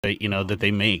that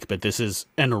they make, but this is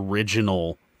an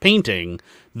original painting,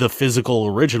 the physical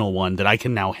original one that I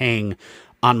can now hang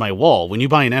on my wall. When you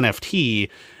buy an NFT,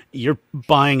 you're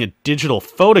buying a digital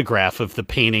photograph of the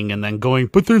painting and then going,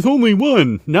 but there's only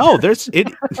one. No, there's it.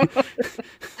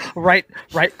 right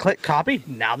click copy.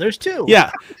 Now there's two.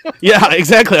 Yeah,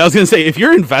 exactly. I was going to say, if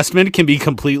your investment can be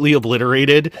completely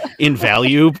obliterated in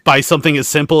value by something as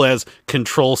simple as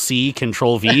Control C,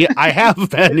 Control V, I have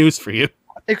bad news for you.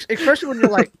 Especially when you're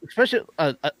like, especially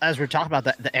as we're talking about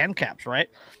the ANCAPs, right?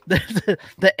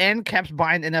 The ANCAPs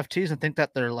buying NFTs and think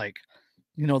that they're like,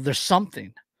 there's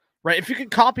something, right? If you can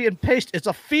copy and paste, it's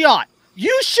a fiat.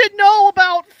 You should know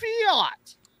about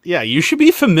fiat. Yeah, you should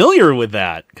be familiar with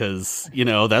that because,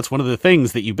 that's one of the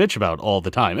things that you bitch about all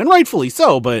the time. And rightfully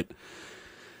so, but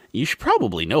you should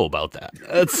probably know about that.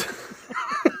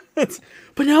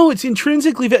 But no, it's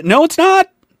intrinsically... No, it's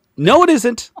not. No, it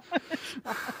isn't.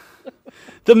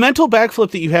 The mental backflip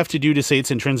that you have to do to say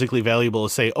it's intrinsically valuable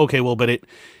is say, okay, well, but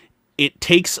it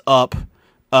takes up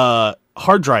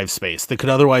hard drive space that could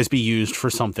otherwise be used for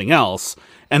something else,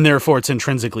 and therefore it's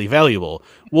intrinsically valuable.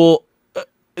 Well,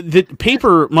 the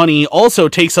paper money also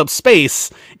takes up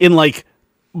space in like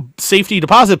safety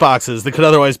deposit boxes that could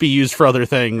otherwise be used for other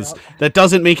things. That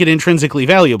doesn't make it intrinsically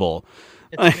valuable.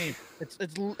 It's a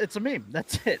meme. It's a meme.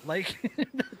 That's it. Like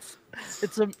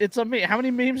it's a meme. How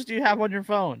many memes do you have on your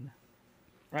phone?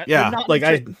 Right? Yeah, not like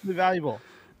valuable.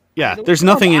 Yeah, there's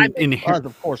nothing in here.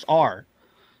 Of course, are.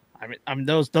 I mean,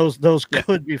 those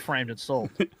could be framed and sold.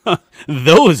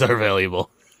 Those are valuable.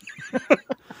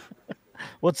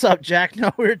 What's up, Jack?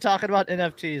 No, we were talking about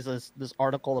NFTs. This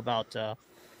article about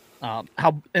how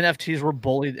NFTs were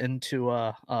bullied into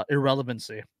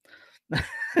irrelevancy,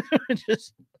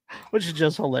 which is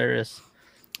just hilarious.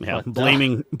 Yeah, but,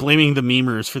 blaming the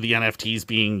memers for the NFTs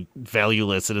being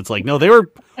valueless, and it's like, no, they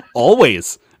were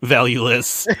always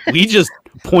valueless. We just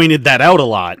pointed that out a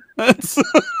lot.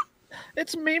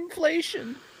 It's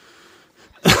memeflation.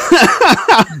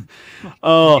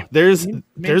 Oh, there's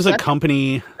a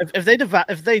company. If they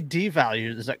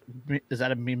devalue, is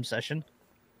that a meme session?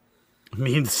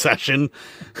 Meme session.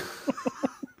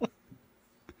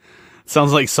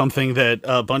 Sounds like something that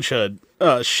a bunch of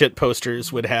shit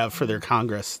posters would have for their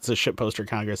Congress. It's a shit poster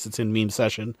Congress. It's in meme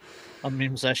session. A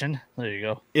meme session. There you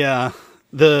go. Yeah,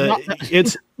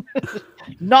 it's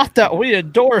not that we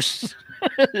endorse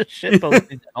shit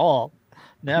posting at all.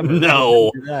 Never.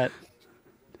 No. Do that.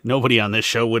 Nobody on this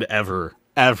show would ever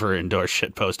endorse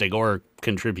shit posting or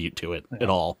contribute to it at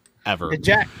all. Ever. Hey,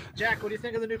 Jack, what do you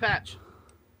think of the new patch?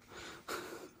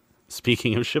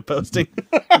 Speaking of shit posting.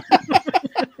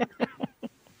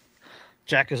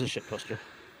 Jack is a shit poster.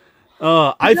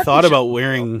 I thought about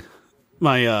wearing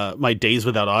my Days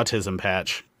Without Autism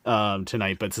patch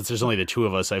tonight, but since there's only the two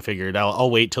of us, I figured I'll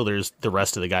wait till the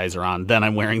rest of the guys are on. Then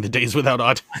I'm wearing the Days Without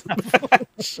Autism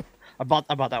patch. I bought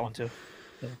that one too.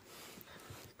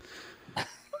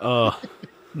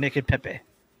 Naked Pepe.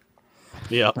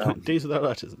 Yeah, Days Without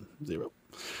Autism 0.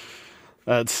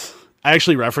 I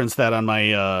actually referenced that on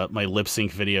my my lip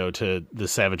sync video to the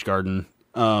Savage Garden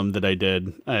that I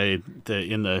did.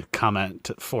 In the comment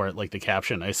for it, like the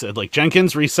caption, I said like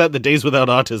Jenkins reset the Days Without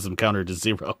Autism counter to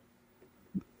 0.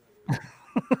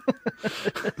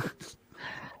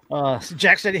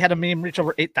 Jack said he had a meme reach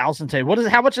over 8,000 today.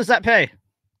 How much does that pay?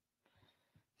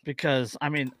 Because I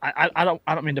mean, I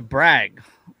don't mean to brag,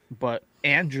 but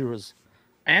Andrew is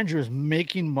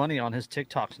making money on his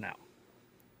TikToks now.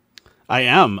 I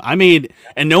am. I made,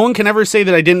 and no one can ever say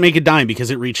that I didn't make a dime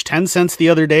because it reached 10 cents the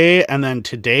other day, and then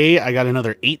today I got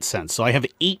another 8 cents. So I have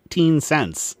 18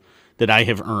 cents that I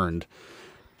have earned.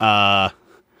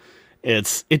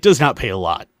 It does not pay a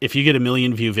lot. If you get a 1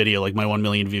 million view video, like my 1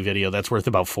 million view video, that's worth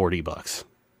about $40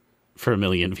 for 1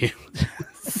 million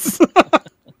views.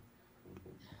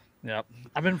 Yep.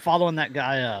 I've been following that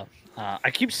guy. I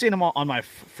keep seeing him on my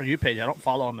For You page. I don't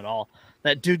follow him at all.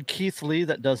 That dude Keith Lee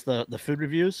that does the food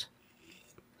reviews.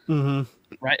 Mm-hmm.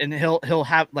 Right, and he'll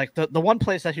have like the one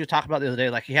place that he was talking about the other day,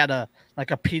 like he had a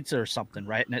pizza or something,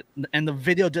 right? And the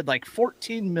video did like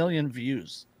 14 million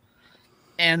views,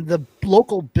 and the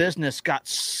local business got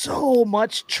so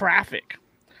much traffic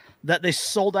that they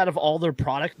sold out of all their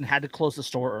product and had to close the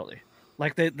store early.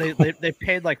 Like they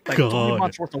paid like 3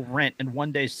 months worth of rent in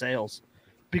one day's sales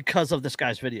because of this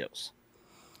guy's videos.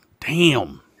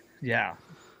 Damn. Yeah.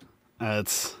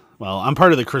 Well, I'm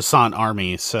part of the croissant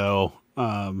army, so.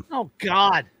 Oh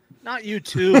God, not you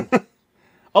too.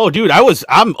 Oh, dude,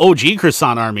 I'm OG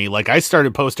croissant army. Like I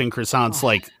started posting croissants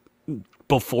like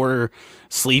before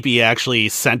Sleepy actually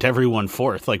sent everyone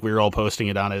forth. Like we were all posting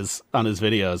it on his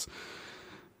videos.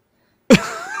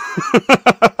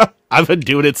 I've been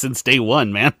doing it since day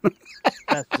one, man.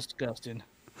 That's disgusting.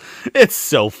 It's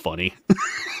so funny.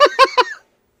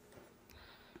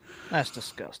 That's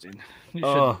disgusting.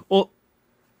 You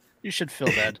should feel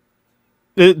bad.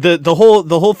 The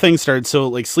whole thing started. So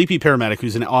like Sleepy Paramedic,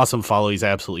 who's an awesome follow, he's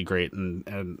absolutely great, and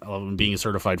I love him. Being a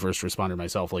certified first responder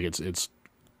myself, like it's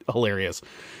hilarious.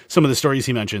 Some of the stories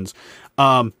he mentions,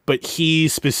 but he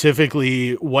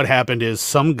specifically, what happened is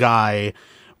some guy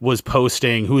was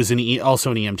posting, who is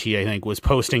also an EMT, I think, was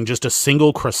posting just a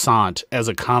single croissant as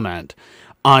a comment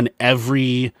on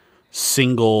every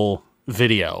single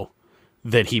video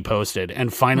that he posted.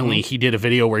 And finally he did a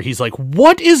video where he's like,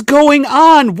 what is going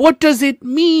on? What does it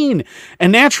mean?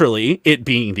 And naturally, it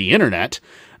being the internet,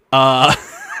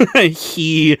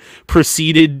 he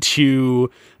proceeded to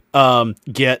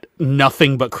get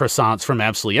nothing but croissants from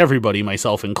absolutely everybody,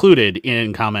 myself included,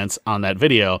 in comments on that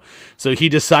video. So he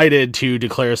decided to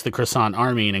declare us the croissant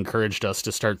army and encouraged us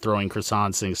to start throwing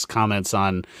croissants and comments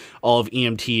on all of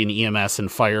EMT and EMS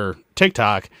and fire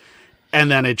TikTok. And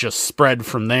then it just spread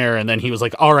from there. And then he was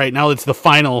like, all right, now it's the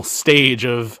final stage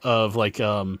of like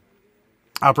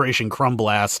Operation Crumb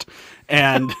Blast.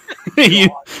 And he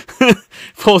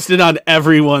posted on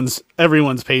everyone's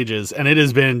pages. And it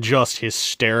has been just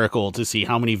hysterical to see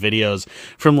how many videos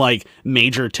from like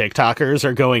major TikTokers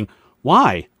are going,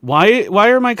 why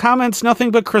are my comments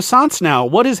nothing but croissants now?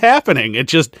 What is happening? It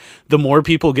just, the more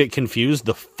people get confused,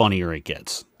 the funnier it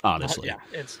gets. Honestly, yeah,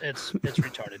 it's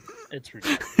retarded. It's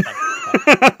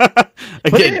retarded.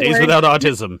 Again, anyway, Days Without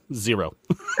Autism 0.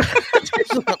 Days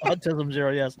Without Autism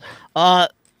 0. Yes. I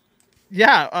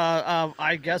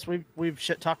guess we've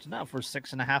shit talked enough. We're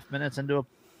 6.5 minutes into a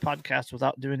podcast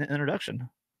without doing an introduction.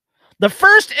 The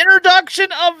first introduction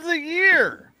of the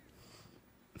year.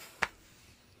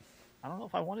 I don't know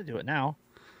if I want to do it now.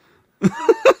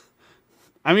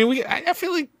 I mean, I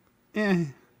feel like,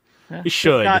 we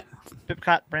should.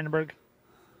 Pipcott, Brandenburg.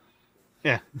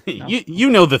 Yeah, no. you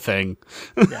know the thing.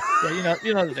 yeah,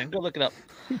 you know the thing. Go look it up.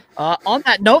 On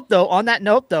that note,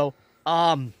 though,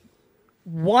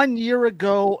 1 year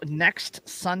ago next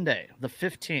Sunday, the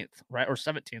 15th, right, or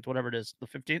 17th, whatever it is, the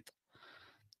 15th,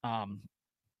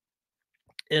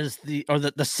 is the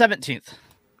 17th.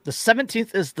 The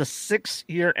 17th is the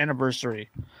 6-year anniversary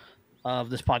of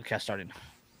this podcast starting.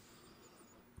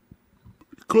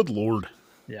 Good Lord.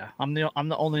 Yeah, I'm the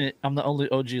only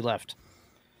OG left.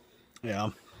 Yeah.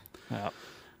 I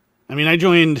mean, I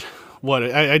joined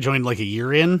I joined like a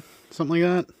year in, something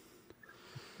like that.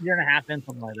 Year and a half in,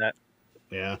 something like that.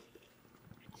 Yeah.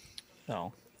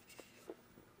 So.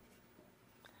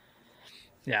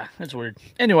 Yeah, it's weird.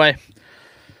 Anyway,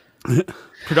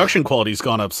 production quality's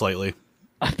gone up slightly.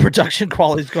 Production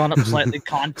quality's gone up slightly.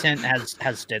 Content has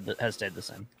stayed the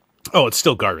same. Oh, it's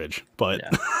still garbage, but.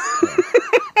 Yeah.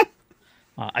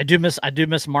 I do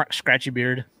miss Mark's scratchy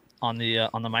beard on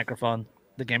the microphone,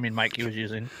 the gaming mic he was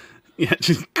using. Yeah,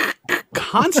 just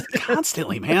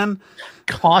constantly, man.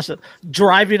 Constant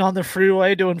driving on the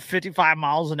freeway, doing 55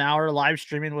 miles an hour, live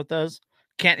streaming with us.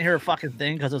 Can't hear a fucking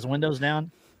thing because his window's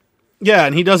down. Yeah,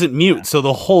 and he doesn't mute, so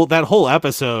that whole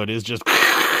episode is just.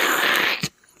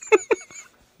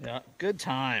 Yeah, good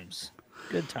times.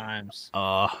 Good times.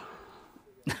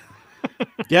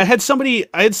 Yeah, I had somebody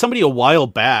a while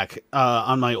back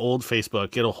on my old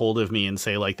Facebook get a hold of me and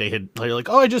say like they're like,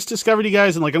 oh, I just discovered you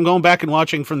guys, and like I'm going back and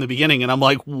watching from the beginning, and I'm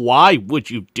like, why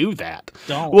would you do that?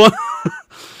 Don't well,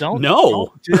 don't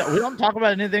do that. We don't talk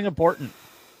about anything important.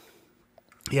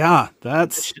 Yeah,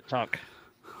 that's shit talk.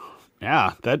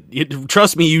 Yeah,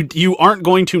 trust me, you aren't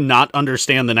going to not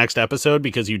understand the next episode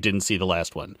because you didn't see the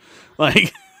last one.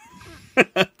 Like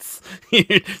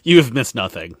you have missed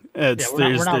nothing.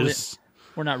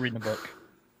 We're not reading a book.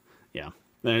 Yeah,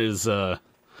 there's Jack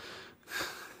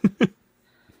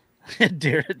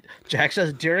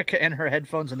says Derica and her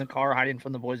headphones in the car hiding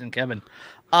from the boys and Kevin.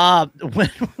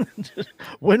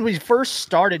 When we first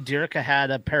started, Derica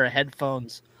had a pair of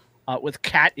headphones with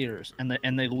cat ears, and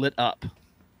they lit up.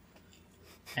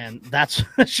 And that's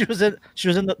she was in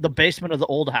the basement of the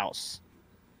old house,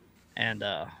 and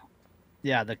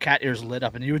yeah, the cat ears lit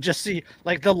up, and you would just see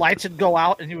like the lights would go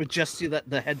out, and you would just see that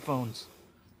the headphones,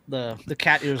 the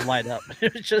cat ears light up.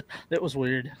 It was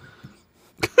weird.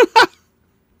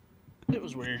 It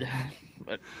was weird,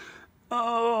 but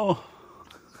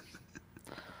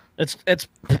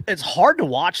it's hard to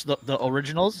watch the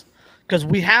originals because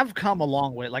we have come a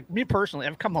long way. Like me personally,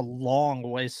 I've come a long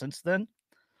way since then.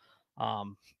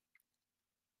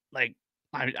 Like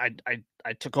I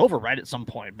took over right at some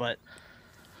point, but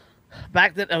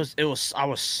back then I was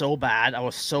so bad. I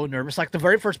was so nervous. Like the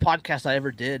very first podcast I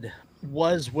ever did,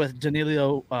 was with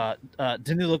Danilo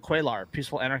Cuellar,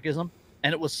 Peaceful Anarchism,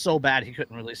 and it was so bad he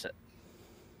couldn't release it.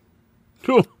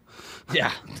 Cool.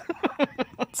 Yeah.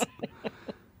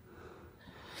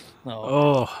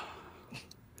 Oh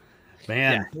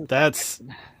man, that's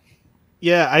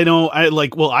yeah. I know.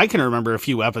 I can remember a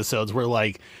few episodes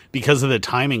where because of the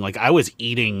timing, I was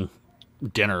eating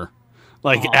dinner.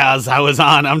 As I was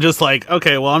on, I'm just like,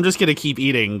 okay, well, I'm just gonna keep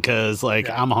eating because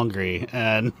I'm hungry.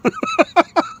 And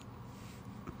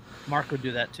Mark would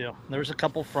do that too. There was a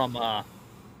couple from the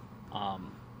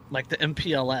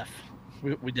MPLF.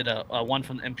 We did a one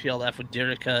from the MPLF with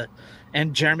Derica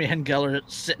and Jeremy Hengeller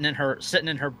sitting in her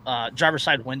driver's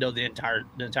side window the entire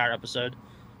episode,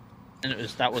 and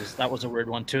that was a weird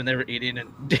one too. And they were eating,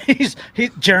 and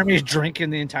Jeremy's drinking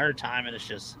the entire time, and that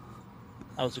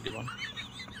was a good one.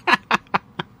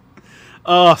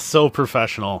 Oh, so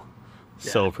professional,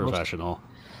 so professional,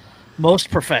 most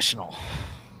professional.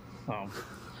 I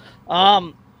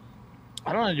don't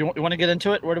know. You want to get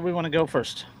into it? Where do we want to go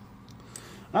first?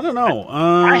 I don't know.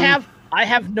 I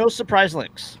have no surprise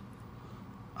links.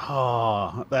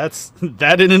 Oh,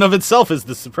 that in and of itself is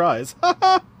the surprise.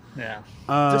 Yeah.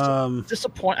 I'm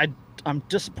disappointed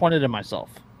in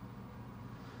myself.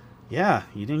 Yeah,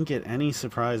 you didn't get any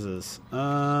surprises.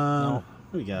 No.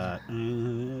 What we got?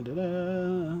 We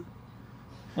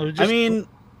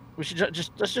should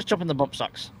let's just jump in the bump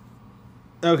stocks.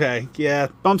 Okay, yeah,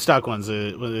 bump stock is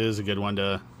a good one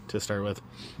to start with.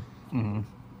 Mm-hmm.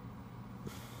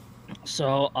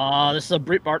 So this is a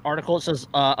Breitbart article. It says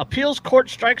appeals court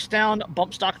strikes down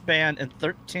bump stock ban in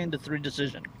 13-3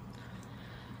 decision.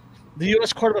 The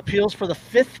U.S. Court of Appeals for the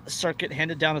Fifth Circuit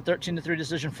handed down a 13-3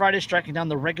 decision Friday, striking down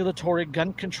the regulatory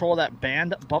gun control that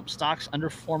banned bump stocks under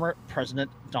former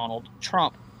President Donald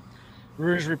Trump.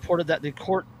 Reuters reported that the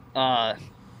court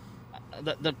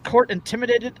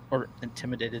intimated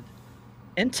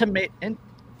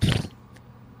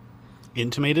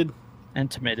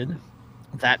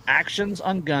that actions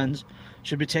on guns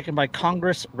should be taken by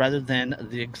Congress rather than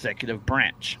the executive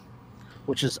branch,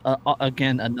 which is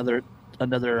again another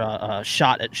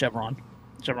shot at Chevron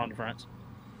defense.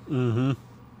 Mm-hmm.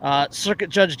 Circuit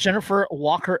Judge Jennifer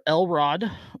Walker Elrod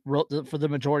wrote for the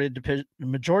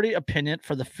majority opinion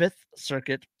for the Fifth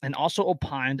Circuit, and also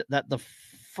opined that the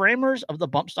framers of the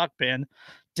bump stock ban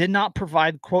did not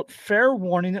provide, quote, fair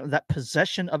warning that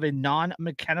possession of a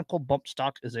non-mechanical bump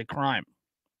stock is a crime.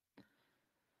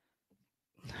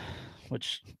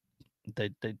 Which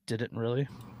they didn't really.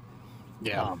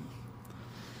 Yeah.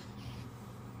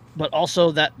 But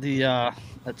also that the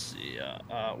let's see,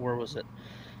 where was it?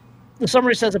 The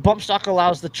summary says a bump stock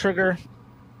allows the trigger.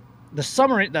 The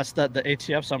summary, that's the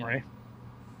ATF summary,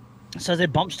 says a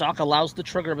bump stock allows the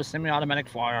trigger of a semi-automatic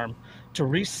firearm to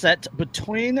reset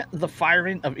between the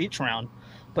firing of each round,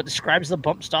 but describes the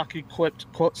bump stock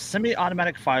equipped, quote,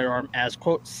 semi-automatic firearm as,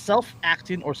 quote,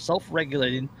 self-acting or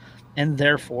self-regulating, and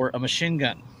therefore a machine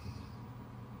gun,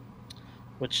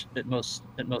 which it most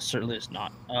certainly is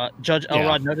not. Judge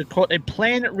Elrod noted, quote, a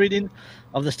plain reading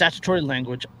of the statutory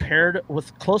language paired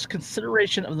with close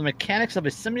consideration of the mechanics of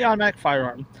a semi-automatic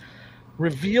firearm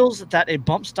reveals that a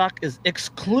bump stock is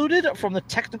excluded from the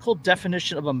technical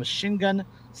definition of a machine gun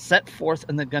set forth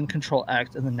in the Gun Control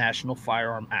Act and the National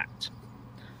Firearm Act.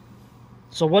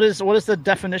 So what is the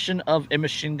definition of a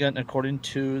machine gun according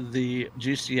to the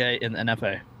GCA and the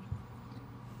NFA?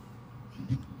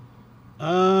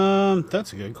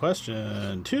 That's a good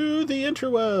question. To the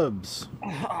interwebs.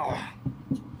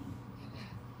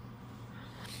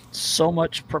 So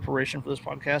much preparation for this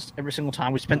podcast. Every single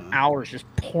time we spend hours just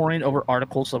pouring over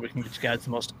articles so we can get you guys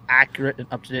the most accurate and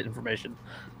up-to-date information.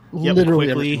 Yep, literally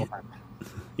quickly, every single time.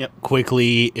 Yep,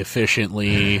 quickly,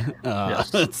 efficiently.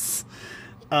 Yes.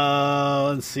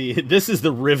 Let's see. This is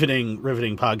the riveting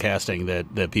podcasting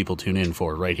that people tune in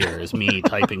for right here, is me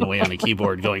typing away on a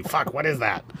keyboard going, fuck, what is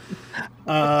that?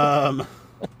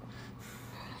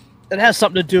 It has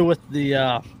something to do with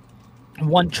the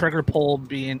one trigger pull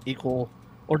being equal,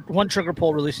 or one trigger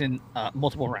pull releasing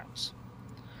multiple rounds.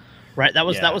 Right? That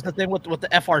was the thing with the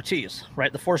FRTs,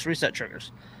 right? The force reset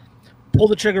triggers. Pull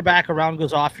the trigger back, a round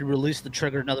goes off, you release the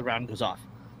trigger, another round goes off.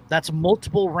 That's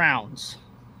multiple rounds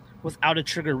without a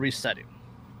trigger resetting.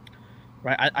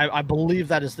 Right? I believe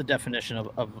that is the definition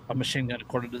of a machine gun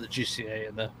according to the GCA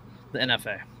and the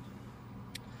NFA.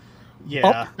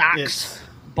 Yeah.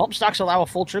 Bump stocks allow a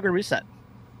full trigger reset.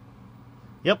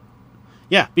 Yep.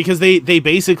 Yeah, because they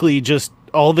basically just,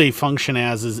 all they function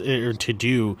as is, or to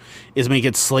do, is make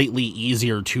it slightly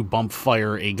easier to bump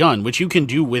fire a gun, which you can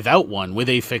do without one, with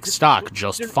a fixed stock,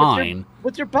 just fine.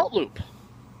 With your belt loop.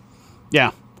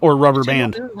 Yeah, or rubber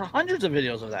band. There's hundreds of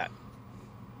videos of that.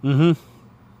 Mm-hmm.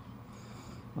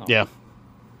 Oh. Yeah.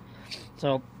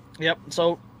 So, yep.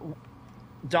 So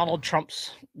Donald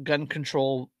Trump's gun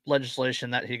control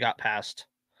legislation that he got passed.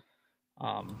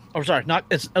 Or sorry, not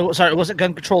it's sorry, it wasn't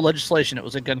gun control legislation. It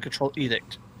was a gun control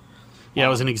edict. Yeah, it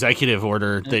was an executive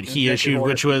order that he issued,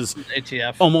 which was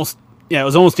ATF. almost it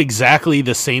was almost exactly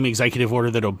the same executive order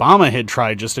that Obama had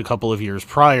tried just a couple of years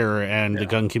prior, and the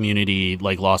gun community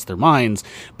like lost their minds.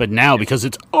 But now, because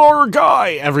it's our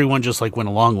guy, everyone just like went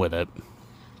along with it.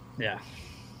 Yeah.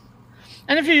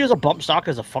 And if you use a bump stock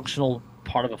as a functional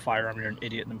part of a firearm, you're an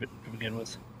idiot to begin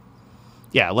with.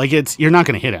 Yeah, like you're not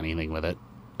going to hit anything with it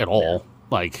at all. Yeah.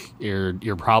 Like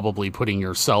you're probably putting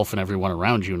yourself and everyone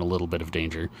around you in a little bit of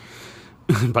danger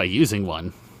by using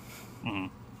one. Mm.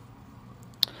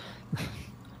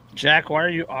 Jack, why are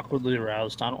you awkwardly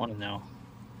aroused? I don't want to know.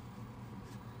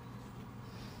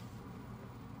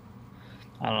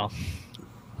 I don't know.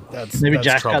 That's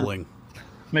troubling.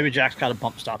 Maybe Jack's got a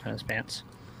bump stock in his pants.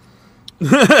 Is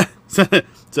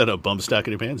that a bump stock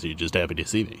in your pants? Or are you just happy to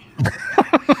see me?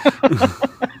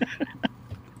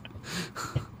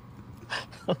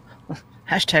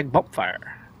 Hashtag bumpfire.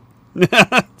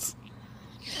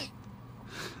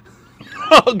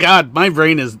 Oh God, my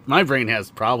brain has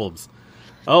problems.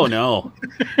 Oh no.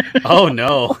 Oh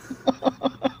no.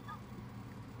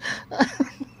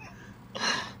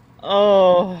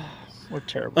 Oh, we're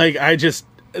terrible. Like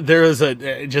there was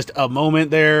just a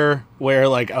moment there where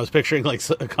like I was picturing like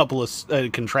a couple of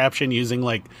contraption using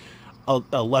like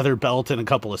a leather belt and a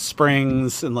couple of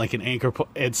springs and like an anchor.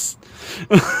 It's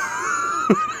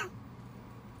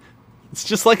it's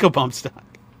just like a bump stock.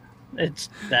 That's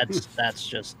terrible.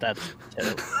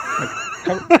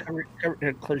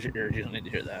 Close your ears. You don't need to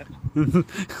hear that.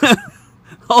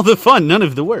 All the fun, none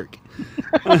of the work.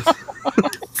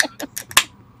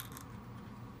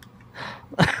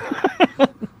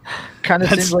 Kind of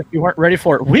seems like you weren't ready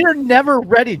for it. We're never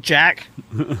ready, Jack.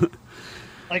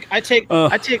 Like I'll take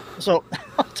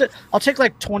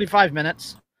like 25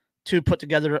 minutes to put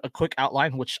together a quick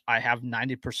outline, which I have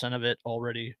 90% of it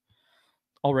already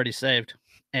saved,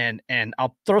 and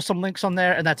I'll throw some links on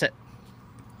there, and that's it.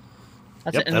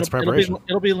 That's it. And that's preparation.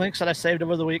 It'll be links that I saved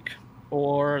over the week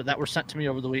or that were sent to me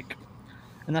over the week,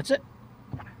 and that's it.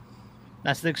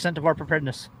 That's the extent of our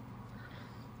preparedness.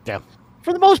 Yeah.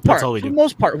 For the most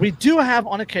part, we do have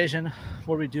on occasion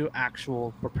where we do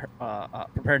actual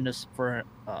preparedness for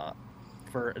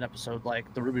an episode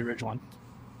like the Ruby Ridge one.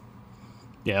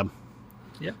 Yeah.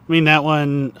 Yeah. I mean that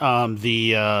one,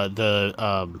 the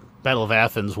Battle of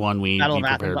Athens one we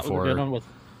prepared for. Good one with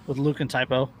Luke and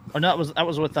Typo. Oh no, that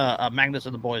was with Magnus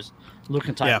and the boys. Luke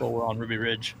and Typo were on Ruby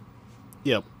Ridge.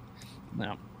 Yep.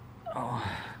 No. Oh.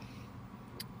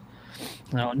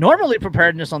 No, normally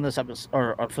preparedness on this episode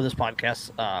or for this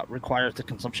podcast requires the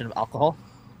consumption of alcohol.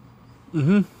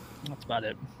 Mm-hmm. That's about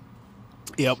it.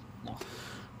 Yep. No.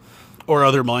 Or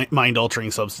other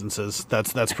mind-altering substances.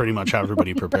 That's pretty much how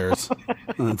everybody prepares.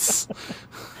 That's...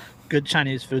 Good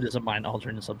Chinese food is a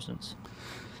mind-altering substance.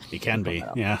 It can be,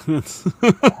 yeah.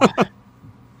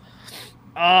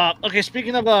 Okay,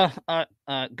 speaking of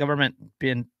government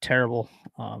being terrible,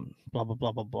 blah, blah,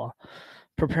 blah, blah, blah.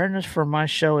 Preparedness for my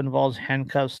show involves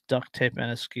handcuffs, duct tape, and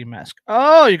a ski mask.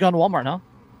 Oh, you're going to Walmart, huh?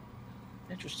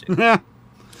 Interesting. Yeah.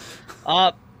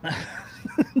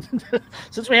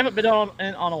 Since we haven't been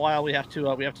on a while, we have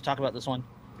to talk about this one.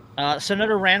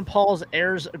 Senator Rand Paul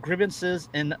airs grievances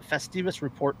in Festivus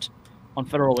report on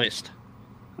federal waste.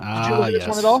 Did you look at this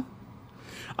one at all?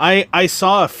 I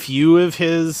saw a few of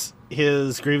his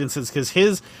grievances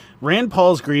because Rand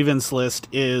Paul's grievance list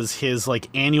is his like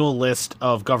annual list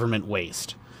of government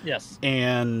waste. Yes.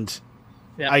 And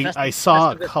I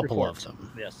saw a couple of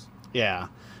them. Yes. Yeah.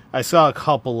 I saw a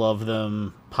couple of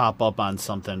them pop up on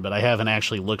something, but I haven't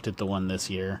actually looked at the one this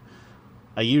year.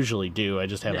 I usually do. I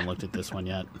just haven't looked at this one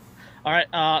yet. All right.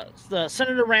 The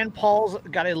Senator Rand Paul's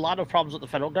got a lot of problems with the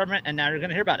federal government, and now you're going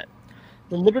to hear about it.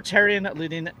 The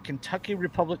libertarian-leading Kentucky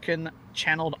Republican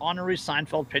channeled honorary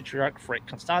Seinfeld patriarch Frank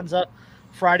Costanza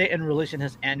Friday in releasing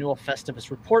his annual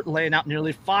Festivus report, laying out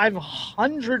nearly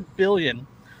 $500 billion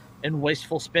in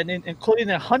wasteful spending, including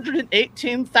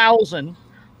 $118,000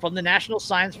 from the National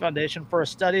Science Foundation for a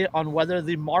study on whether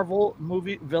the Marvel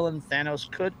movie villain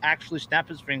Thanos could actually snap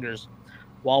his fingers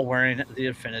while wearing the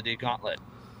Infinity Gauntlet.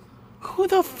 Who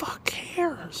the fuck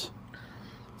cares?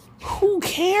 Who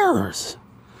cares?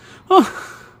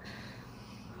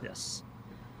 Yes.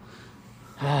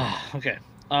 Okay.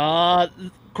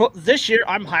 This year,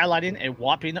 I'm highlighting a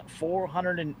whopping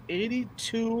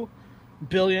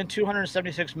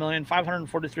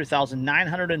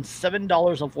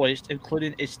 $482,276,543,907 of waste,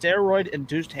 including a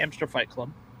steroid-induced hamster fight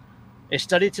club, a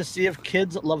study to see if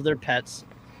kids love their pets,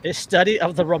 a study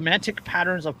of the romantic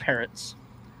patterns of parrots.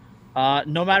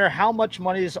 No matter how much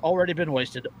money has already been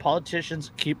wasted,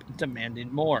 politicians keep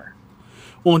demanding more.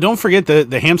 Well, and don't forget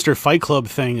the Hamster Fight Club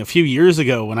thing a few years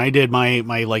ago when I did my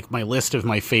list of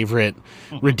my favorite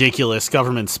ridiculous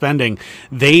government spending.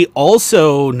 They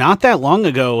also, not that long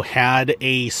ago, had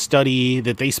a study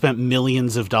that they spent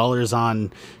millions of dollars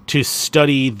on to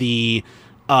study the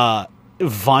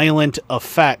violent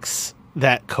effects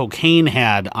that cocaine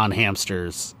had on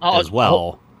hamsters as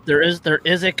well. There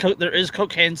is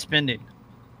cocaine spending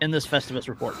in this Festivus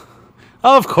report.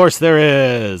 Of course there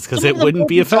is, because it wouldn't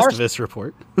be a Festivus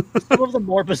report. Some of the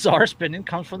more bizarre spending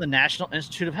comes from the National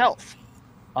Institute of Health,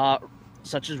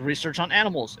 such as research on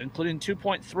animals, including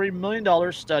 $2.3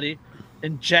 million study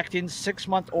injecting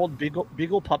 6-month-old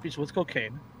beagle puppies with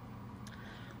cocaine,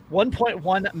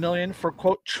 $1.1 million for,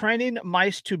 quote, training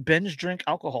mice to binge drink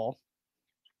alcohol,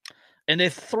 and a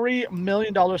 $3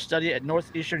 million study at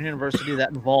Northeastern University that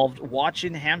involved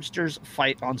watching hamsters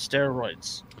fight on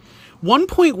steroids.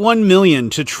 1.1 million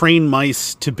to train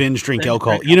mice to binge drink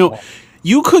alcohol. You know,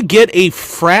 you could get a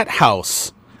frat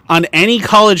house on any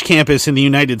college campus in the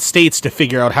United States to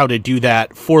figure out how to do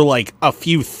that for like a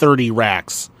few 30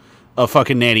 racks of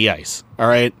fucking Natty Ice. All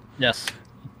right? Yes.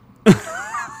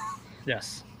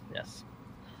 Yes.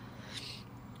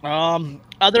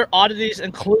 Other oddities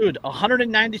include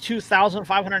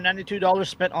 $192,592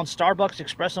 spent on Starbucks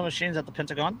espresso machines at the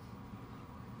Pentagon,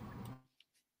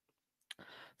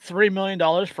 $3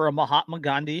 million for a Mahatma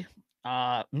Gandhi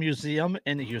museum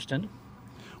in Houston.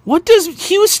 What does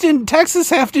Houston,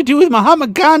 Texas have to do with Mahatma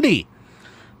Gandhi?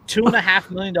 $2.5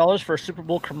 million for Super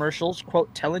Bowl commercials,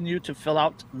 quote, telling you to fill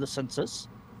out the census.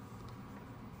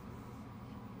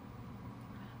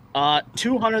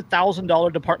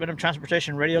 $200,000 Department of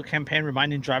Transportation radio campaign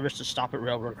reminding drivers to stop at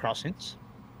railroad crossings.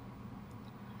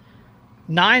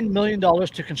 $9 million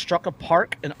to construct a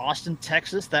park in Austin,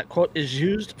 Texas that, quote, is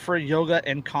used for yoga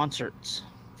and concerts.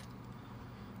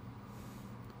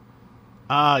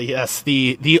 Yes,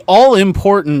 the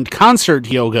all-important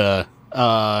concert yoga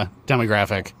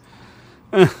demographic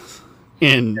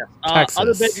in Texas.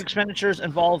 Other big expenditures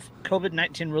involve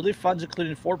COVID-19 relief funds,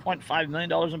 including $4.5 million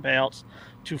in payouts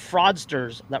to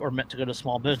fraudsters that were meant to go to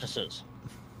small businesses.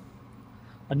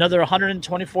 Another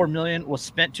 $124 million was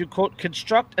spent to, quote,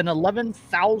 construct an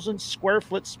 11,000 square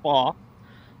foot spa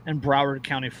in Broward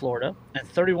County, Florida, and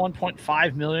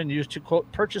 $31.5 million used to,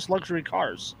 quote, purchase luxury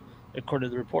cars, according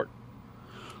to the report.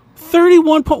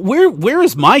 31 point. Where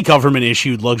is my government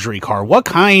issued luxury car? What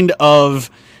kind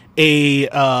of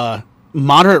a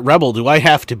moderate rebel do I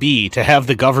have to have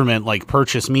the government like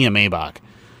purchase me a Maybach?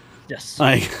 Yes.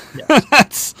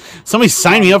 Yes. Somebody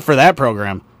sign me up for that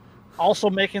program. Also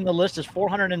making the list is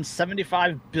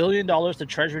 $475 billion the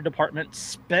Treasury Department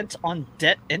spent on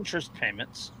debt interest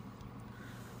payments.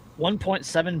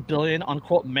 $1.7 billion on,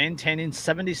 quote, maintaining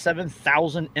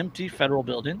 77,000 empty federal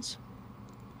buildings.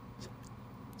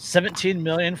 $17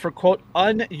 million for, quote,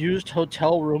 unused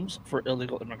hotel rooms for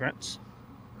illegal immigrants.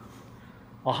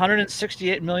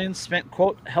 $168 million spent,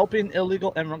 quote, helping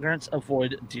illegal immigrants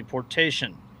avoid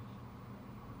deportation.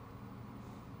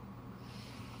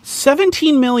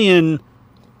 $17 million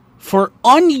for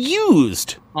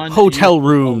unused hotel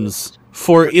rooms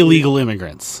for illegal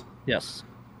immigrants. Yes.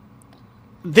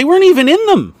 They weren't even in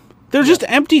them. They're just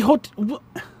empty hotel.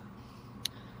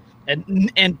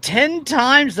 And 10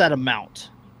 times that amount.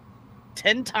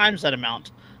 10 times that amount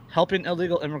helping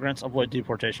illegal immigrants avoid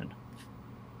deportation.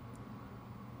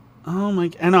 Oh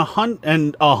my! And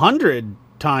 100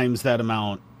 times that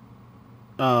amount.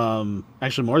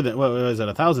 Actually, more than what was it?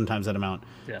 1,000 times that amount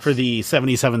for the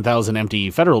 77,000 empty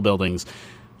federal buildings.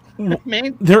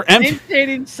 They're empty.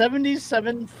 Maintaining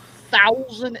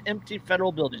 77,000 empty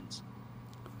federal buildings.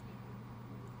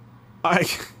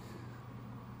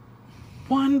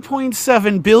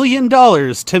 $1.7 billion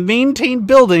to maintain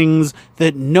buildings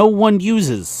that no one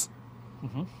uses.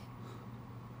 Mm-hmm.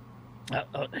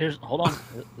 Hold on.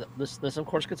 This of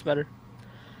course gets better.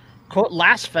 Quote,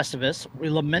 last Festivus, we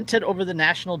lamented over the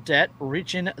national debt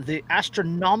reaching the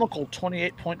astronomical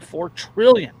 $28.4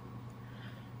 trillion.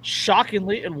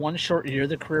 Shockingly, in one short year,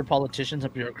 the career politicians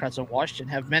and bureaucrats in Washington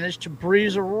have managed to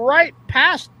breeze right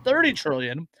past $30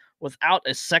 trillion without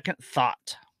a second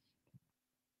thought.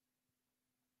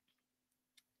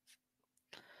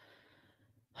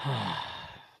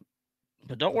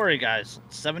 But don't worry, guys.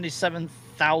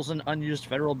 77,000 unused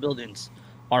federal buildings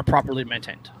are properly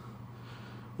maintained.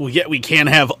 Well, yet we can't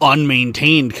have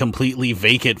unmaintained, completely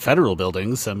vacant federal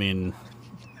buildings. I mean,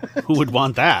 who would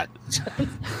want that?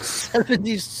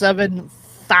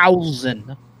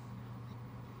 77,000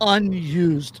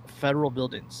 unused federal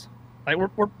buildings. Like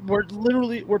we're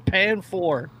literally we're paying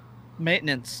for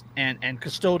maintenance and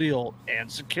custodial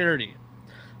and security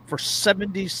for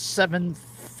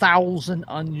 77,000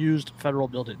 unused federal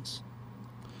buildings.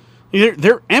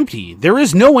 They're empty. There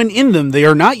is no one in them. They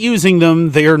are not using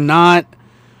them. They are not.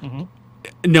 Mm-hmm.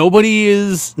 Nobody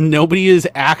is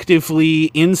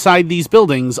actively inside these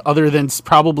buildings other than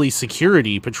probably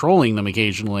security patrolling them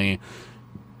occasionally.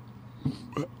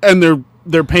 And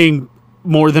they're paying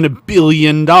more than $1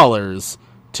 billion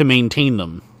to maintain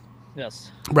them.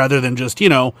 Yes. Rather than just,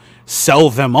 sell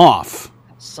them off.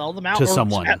 Sell them out to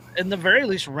someone. At the very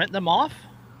least, rent them off.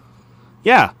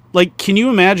 Yeah. Like, can you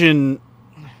imagine,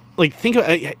 like,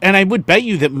 and I would bet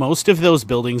you that most of those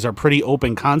buildings are pretty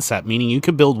open concept, meaning you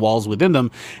could build walls within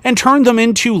them and turn them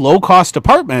into low-cost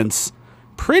apartments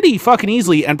pretty fucking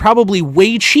easily and probably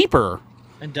way cheaper.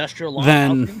 Industrial lawn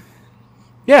housing?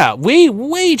 Yeah,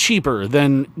 way cheaper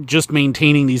than just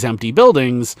maintaining these empty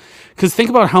buildings. Because think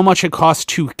about how much it costs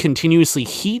to continuously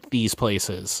heat these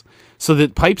places so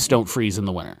that pipes don't freeze in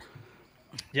the winter.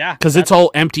 Yeah. Because it's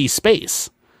all empty space.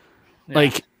 Yeah.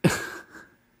 Like,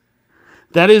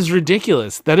 that is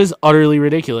ridiculous. That is utterly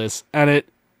ridiculous. And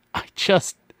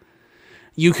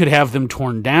you could have them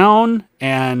torn down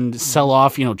and sell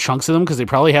off, chunks of them, because they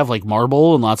probably have like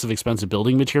marble and lots of expensive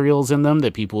building materials in them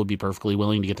that people would be perfectly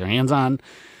willing to get their hands on.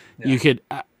 Yeah. You could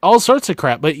all sorts of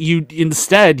crap, but you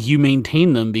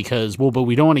maintain them because, but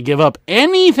we don't want to give up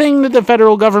anything that the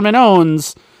federal government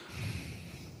owns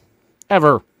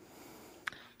ever.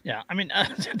 Yeah, I mean,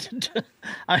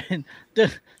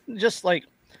 just like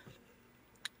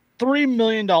 $3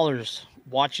 million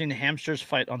watching hamsters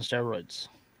fight on steroids.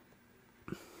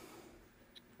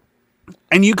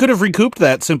 And you could have recouped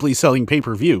that simply selling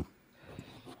pay-per-view.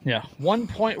 Yeah.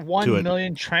 1.1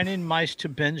 million training mice to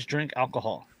binge drink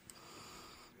alcohol.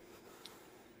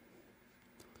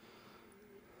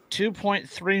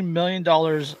 $2.3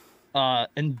 million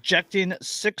injecting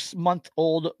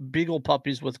 6-month-old beagle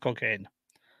puppies with cocaine.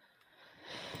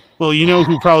 Well, you know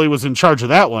who probably was in charge of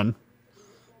that one.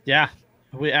 Yeah.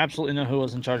 We absolutely know who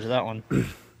was in charge of that one.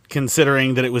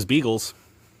 Considering that it was beagles.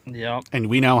 Yeah. And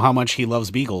we know how much he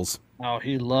loves beagles. Oh,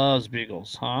 he loves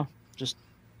beagles, huh? Just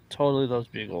totally loves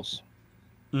beagles.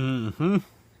 Mm-hmm.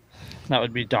 That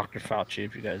would be Dr. Fauci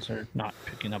if you guys are not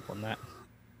picking up on that.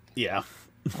 Yeah.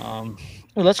 Well,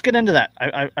 let's get into that.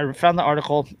 I found the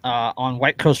article on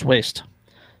White Coast Waste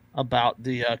about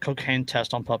the cocaine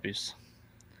test on puppies.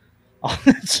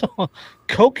 So,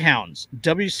 Coke Hounds,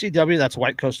 WCW, that's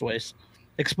White Coast Waste,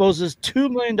 exposes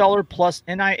 $2 million plus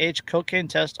NIH cocaine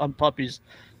test on puppies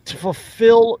to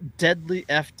fulfill deadly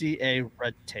FDA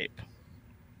red tape.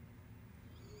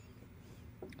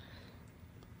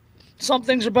 Some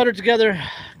things are better together: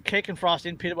 cake and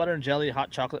frosting, peanut butter and jelly, hot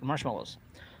chocolate and marshmallows.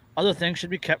 Other things should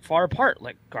be kept far apart,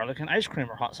 like garlic and ice cream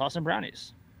or hot sauce and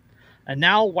brownies. And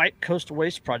now, White Coast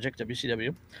Waste Project,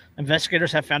 WCW,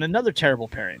 investigators have found another terrible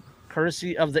pairing,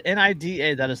 courtesy of the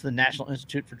NIDA, that is the National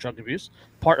Institute for Drug Abuse,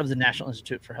 part of the National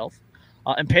Institute for Health,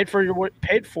 and paid for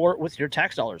with your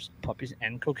tax dollars: puppies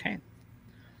and cocaine.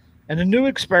 In a new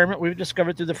experiment we've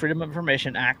discovered through the Freedom of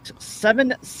Information Act,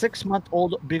 7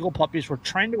 6-month-old beagle puppies were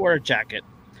trained to wear a jacket.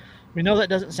 We know that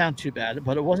doesn't sound too bad,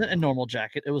 but it wasn't a normal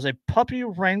jacket. It was a puppy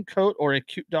raincoat or a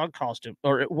cute dog costume,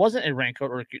 or it wasn't a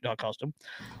raincoat or a cute dog costume.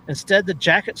 Instead, the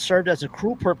jacket served as a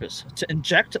cruel purpose: to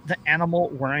inject the animal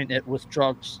wearing it with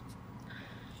drugs.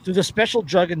 Through the special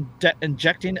drug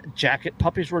injecting jacket,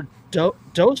 puppies were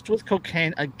dosed with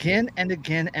cocaine again and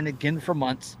again and again for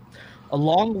months,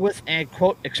 along with a,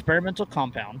 quote, experimental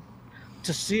compound,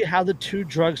 to see how the two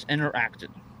drugs interacted.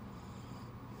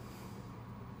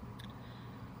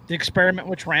 The experiment,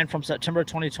 which ran from September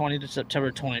 2020 to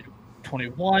September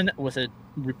 2021, with a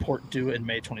report due in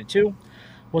May 22,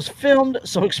 was filmed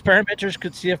so experimenters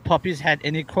could see if puppies had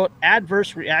any, quote,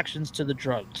 adverse reactions to the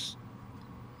drugs.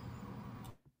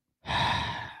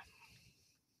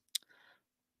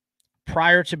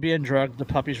 Prior to being drugged, the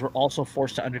puppies were also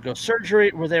forced to undergo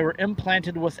surgery, where they were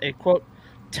implanted with a, quote,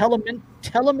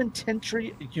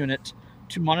 telemetry unit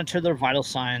to monitor their vital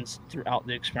signs throughout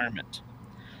the experiment.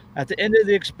 At the end of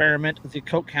the experiment, the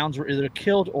Coke Hounds were either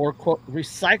killed or, quote,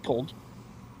 recycled,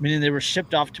 meaning they were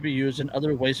shipped off to be used in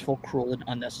other wasteful, cruel, and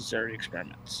unnecessary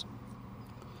experiments.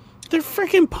 They're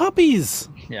freaking puppies.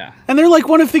 Yeah. And they're like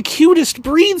one of the cutest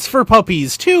breeds for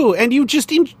puppies, too. And you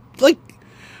just, like,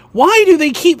 why do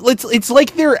they keep, it's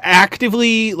like they're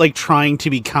actively, like, trying to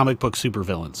be comic book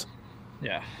supervillains.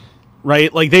 Yeah.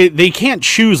 Right? Like, they can't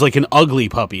choose, like, an ugly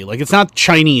puppy. Like, it's not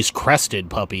Chinese crested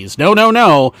puppies.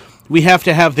 No. We have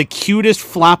to have the cutest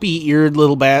floppy-eared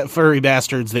little furry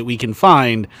bastards that we can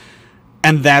find.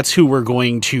 And that's who we're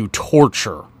going to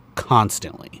torture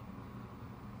constantly.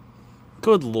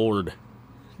 Good Lord.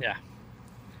 Yeah.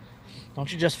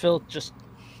 Don't you just feel just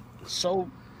so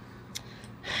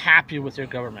happy with your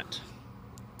government?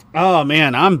 Oh,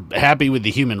 man, I'm happy with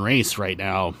the human race right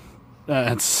now.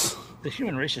 That's... The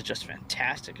human race is just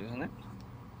fantastic, isn't it?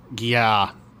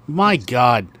 Yeah. My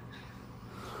God.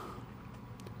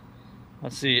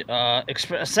 Let's see. A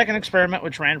second experiment,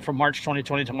 which ran from March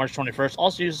 2020 to March 21st,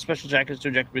 also used special jackets to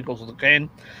inject vehicles with cocaine.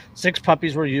 6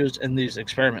 puppies were used in these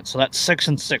experiments. So that's 6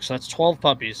 and 6. So that's 12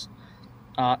 puppies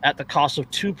at the cost of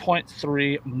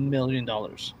 $2.3 million.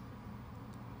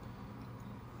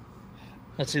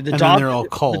 Let's see.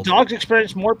 The dogs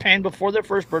experienced more pain before their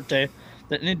first birthday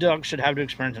than any dog should have to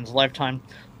experience in his lifetime,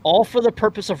 all for the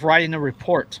purpose of writing a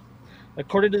report.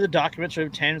 According to the documents we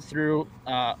obtained through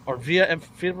or via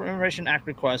Freedom of Information Act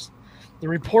request, the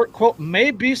report, quote,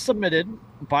 may be submitted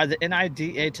by the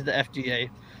NIDA to the FDA,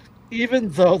 even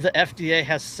though the FDA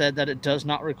has said that it does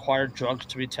not require drugs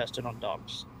to be tested on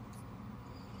dogs.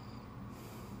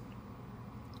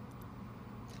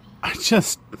 I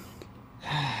just...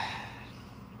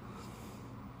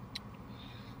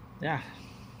 Yeah.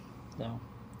 So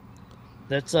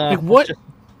that's like what?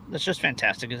 That's just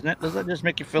fantastic, isn't it? Does that just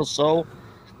make you feel so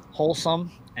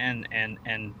wholesome and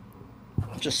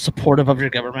just supportive of your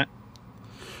government?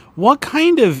 What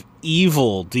kind of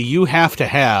evil do you have to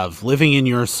have living in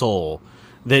your soul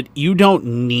that you don't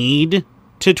need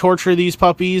to torture these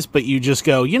puppies, but you just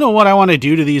go, you know what I want to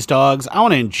do to these dogs? I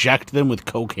want to inject them with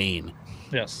cocaine.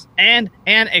 Yes. And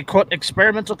a, quote,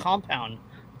 experimental compound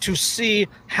to see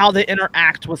how they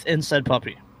interact within said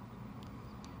puppy.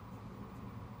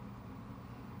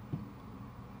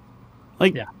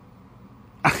 Like, yeah.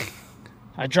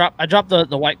 I dropped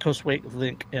the White Coast Wake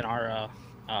link in our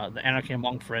the Anarchy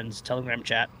Among Friends Telegram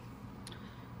chat.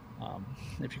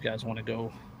 If you guys want to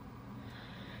go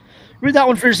read that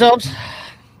one for yourselves,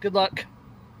 good luck.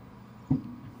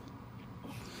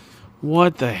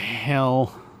 What the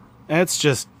hell? That's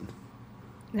just...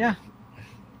 Yeah.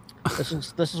 This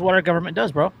is what our government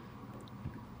does, bro.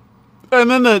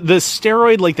 And then the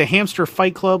steroid, like the hamster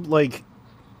fight club, like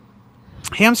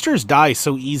hamsters die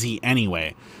so easy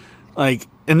anyway. Like,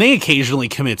 and they occasionally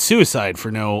commit suicide for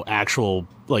no actual,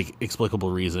 like,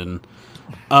 explicable reason.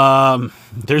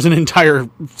 There's an entire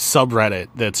subreddit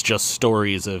that's just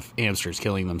stories of hamsters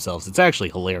killing themselves. It's actually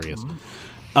hilarious.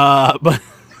 But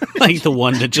like the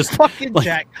one that just fucking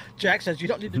like, Jack says you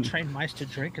don't need to train mice to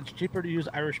drink. It's cheaper to use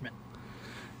Irishmen.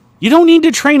 You don't need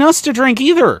to train us to drink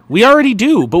either. We already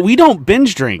do, but we don't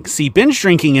binge drink. See, binge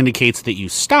drinking indicates that you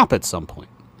stop at some point.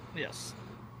 Yes.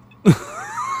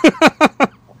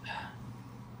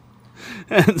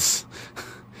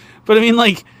 But I mean,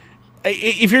 like,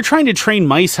 if you're trying to train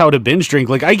mice how to binge drink,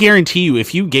 like, I guarantee you,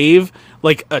 if you gave,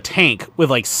 like, a tank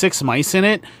with, like, 6 mice in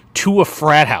it to a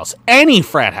frat house, any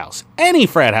frat house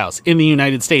in the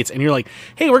United States, and you're like,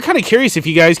 hey, we're kind of curious if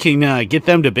you guys can get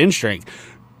them to binge drink,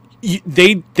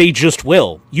 they just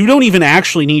will. You don't even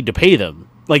actually need to pay them.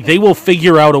 Like, they will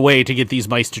figure out a way to get these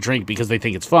mice to drink because they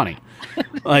think it's funny.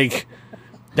 Like,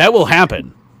 that will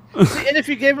happen. See, and if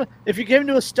you gave him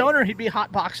to a stoner, he'd be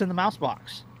hotboxing the mouse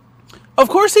box. Of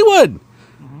course he would.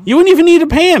 Mm-hmm. You wouldn't even need to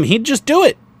pay him. He'd just do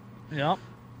it. Yep.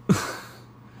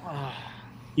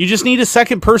 You just need a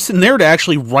second person there to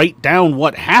actually write down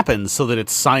what happens so that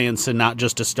it's science and not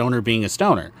just a stoner being a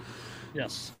stoner.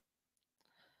 Yes.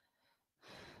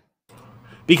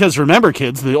 Because remember,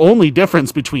 kids, the only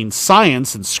difference between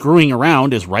science and screwing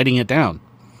around is writing it down.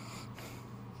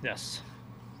 Yes.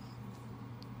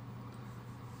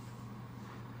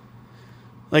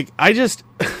 Like, I just...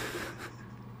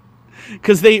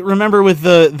 Because they, remember with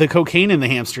the cocaine in the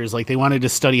hamsters, like, they wanted to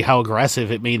study how aggressive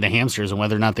it made the hamsters and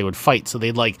whether or not they would fight. So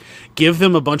they'd, like, give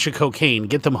them a bunch of cocaine,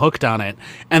 get them hooked on it,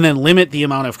 and then limit the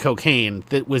amount of cocaine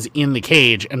that was in the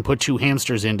cage and put 2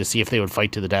 hamsters in to see if they would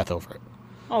fight to the death over it.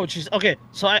 Oh, jeez. Okay,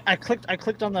 so I clicked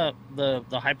on the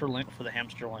hyperlink for the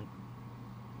hamster one.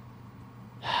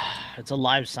 It's a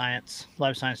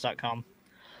livescience.com.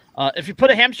 If you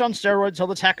put a hamster on steroids,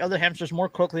 he'll attack other hamsters more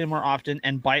quickly and more often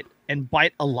and bite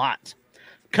a lot.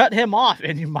 Cut him off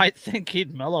and you might think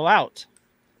he'd mellow out.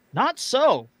 Not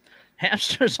so.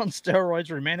 Hamsters on steroids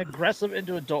remain aggressive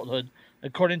into adulthood,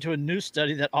 according to a new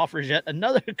study that offers yet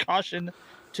another caution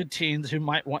to teens who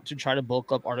might want to try to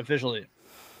bulk up artificially.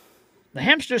 The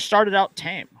hamsters started out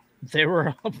tame. They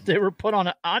were put on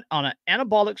an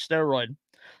anabolic steroid,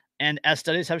 and as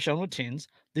studies have shown with teens,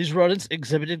 these rodents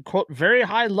exhibited, quote, very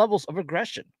high levels of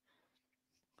aggression.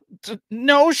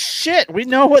 No shit. We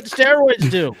know what steroids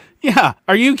do. Yeah.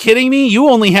 Are you kidding me? You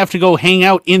only have to go hang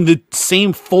out in the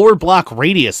same 4-block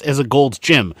radius as a Gold's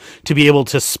Gym to be able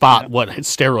to spot what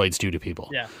steroids do to people.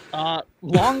 Yeah.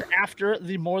 Long after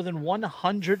the more than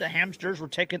 100 hamsters were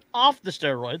taken off the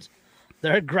steroids,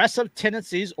 their aggressive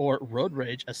tendencies, or road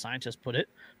rage, as scientists put it,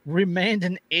 remained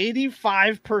in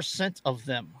 85% of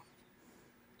them.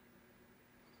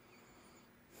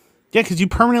 Yeah, because you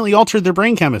permanently altered their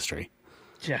brain chemistry.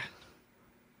 Yeah.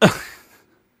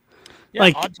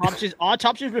 Like,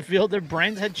 autopsies revealed their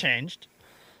brains had changed.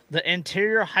 The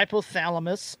anterior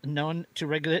hypothalamus, known to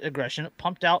regulate aggression,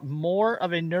 pumped out more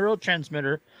of a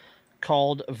neurotransmitter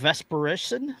called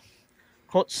vespericin.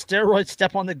 Quote, steroids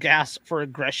step on the gas for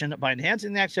aggression by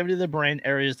enhancing the activity of the brain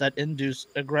areas that induce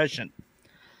aggression.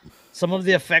 Some of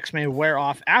the effects may wear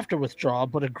off after withdrawal,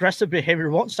 but aggressive behavior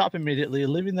won't stop immediately,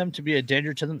 leaving them to be a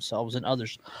danger to themselves and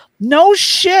others. No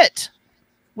shit!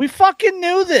 We fucking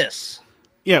knew this!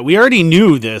 Yeah, we already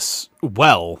knew this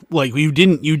well. Like, you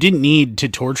didn't need to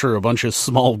torture a bunch of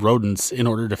small rodents in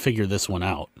order to figure this one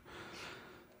out.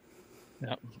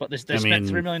 Yeah, but they spent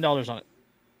 $3 million on it.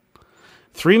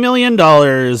 $3 million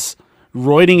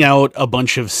roiding out a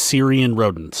bunch of Syrian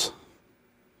rodents.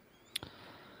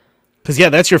 Because, yeah,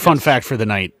 that's your fun fact for the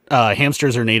night.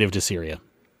 Hamsters are native to Syria.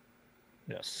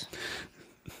 Yes.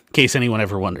 In case anyone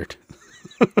ever wondered.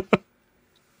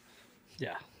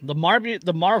 Yeah. The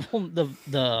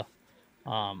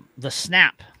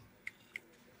snap.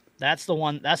 That's the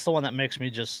one that makes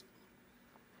me just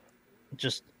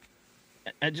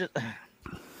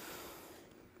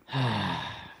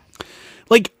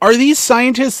like, are these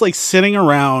scientists like sitting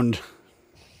around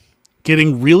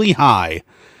getting really high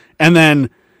and then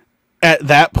at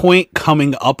that point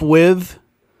coming up with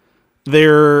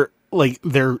their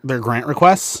grant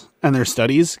requests and their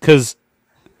studies? Because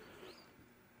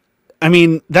I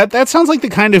mean, that sounds like the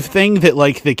kind of thing that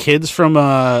like the kids from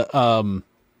that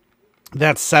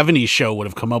 70s show would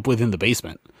have come up with in the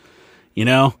basement. You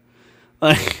know?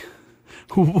 Like,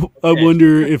 I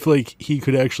wonder if like he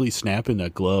could actually snap in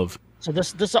that glove. So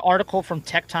this is an article from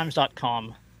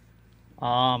techtimes.com.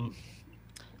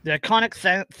 The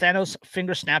iconic Thanos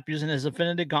finger snap using his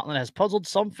Infinity Gauntlet has puzzled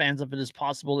some fans if it is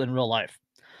possible in real life.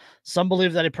 Some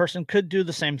believe that a person could do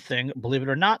the same thing. Believe it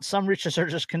or not, some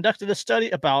researchers conducted a study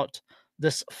about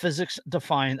this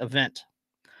physics-defying event.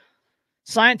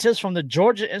 Scientists from the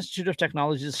Georgia Institute of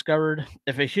Technology discovered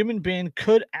if a human being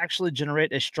could actually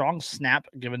generate a strong snap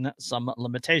given some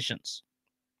limitations.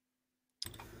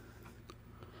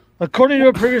 According to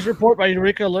a previous report by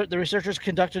Eureka Alert, the researchers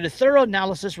conducted a thorough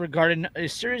analysis regarding a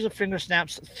series of finger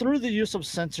snaps through the use of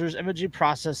sensors, imaging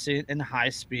processing, and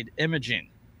high-speed imaging.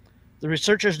 The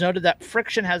researchers noted that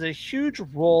friction has a huge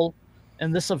role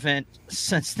in this event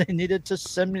since they needed to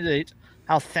simulate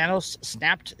how Thanos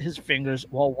snapped his fingers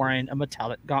while wearing a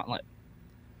metallic gauntlet.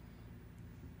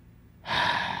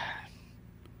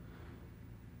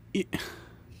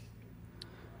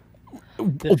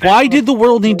 Why did the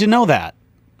world need to know that?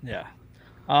 Yeah.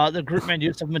 The group made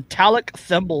use of metallic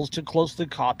thimbles to closely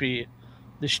copy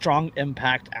the strong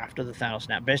impact after the Thanos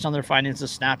snap. Based on their findings, the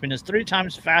snapping is 3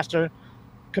 times faster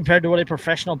compared to what a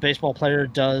professional baseball player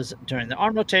does during the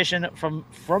arm rotation. From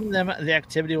them, the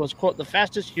activity was, quote, the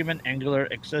fastest human angular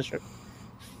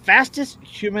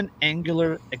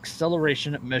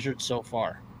acceleration measured so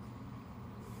far.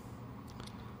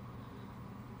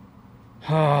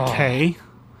 Okay.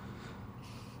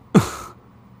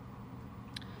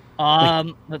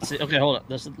 Let's see. Okay, hold on.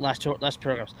 This is the last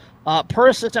paragraphs. Per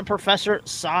assistant professor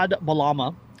Saad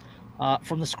Balama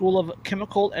from the School of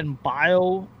Chemical and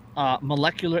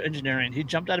Molecular Engineering, he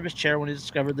jumped out of his chair when he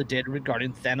discovered the data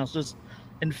regarding Thanos'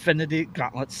 Infinity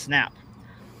Gauntlet snap.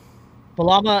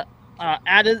 Balama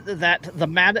added that the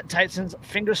Mad Titan's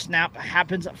finger snap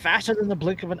happens faster than the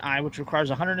blink of an eye, which requires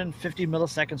 150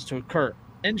 milliseconds to occur.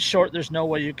 In short, there's no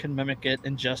way you can mimic it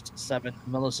in just 7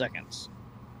 milliseconds.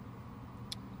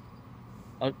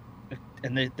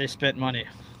 And they spent money.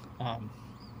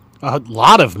 A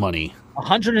lot of money.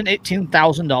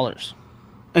 $118,000.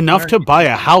 Enough to buy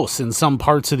a house in some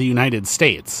parts of the United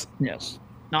States. Yes.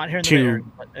 Not here in the Bay Area,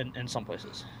 but in some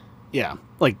places. Yeah.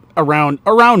 Like around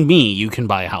me, you can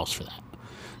buy a house for that.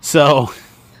 So,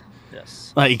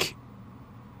 yes. Like,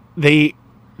 they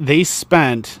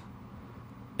spent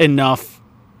enough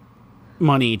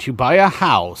money to buy a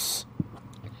house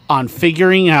on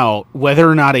figuring out whether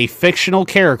or not a fictional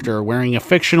character wearing a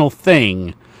fictional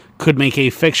thing could make a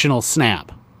fictional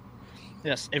snap.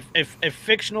 Yes, if a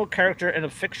fictional character in a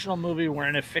fictional movie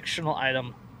wearing a fictional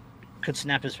item could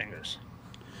snap his fingers.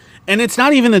 And it's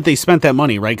not even that they spent that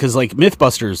money, right? Because, like,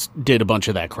 Mythbusters did a bunch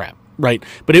of that crap, right?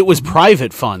 But it was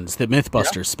private funds that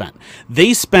Mythbusters spent.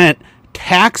 They spent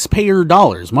taxpayer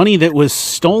dollars, money that was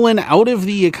stolen out of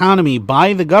the economy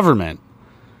by the government.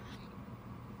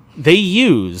 They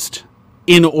used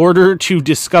in order to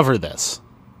discover this.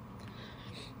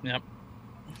 Yep.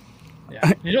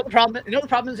 Yeah. You know what the problem? You know what the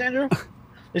problem is, Andrew?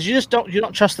 Is you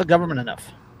don't trust the government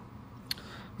enough.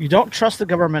 You don't trust the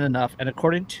government enough, and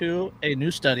according to a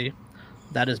new study,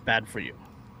 that is bad for you.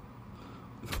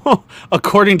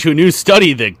 According to a new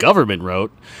study that government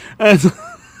wrote. Let's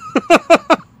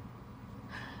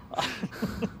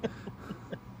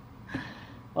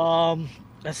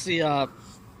see.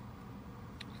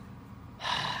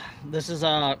 This is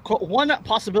quote, one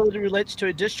possibility relates to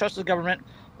a distrust of government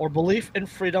or belief in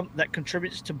freedom that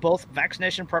contributes to both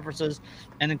vaccination preferences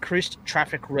and increased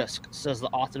traffic risk, says the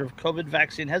author of COVID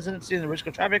Vaccine Hesitancy and the Risk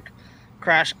of Traffic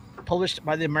Crash, published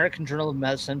by the American Journal of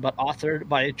Medicine, but authored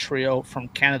by a trio from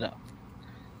Canada.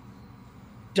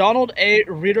 Donald A.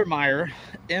 Riedermeyer,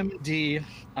 MD,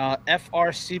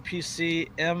 FRCPC,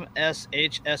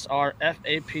 MSHSR,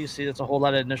 FAPC, that's a whole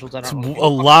lot of initials. I don't know. A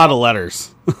lot of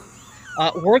letters.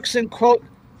 Works in, quote,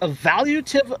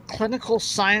 evaluative clinical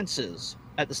sciences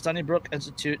at the Stony Brook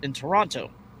Institute in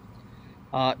Toronto.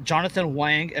 Jonathan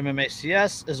Wang,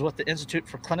 MMACS, is with the Institute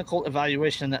for Clinical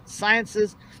Evaluation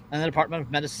Sciences and the Department of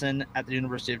Medicine at the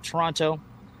University of Toronto.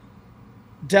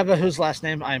 Deva, whose last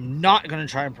name I'm not going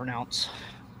to try and pronounce,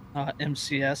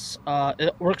 MCS,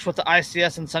 it works with the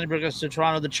ICS and Stony Brook Institute of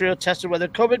Toronto. The trio tested whether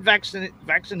COVID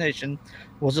vaccination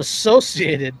was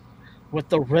associated with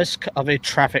the risk of a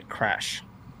traffic crash.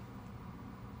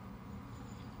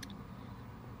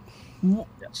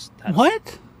 Yes.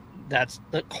 That's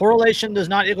the correlation does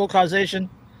not equal causation.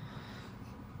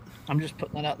 I'm just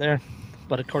putting that out there,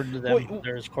 but according to them,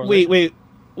 there is correlation.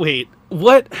 Wait.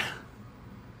 What?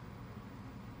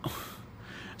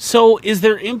 So is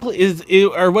there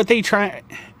or what they try?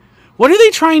 What are they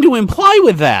trying to imply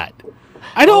with that?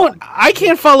 I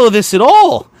can't follow this at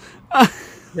all.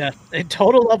 Yeah, a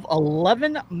total of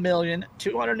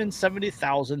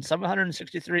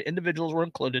 11,270,763 individuals were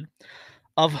included,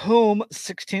 of whom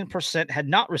 16% had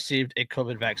not received a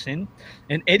COVID vaccine,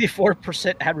 and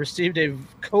 84% had received a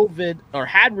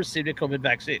COVID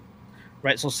vaccine.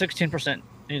 Right, so 16%,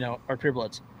 are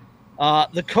purebloods.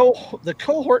 The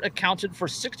cohort accounted for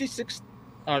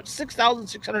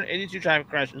 6,682 traffic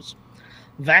crashes.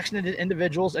 Vaccinated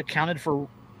individuals accounted for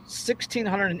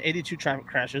 1,682 traffic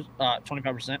crashes,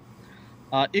 25%,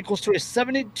 equals to a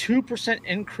 72%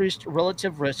 increased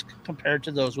relative risk compared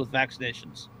to those with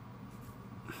vaccinations.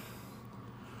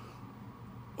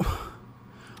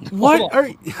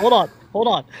 Hold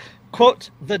on. Quote,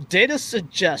 the data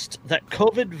suggest that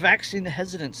COVID vaccine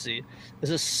hesitancy is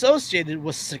associated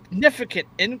with significant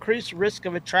increased risk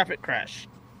of a traffic crash.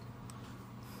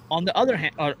 On the other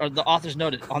hand, or the authors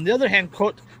noted, on the other hand,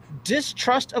 quote,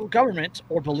 distrust of government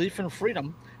or belief in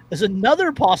freedom is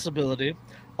another possibility,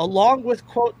 along with,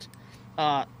 quote,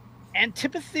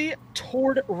 antipathy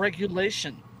toward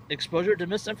regulation, exposure to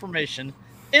misinformation,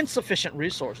 insufficient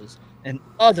resources, and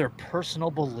other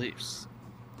personal beliefs.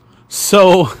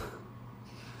 So,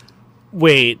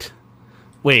 wait.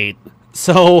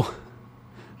 So,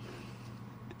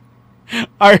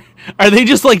 are they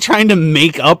just like trying to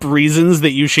make up reasons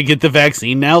that you should get the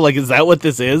vaccine now? Like, is that what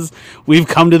this is? We've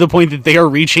come to the point that they are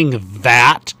reaching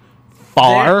that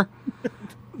far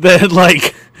that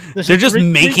like they're just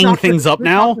making things up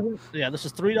now. Yeah, this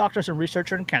is 3 doctors and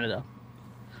researchers in Canada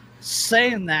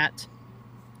saying that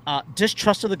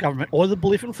distrust of the government or the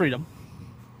belief in freedom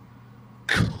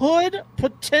could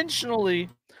potentially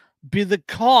be the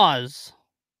cause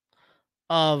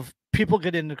of people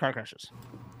getting into car crashes.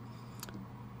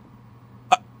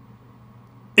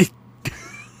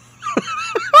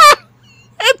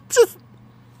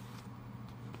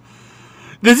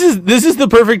 This is the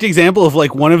perfect example of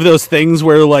like one of those things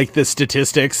where like the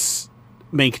statistics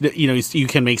make, you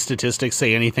can make statistics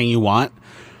say anything you want.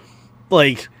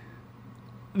 Like,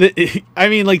 I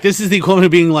mean, like, this is the equivalent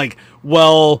of being like,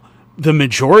 well, the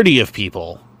majority of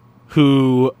people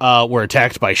who were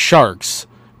attacked by sharks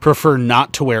prefer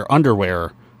not to wear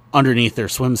underwear underneath their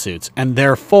swimsuits, and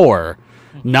therefore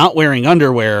not wearing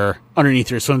underwear underneath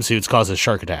your swimsuits causes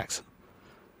shark attacks.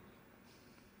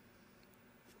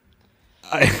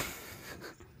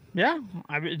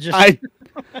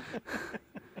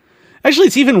 Actually,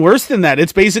 it's even worse than that.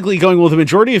 It's basically going, well, the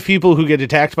majority of people who get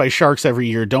attacked by sharks every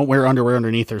year don't wear underwear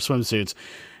underneath their swimsuits,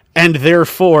 and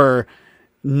therefore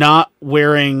not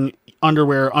wearing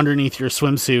underwear underneath your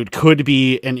swimsuit could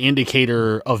be an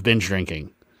indicator of binge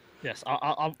drinking. Yes,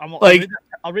 I'll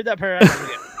read that paragraph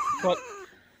again. Quote,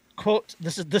 Quote,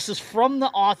 this is from the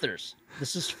authors.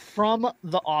 This is from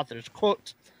the authors.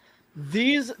 Quote,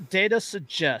 these data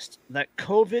suggest that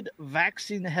COVID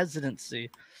vaccine hesitancy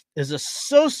is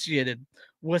associated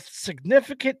with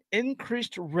significant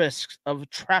increased risks of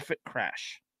traffic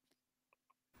crash.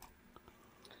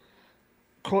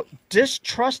 Quote,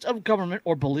 distrust of government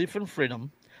or belief in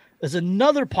freedom is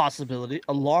another possibility,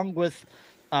 along with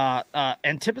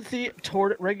antipathy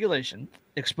toward regulation,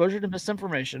 exposure to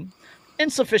misinformation,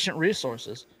 insufficient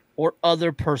resources, or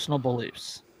other personal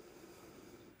beliefs.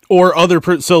 Or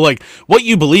so like what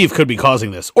you believe could be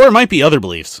causing this, or it might be other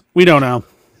beliefs. We don't know.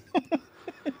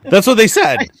 That's what they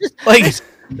said.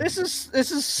 This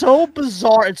is so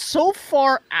bizarre. It's so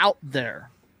far out there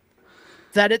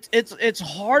that it's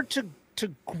hard to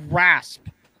grasp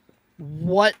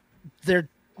what they're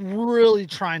really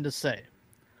trying to say.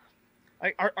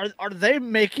 Like, are they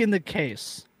making the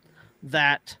case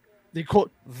that the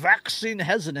quote vaccine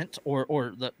hesitant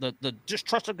or the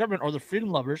distrust of government or the freedom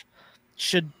lovers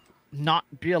should not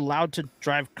be allowed to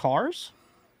drive cars?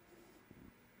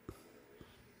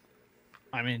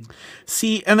 I mean,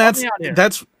 see, and that's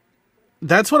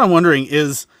what I'm wondering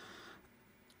is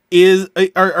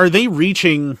are they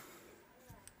reaching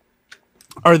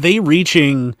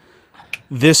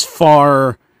this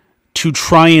far to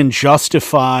try and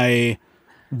justify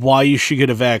why you should get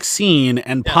a vaccine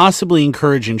and possibly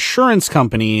encourage insurance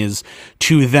companies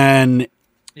to then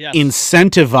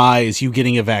incentivize you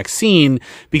getting a vaccine,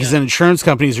 because then insurance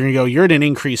companies are going to go, you're at an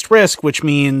increased risk, which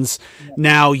means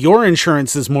now your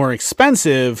insurance is more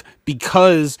expensive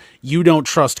because you don't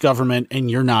trust government and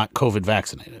you're not COVID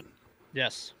vaccinated.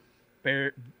 Yes.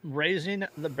 Raising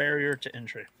the barrier to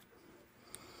entry.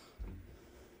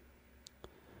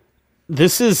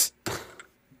 This is...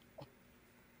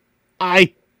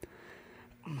 I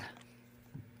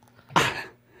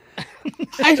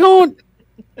don't...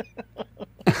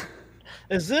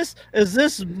 Is this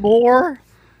more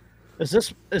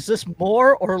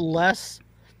or less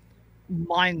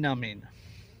mind-numbing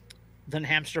than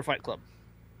Hamster Fight Club?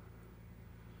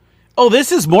 Oh,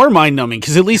 this is more mind-numbing,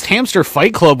 because at least Hamster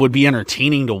Fight Club would be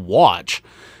entertaining to watch.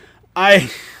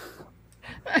 Like,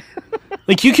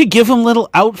 you could give them little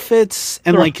outfits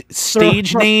and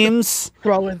stage names.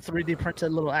 Throw in 3D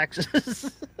printed little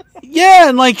axes. Yeah,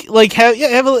 and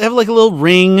have a little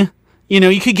ring. You know,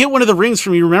 you could get one of the rings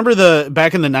from, you remember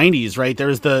back in the 90s, right? There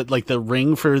was the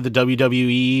ring for the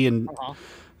WWE and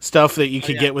stuff that you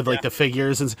could get with the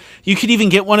figures, and you could even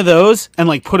get one of those and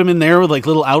put them in there with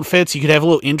little outfits. You could have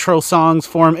little intro songs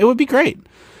for them. It would be great.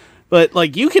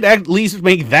 But you could at least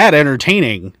make that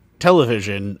entertaining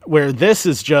television, where this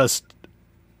is just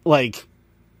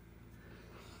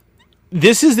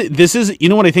this is you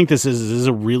know what I think this is? This is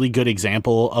a really good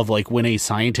example of when a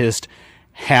scientist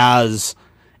has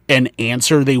an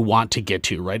answer they want to get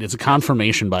to, right? It's a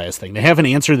confirmation bias thing. They have an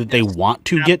answer that they want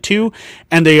to get to,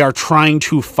 and they are trying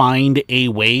to find a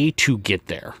way to get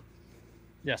there.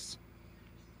 Yes.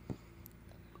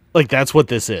 That's what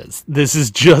this is. This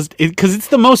is just because it's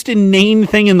the most inane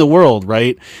thing in the world,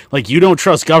 right? You don't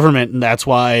trust government, and that's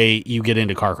why you get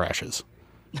into car crashes.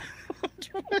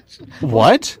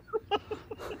 What?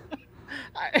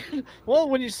 Well,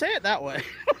 when you say it that way.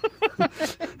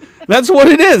 That's what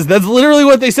it is. That's literally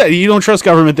what they said. You don't trust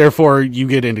government, therefore you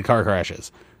get into car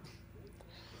crashes.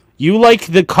 You like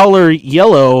the color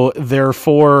yellow,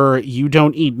 therefore you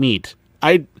don't eat meat.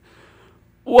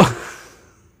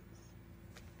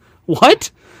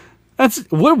 What? That's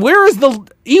where is the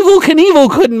Evel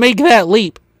Knievel couldn't make that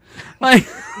leap.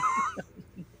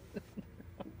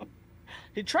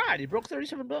 He tried. He broke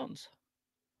 37 bones.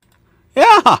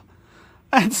 Yeah.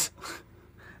 And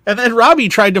then Robbie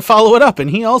tried to follow it up, and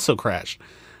he also crashed.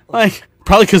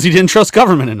 Probably because he didn't trust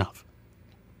government enough.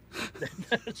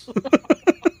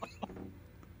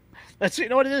 That's you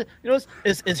know what it is. You know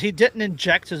is he didn't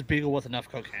inject his beagle with enough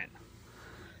cocaine.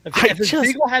 If his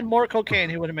beagle had more cocaine,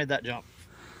 he would have made that jump.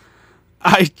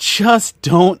 I just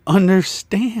don't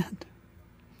understand.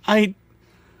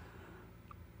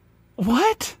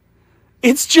 What?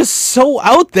 It's just so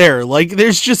out there.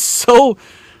 There's just so...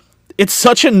 It's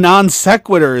such a non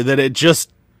sequitur that it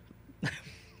just...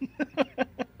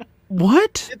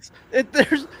 What?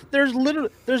 There's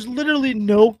literally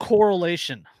no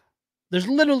correlation. There's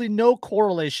literally no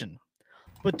correlation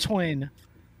between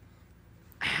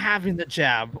having the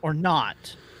jab or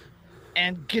not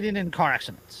and getting in car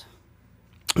accidents.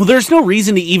 Well, there's no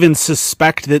reason to even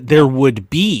suspect that there would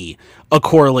be a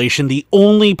correlation. The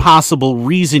only possible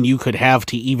reason you could have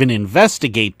to even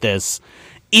investigate this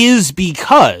is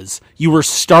because you were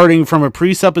starting from a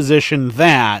presupposition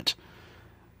that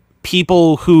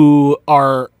people who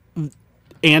are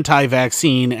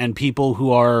anti-vaccine and people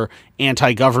who are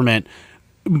anti-government,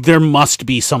 there must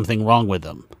be something wrong with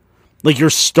them. Like, you're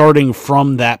starting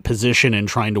from that position and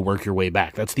trying to work your way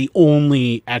back. That's the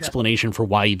only explanation for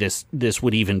why this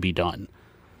would even be done.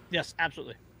 Yes,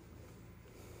 absolutely.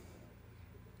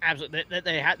 Absolutely.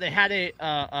 They had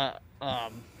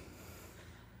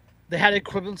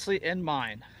equivalency in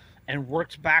mind and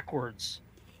worked backwards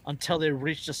until they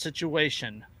reached a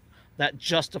situation that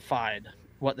justified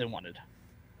what they wanted.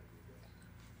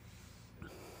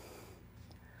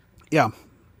 Yeah.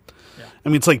 I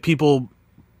mean, it's like people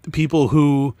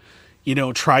who,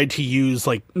 tried to use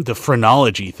like the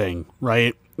phrenology thing,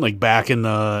 right? Like back in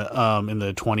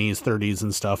the 20s, 30s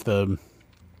and stuff,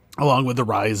 along with the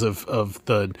rise of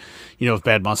the, of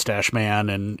Bad Mustache Man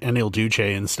and Il Duce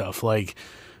and stuff, like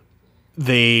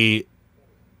they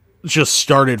just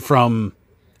started from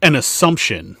an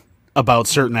assumption about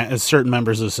certain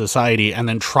members of society and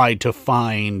then tried to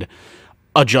find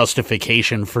a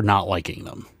justification for not liking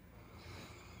them.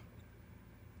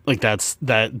 Like that's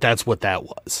what that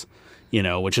was,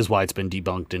 which is why it's been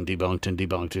debunked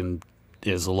and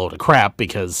is a load of crap,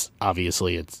 because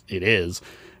obviously it is.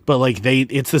 But like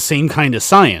it's the same kind of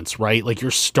science, right? Like, you're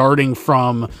starting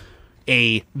from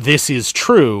a "this is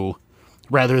true"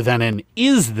 rather than an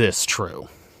 "is this true?"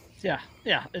 Yeah.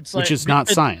 It's which is not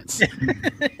science.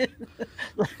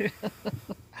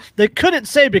 They couldn't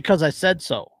say "because I said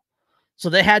so," so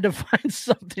they had to find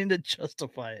something to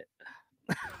justify it.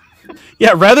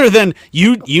 Yeah, rather than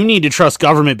you need to trust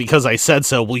government because I said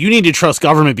so. Well, you need to trust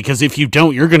government because if you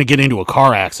don't, you're going to get into a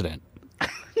car accident.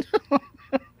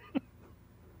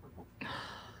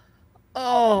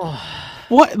 Oh,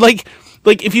 what? Like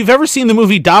if you've ever seen the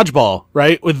movie Dodgeball,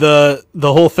 right? With the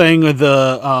whole thing with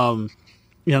the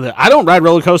I don't ride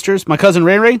roller coasters. My cousin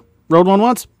Ray Ray rode one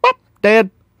once. Boop, Dad.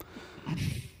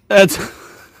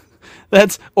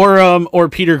 That's or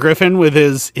Peter Griffin with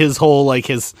his whole like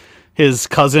his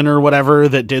cousin or whatever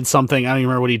that did something. I don't even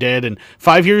remember what he did. And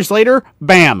 5 years later,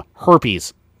 bam,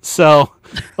 herpes. So,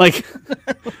 like,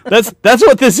 that's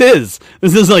what this is.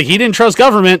 This is like, he didn't trust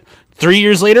government. 3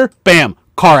 years later, bam,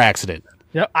 car accident.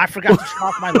 Yep, I forgot to turn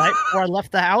off my light before I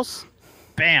left the house.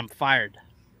 Bam, fired.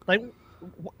 Like,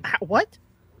 what?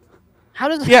 How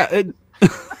does that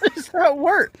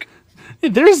work?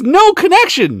 There's no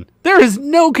connection. There is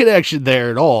no connection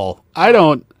there at all. I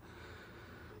don't.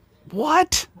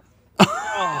 What?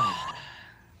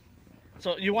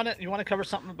 So you want to cover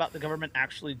something about the government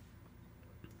actually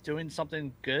doing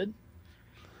something good?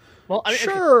 Well, I mean,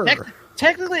 sure.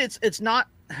 Technically, it's not.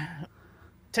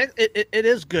 It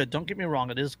is good. Don't get me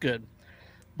wrong. It is good,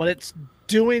 but it's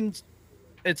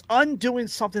undoing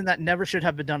something that never should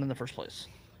have been done in the first place.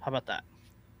 How about that?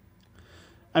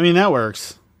 I mean, that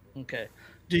works. Okay.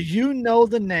 Do you know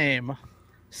the name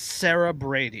Sarah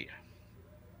Brady?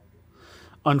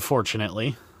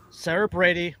 Unfortunately. Sarah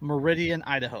Brady, Meridian,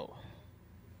 Idaho.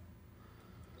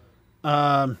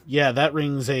 Yeah, that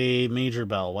rings a major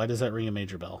bell. Why does that ring a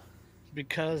major bell?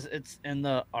 Because it's in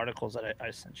the articles that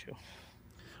I sent you.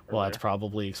 Well, that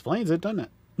probably explains it, doesn't it?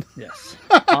 Yes.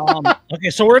 Okay,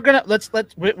 so we're gonna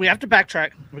we have to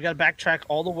backtrack. We got to backtrack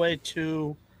all the way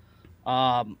to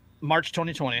March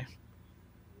 2020.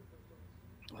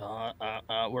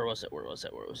 Where was it?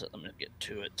 Let me get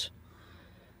to it.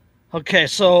 Okay,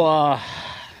 so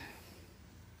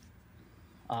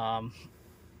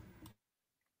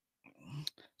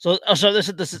so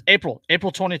this is April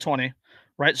 2020,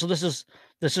 right? So this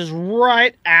is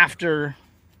right after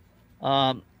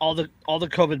all the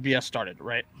COVID BS started,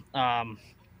 right?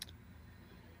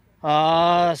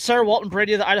 Sarah Walton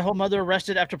Brady, the Idaho mother,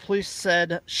 arrested after police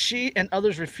said she and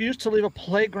others refused to leave a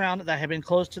playground that had been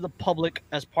closed to the public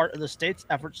as part of the state's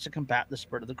efforts to combat the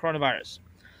spread of the coronavirus.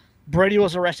 Brady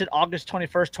was arrested August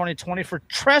 21st, 2020 for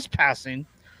trespassing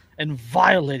and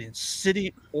violating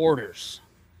city orders.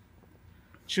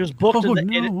 She was booked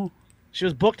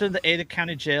in the Ada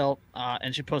County Jail,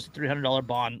 and she posted $300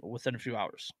 bond within a few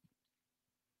hours.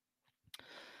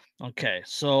 Okay,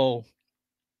 so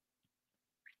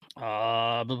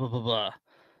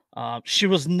she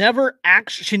never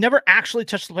actually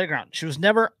touched the playground. She was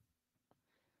never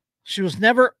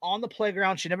on the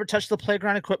playground. She never touched the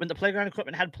playground equipment. The playground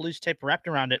equipment had police tape wrapped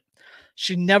around it.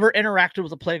 She never interacted with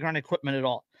the playground equipment at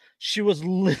all. She was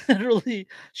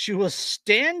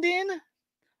standing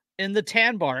in the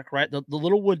tan bark, right? The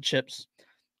little wood chips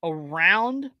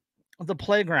around the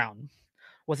playground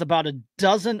with about a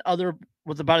dozen other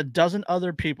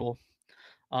people.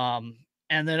 And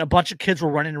then a bunch of kids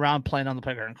were running around playing on the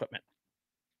playground equipment.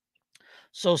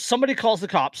 So somebody calls the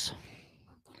cops.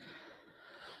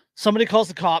 Somebody calls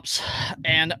the cops,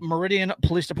 and Meridian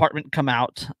Police Department come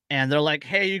out, and they're like,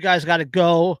 "Hey, you guys got to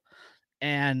go."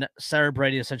 And Sarah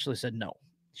Brady essentially said no.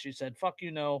 She said, "Fuck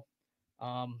you, no.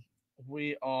 Um,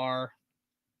 we are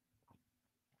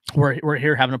we're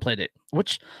here having a play date,"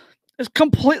 which is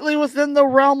completely within the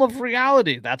realm of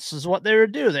reality. That's is what they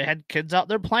would do. They had kids out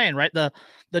there playing, right?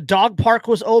 The dog park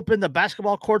was open, the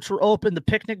basketball courts were open, the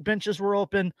picnic benches were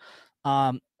open.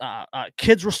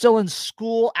 Kids were still in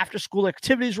school. After school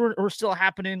activities were still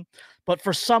happening, but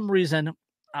for some reason,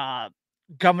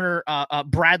 Governor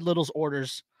Brad Little's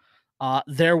orders,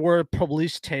 there were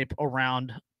police tape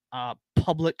around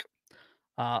public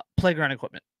playground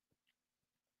equipment.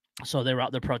 So they were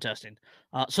out there protesting.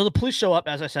 So the police show up,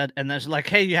 as I said, and there's like,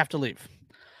 "Hey, you have to leave."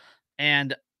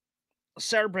 And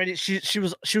Sarah Brady, she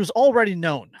was already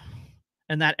known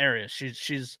in that area.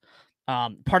 She's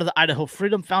part of the Idaho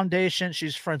Freedom Foundation.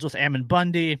 She's friends with Ammon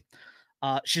Bundy.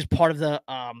 She's part of the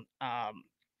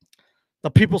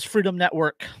People's Freedom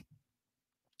Network.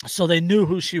 So they knew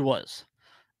who she was.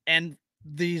 And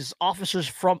these officers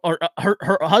from, or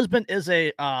her husband is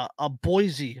a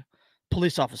Boise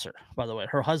police officer, by the way.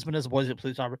 Her husband is a Boise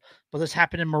police officer, but this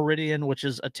happened in Meridian, which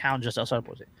is a town just outside of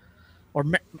Boise, or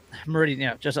Meridian,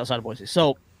 yeah, just outside of Boise.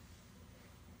 So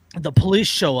the police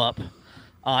show up,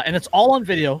 and it's all on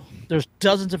video. There's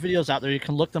dozens of videos out there. You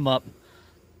can look them up.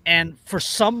 And for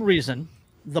some reason,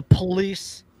 the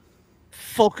police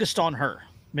focused on her.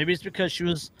 Maybe it's because she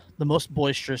was the most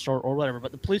boisterous or whatever,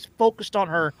 but the police focused on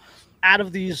her out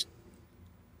of these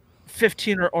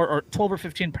 15 or 12 or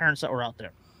 15 parents that were out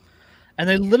there. And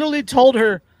they literally told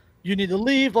her, "You need to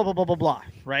leave, blah, blah, blah, blah, blah,"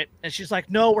 right? And she's like,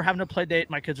 "No, we're having a play date.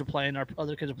 My kids are playing. Our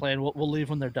other kids are playing. We'll leave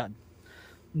when they're done."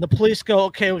 And the police go,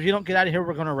 "Okay, well, if you don't get out of here,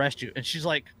 we're going to arrest you." And she's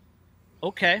like,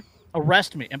 "Okay,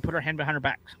 arrest me," and put her hand behind her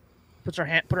back. Put her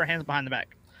hands behind the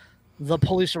back. The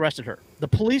police arrested her. The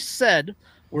police said,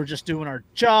 "We're just doing our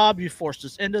job. You forced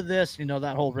us into this." You know,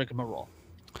 that whole rigmarole.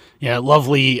 Yeah,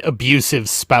 lovely abusive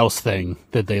spouse thing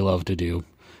that they love to do.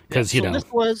 Because, yeah, so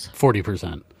this was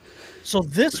 40%. So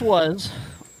this was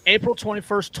April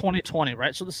 21st, 2020,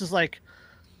 right? So this is like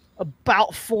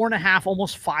about 4.5,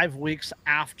 almost 5 weeks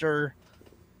after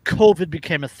COVID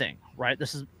became a thing, right?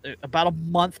 This is about a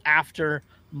month after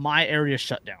my area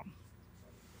shut down.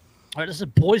 All right, this is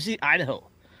Boise, Idaho,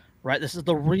 right? This is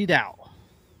the Redoubt.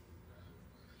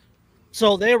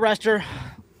 So they arrest her,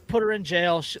 put her in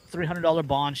jail, $300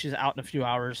 bond. She's out in a few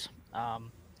hours.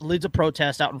 Leads a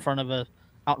protest out in front of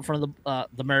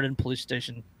the Meriden police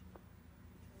station.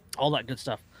 All that good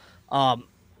stuff.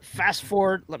 Fast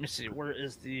forward. Let me see. Where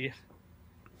is the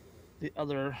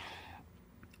other?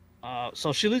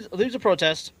 So she leaves a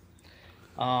protest.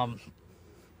 I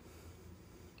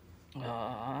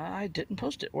didn't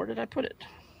post it. Where did I put it?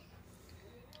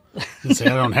 I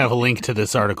don't have a link to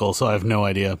this article, so I have no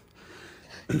idea.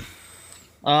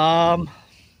 Damn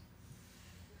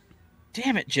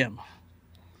it, Jim.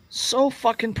 So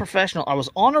fucking professional. I was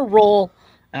on a roll,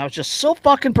 and I was just so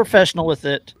fucking professional with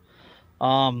it.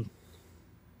 I'm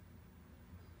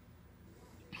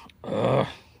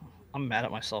mad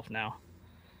at myself now.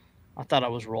 I thought I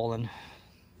was rolling.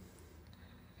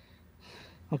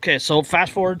 Okay, so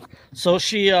fast forward. So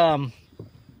she, so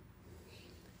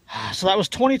that was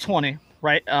 2020,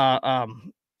 right?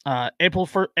 April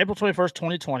 21st,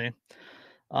 2020.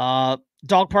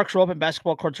 Dog parks were open,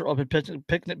 basketball courts were open,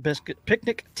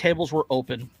 picnic tables were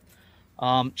open.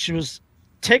 She was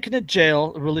taken to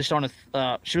jail, released on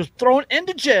she was thrown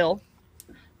into jail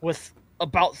with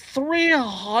about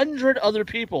 300 other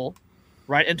people,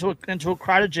 right, into a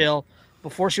crowded jail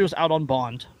before she was out on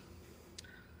bond.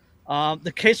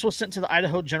 The case was sent to the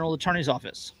Idaho General Attorney's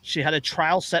Office. She had a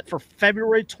trial set for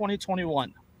February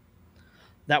 2021.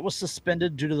 That was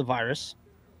suspended due to the virus.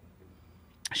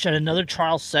 She had another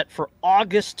trial set for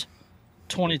August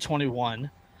 2021.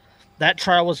 That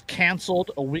trial was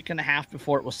canceled a week and a half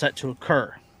before it was set to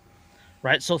occur.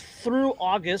 Right? So through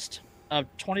August of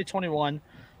 2021,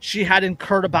 she had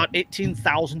incurred about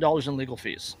 $18,000 in legal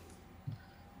fees.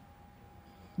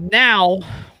 Now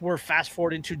we're fast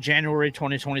forwarding to January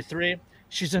 2023.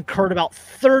 She's incurred about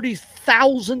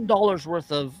 $30,000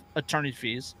 worth of attorney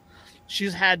fees.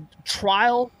 She's had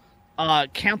trial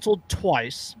canceled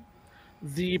twice.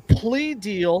 The plea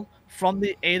deal from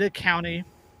the Ada County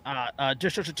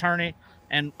District Attorney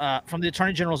and from the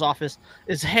Attorney General's office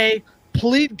is, hey,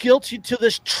 plead guilty to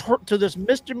this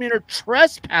misdemeanor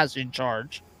trespassing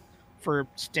charge for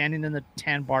standing in the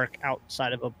tan bark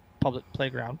outside of a public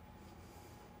playground.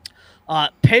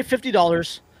 Pay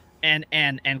 $50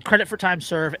 and credit for time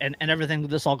served and everything.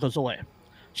 This all goes away.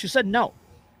 She said no.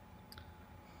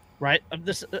 right?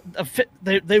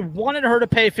 They wanted her to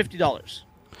pay $50.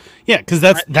 Yeah, because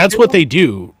that's what they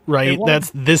do, right?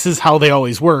 This is how they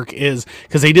always work, is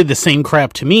because they did the same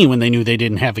crap to me when they knew they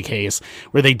didn't have a case,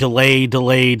 where they delay to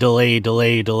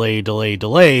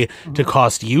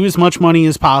cost you as much money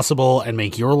as possible and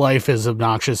make your life as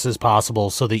obnoxious as possible,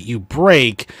 so that you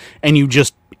break and you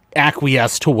just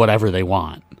acquiesce to whatever they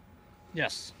want.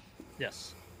 Yes.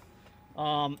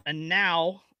 And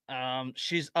now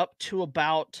she's up to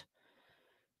about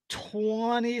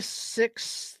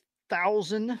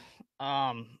 26,000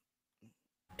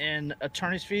 in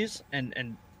attorney's fees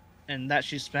and that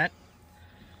she spent.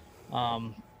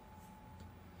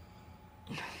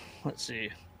 Let's see.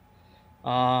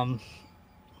 Blah,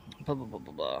 blah, blah,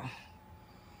 blah, blah.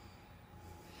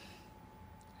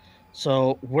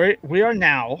 So we are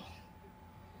now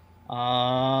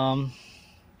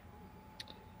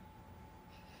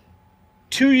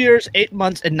 2 years, 8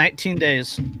 months, and 19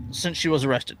 days since she was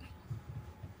arrested.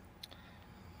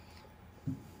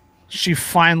 She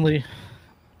finally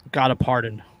got a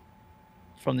pardon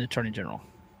from the Attorney General.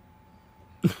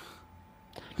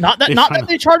 Not that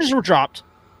the charges were dropped.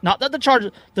 Not that the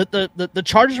charges the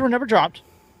charges were never dropped.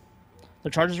 The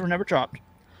charges were never dropped.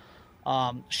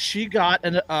 She got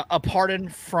a pardon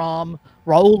from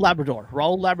Raul Labrador.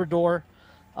 Raul Labrador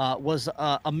was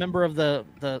a member of the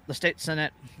state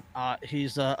senate.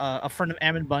 He's a friend of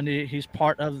Ammon Bundy. He's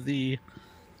part of the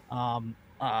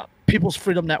People's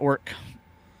Freedom Network.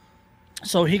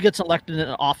 So he gets elected in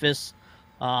office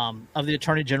of the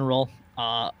Attorney General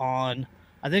on,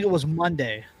 I think it was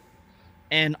Monday.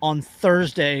 And on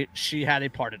Thursday, she had a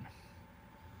pardon.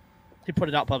 He put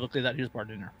it out publicly that he was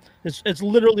pardoning her. It's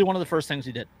literally one of the first things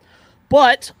he did.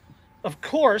 But, of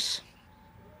course,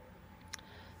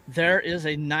 there is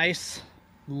a nice,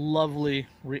 lovely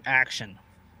reaction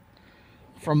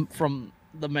from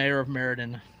the mayor of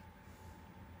Meriden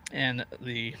and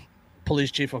the police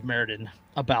chief of Meriden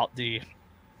about the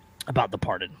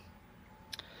pardon.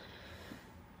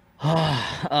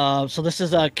 So this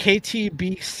is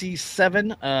KTBC7.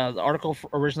 The article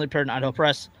originally appeared in Idaho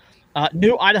Press.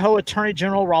 New Idaho Attorney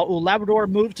General Raul Labrador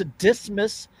moved to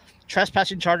dismiss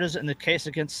trespassing charges in the case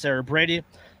against Sarah Brady,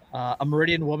 a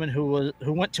Meridian woman who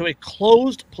went to a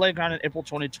closed playground in April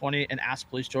 2020 and asked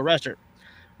police to arrest her.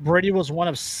 Brady was one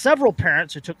of several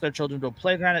parents who took their children to a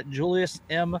playground at Julius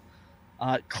M.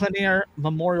 Klinier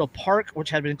Memorial Park,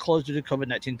 which had been closed due to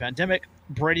COVID-19 pandemic.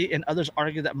 Brady and others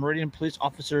argued that Meridian police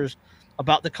officers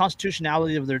about the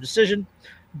constitutionality of their decision.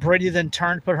 Brady then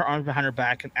turned, put her arms behind her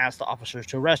back, and asked the officers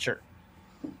to arrest her.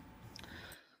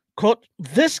 Quote,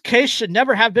 "This case should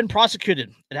never have been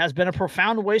prosecuted. It has been a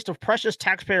profound waste of precious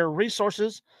taxpayer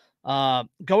resources.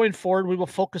 Going forward, we will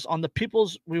focus the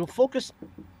people's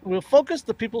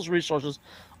resources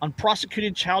on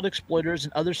prosecuting child exploiters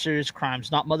and other serious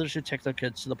crimes, not mothers who take their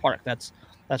kids to the park." That's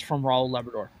from Raul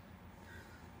Labrador.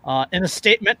 In a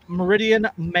statement, Meridian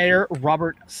Mayor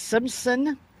Robert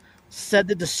Simpson said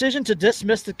the decision to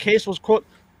dismiss the case was, quote,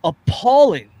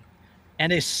 "appalling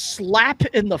and a slap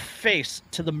in the face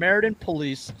to the Meriden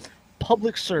police,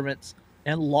 public servants,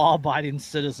 and law-abiding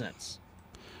citizens."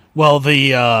 Well,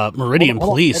 the Meridian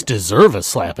police deserve a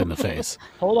slap in the face.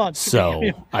 Hold on.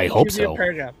 I hope so.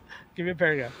 Give me a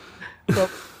paragraph. So,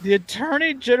 the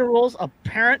Attorney General's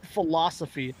apparent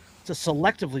philosophy to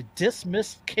selectively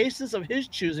dismiss cases of his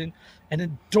choosing and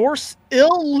endorse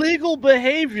illegal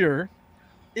behavior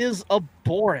is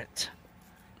abhorrent.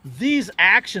 These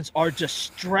actions are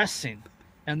distressing,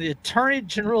 and the Attorney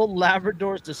General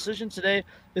Labrador's decision today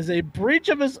is a breach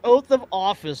of his oath of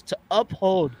office to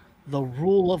uphold the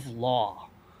rule of law.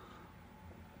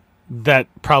 That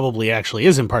probably actually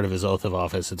isn't part of his oath of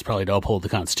office. It's probably to uphold the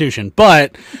Constitution.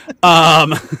 But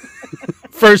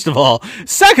first of all,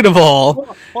 second of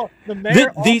all,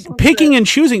 the picking and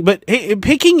choosing. But hey,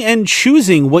 picking and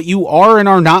choosing what you are and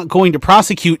are not going to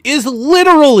prosecute is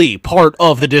literally part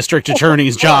of the district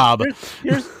attorney's job.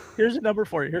 Here's a number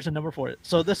for it.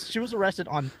 So she was arrested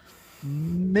on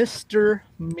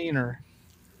misdemeanor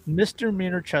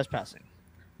trespassing.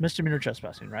 Misdemeanor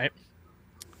trespassing, right?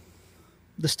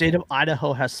 The state of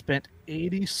Idaho has spent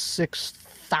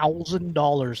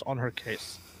 $86,000 on her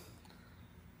case.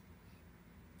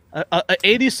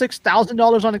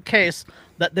 $86,000 on a case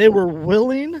that they were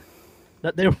willing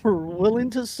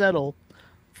to settle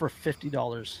for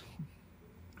 $50.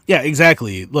 Yeah,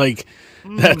 exactly. Like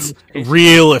that's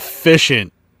real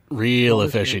efficient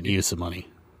use of money.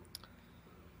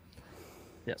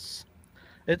 Yes.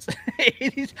 It's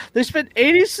they spent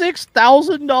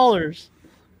 $86,000,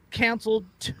 canceled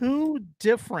 2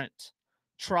 different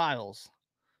trials,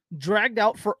 dragged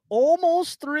out for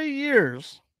almost 3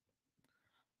 years,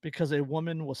 because a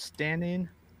woman was standing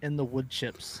in the wood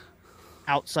chips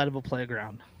outside of a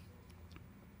playground.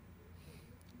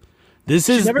 This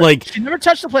is she never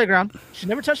touched the playground. She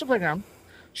never touched the playground.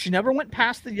 She never went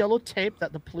past the yellow tape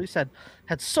that the police had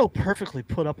so perfectly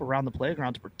put up around the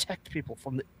playground to protect people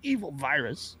from the evil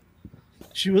virus.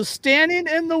 She was standing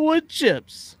in the wood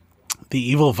chips. The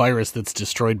evil virus that's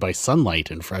destroyed by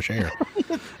sunlight and fresh air.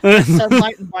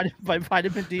 Sunlight and by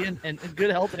vitamin D and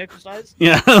good health and exercise.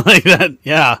 Yeah, like that.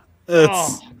 Yeah.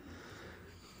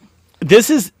 This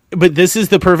is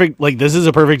the perfect, like, this is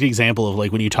a perfect example of,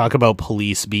 like, when you talk about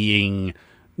police being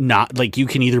not, like, you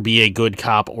can either be a good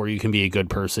cop or you can be a good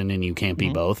person and you can't be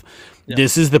both. Yep.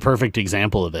 This is the perfect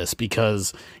example of this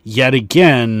because, yet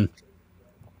again,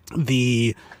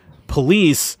 the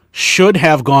police should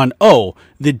have gone, oh,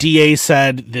 the DA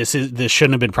said this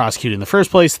shouldn't have been prosecuted in the first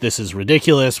place. This is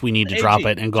ridiculous. We need to drop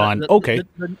it, and gone, okay.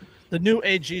 The new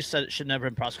AG said it should never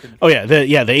have been prosecuted. Oh, yeah.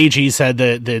 The AG said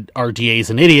that our DA is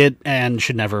an idiot and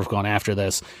should never have gone after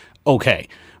this. Okay.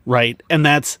 Right. And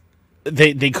that's,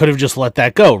 they could have just let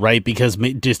that go, right? Because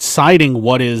deciding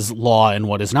what is law and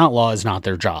what is not law is not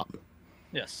their job.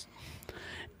 Yes.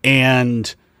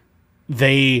 And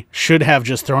they should have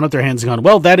just thrown up their hands and gone,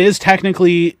 well, that is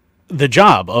technically the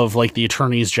job of, like, the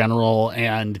attorneys general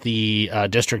and the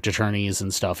district attorneys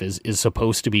and stuff is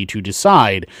supposed to be to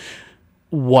decide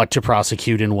what to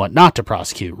prosecute and what not to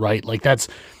prosecute, right? Like, that's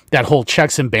that whole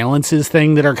checks and balances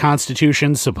thing that our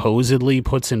Constitution supposedly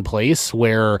puts in place,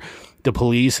 where the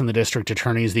police and the district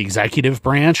attorneys, the executive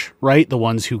branch, right, the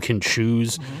ones who can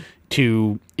choose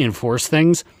to enforce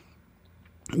things,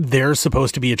 they're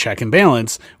supposed to be a check and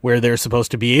balance where they're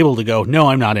supposed to be able to go, no,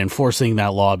 I'm not enforcing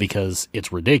that law because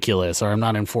it's ridiculous, or I'm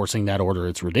not enforcing that order,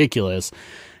 it's ridiculous.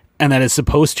 And that is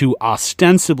supposed to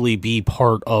ostensibly be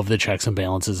part of the checks and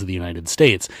balances of the United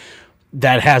States.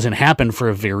 That hasn't happened for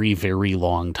a very, very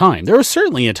long time. There was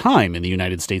certainly a time in the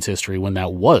United States history when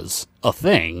that was a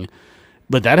thing,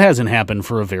 but that hasn't happened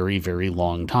for a very, very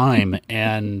long time.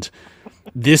 And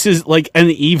this is like,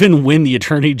 and even when the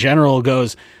Attorney General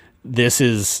goes, this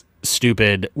is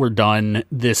stupid, we're done,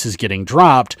 this is getting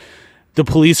dropped, the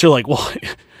police are like, well,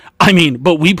 I mean,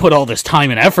 but we put all this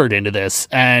time and effort into this,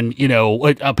 and, you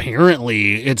know,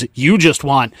 apparently it's you just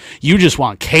want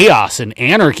chaos and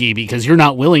anarchy because you're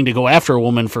not willing to go after a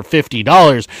woman for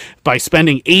 $50 by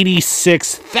spending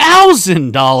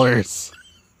 $86,000.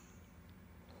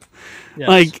 Yes.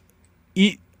 Like,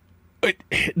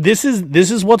 this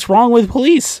is what's wrong with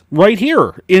police right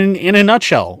here in a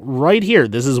nutshell. Right here,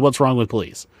 this is what's wrong with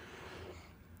police.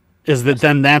 Is that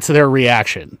then that's their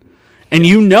reaction. And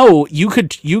you know, you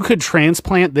could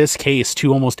transplant this case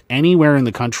to almost anywhere in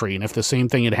the country, and if the same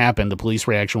thing had happened, the police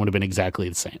reaction would have been exactly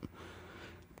the same.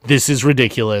 This is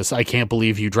ridiculous. I can't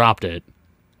believe you dropped it.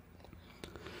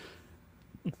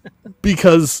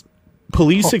 Because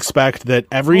police expect that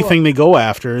everything they go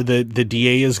after, the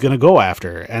DA is going to go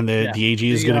after, and the AG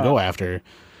is going to go after.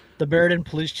 The Meriden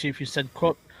police chief, who said,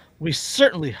 quote, "We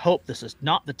certainly hope this is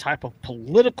not the type of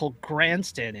political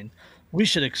grandstanding we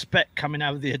should expect coming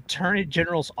out of the Attorney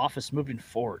General's office moving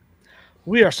forward.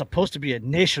 We are supposed to be a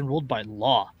nation ruled by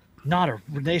law, not a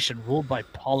nation ruled by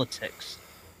politics."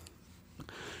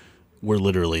 We're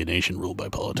literally a nation ruled by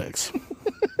politics.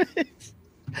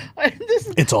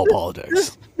 It's all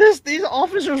politics. These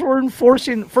officers were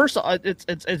enforcing, first,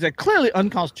 it's a clearly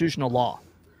unconstitutional law.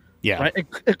 Yeah. Right?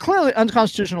 A clearly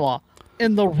unconstitutional law.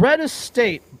 In the reddest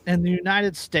state in the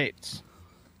United States,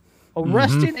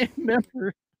 arresting a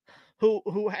member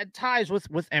who had ties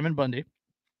with Ammon Bundy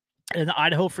and the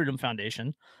Idaho Freedom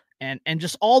Foundation and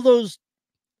just all those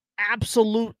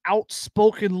absolute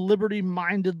outspoken,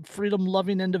 liberty-minded,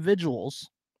 freedom-loving individuals.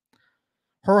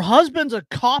 Her husband's a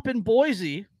cop in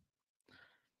Boise,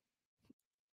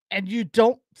 and you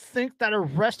don't think that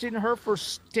arresting her for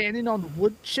standing on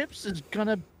wood chips is going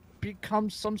to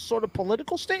become some sort of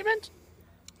political statement?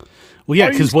 Well, yeah,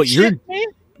 because what you're...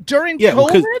 During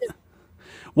COVID?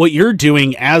 What you're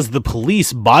doing as the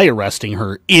police by arresting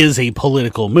her is a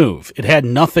political move. It had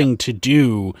nothing to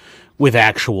do with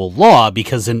actual law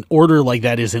because an order like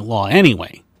that isn't law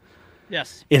anyway.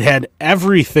 Yes. It had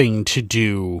everything to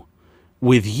do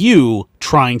with you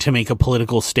trying to make a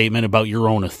political statement about your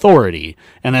own authority.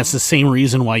 And that's the same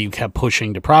reason why you kept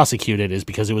pushing to prosecute it, is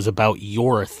because it was about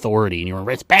your authority and you were,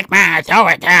 respect my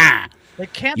authority. They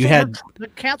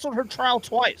canceled her trial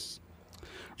twice.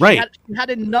 Right. She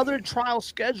had another trial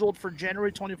scheduled for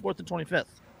January 24th and 25th.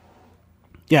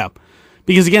 Yeah.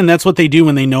 Because again, that's what they do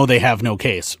when they know they have no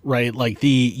case, right? Like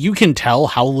you can tell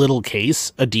how little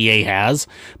case a DA has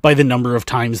by the number of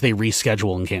times they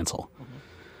reschedule and cancel.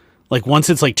 Like once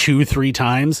it's like 2-3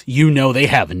 times, you know they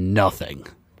have nothing.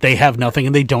 They have nothing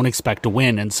and they don't expect to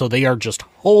win. And so they are just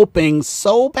hoping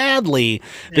so badly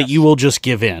that you will just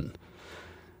give in.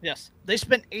 Yes. They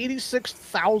spent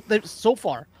 $86,000 so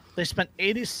far. They spent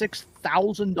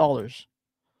 $86,000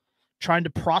 trying to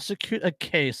prosecute a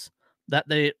case that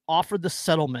they offered the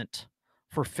settlement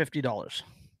for $50.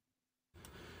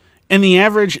 And the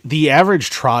average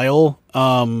trial,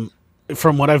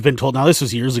 from what I've been told, now this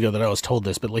was years ago that I was told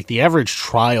this, but like the average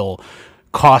trial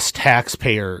cost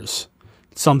taxpayers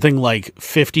something like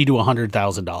 $50,000 to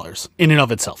 $100,000 in and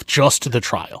of itself, just the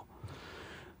trial.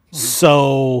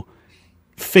 So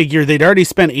figure they'd already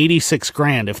spent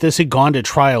 $86,000. If this had gone to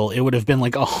trial, it would have been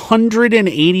like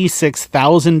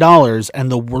 $186,000.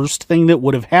 And the worst thing that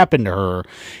would have happened to her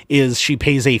is she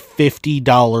pays a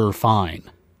 $50 fine.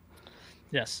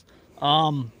 Yes.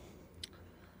 Let's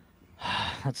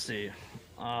see.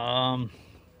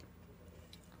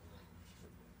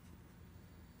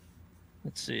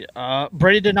 Let's see.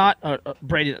 Brady did not.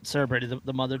 Sarah Brady,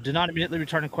 the mother, did not immediately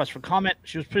return a request for comment.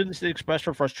 She was previously expressed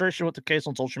her frustration with the case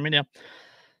on social media,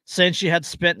 saying she had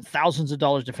spent thousands of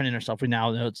dollars defending herself. We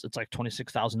now know it's like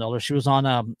 $26,000. She was on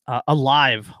a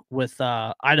live with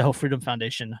Idaho Freedom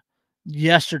Foundation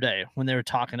yesterday when they were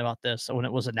talking about this, when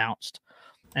it was announced,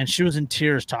 and she was in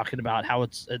tears talking about how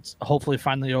it's hopefully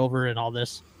finally over and all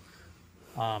this.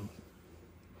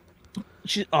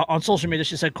 She on social media,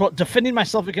 she said, quote, defending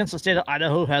myself against the state of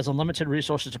Idaho has unlimited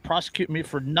resources to prosecute me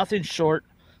for nothing short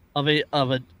of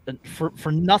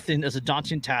for nothing is a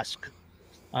daunting task,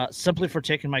 simply for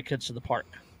taking my kids to the park.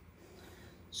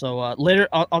 So later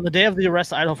on the day of the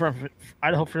arrest, the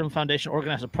Idaho Freedom Foundation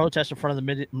organized a protest in front of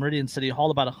the Meridian City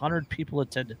Hall. About 100 people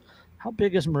attended. How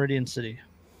big is Meridian City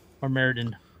or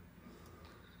Meriden?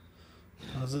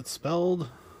 How's it spelled?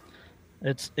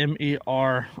 It's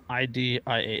Meridian.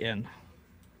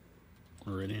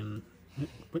 Meridian.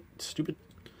 What stupid?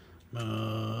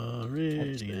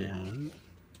 Meridian.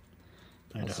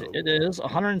 Idaho. It is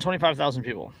 125,000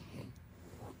 people.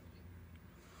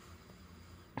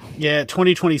 Yeah,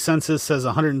 2020 census says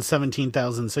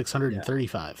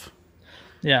 117,635.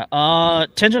 Yeah.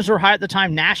 Tensions were high at the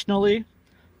time nationally,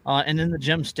 and in the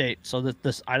Gem State. So that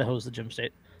this Idaho is the Gem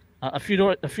State. A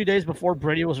few days before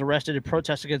Brady was arrested, a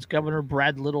protest against Governor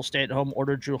Brad Little's stay-at-home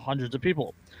order drew hundreds of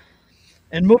people.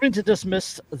 In moving to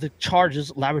dismiss the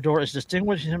charges, Labrador is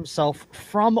distinguishing himself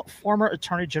from former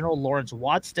Attorney General Lawrence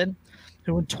Watson,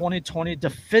 who in 2020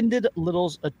 defended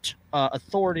Little's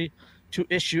authority to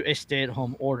issue a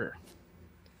stay-at-home order.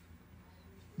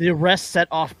 The arrest set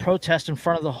off protests in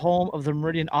front of the home of the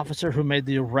Meridian officer who made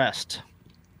the arrest.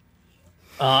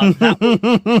 You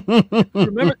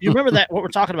remember that what we're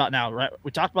talking about now, right?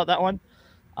 We talked about that one.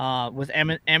 With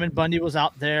Ammon Bundy was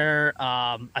out there.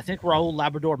 I think Raul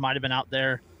Labrador might have been out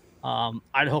there.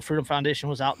 Idaho Freedom Foundation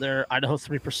was out there. Idaho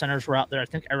 3 Percenters were out there. I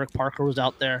think Eric Parker was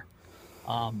out there.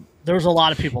 There was a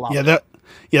lot of people out there.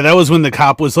 That was when the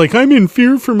cop was like, "I'm in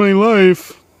fear for my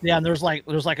life." Yeah, and there's like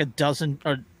a dozen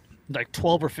or like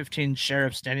 12 or 15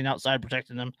 sheriffs standing outside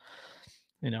protecting them.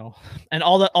 You know, and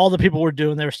all the people were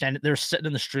doing, they were sitting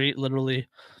in the street, literally,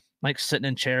 like sitting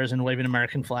in chairs and waving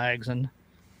American flags, and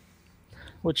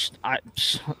which I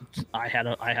had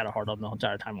a hard on the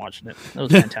entire time watching it. It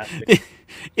was fantastic.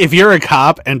 If you're a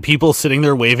cop and people sitting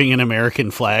there waving an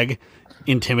American flag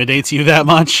intimidates you that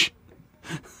much,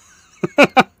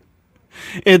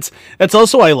 that's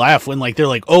also I laugh when like they're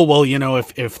like, oh well, you know,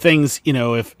 if things, you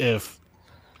know, if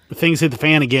things hit the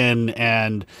fan again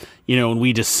and you know, and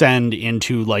we descend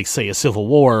into like say a civil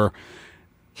war,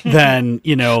 then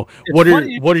you know what are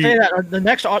you the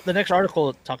next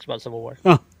article talks about civil war.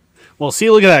 Huh. Well,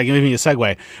 see, look at that, giving me a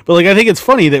segue. But like, I think it's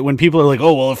funny that when people are like,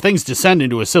 "Oh, well, if things descend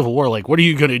into a civil war, like, what are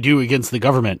you going to do against the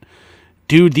government?"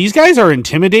 Dude, these guys are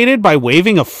intimidated by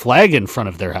waving a flag in front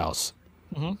of their house.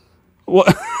 Mm-hmm.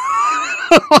 What?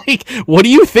 Like, what do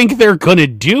you think they're going to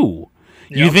do?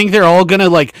 Yep. You think they're all going to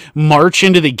like march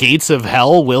into the gates of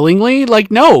hell willingly?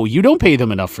 Like, no, you don't pay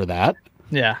them enough for that.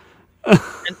 Yeah.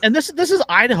 and this is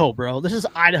Idaho, bro. This is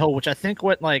Idaho, which I think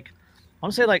went like, I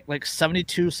want to say like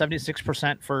 72,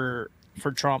 76% for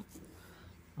Trump.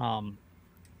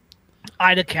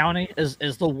 Ida County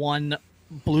is the one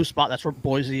blue spot. That's where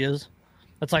Boise is.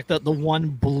 That's like the one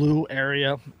blue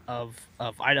area of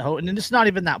Idaho, and it's not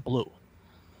even that blue.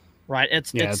 Right,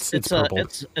 it's purple.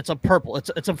 It's a purple.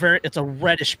 It's a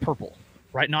reddish purple,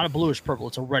 right? Not a bluish purple.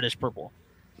 It's a reddish purple.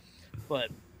 But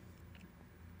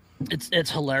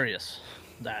it's hilarious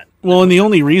that. Well, and the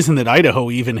only reason that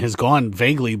Idaho even has gone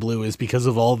vaguely blue is because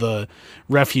of all the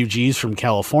refugees from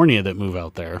California that move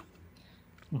out there.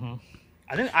 Mm-hmm.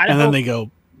 I think Idaho. And then they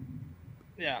go.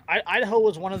 Yeah, Idaho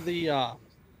was one of the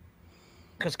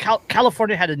because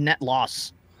California had a net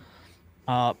loss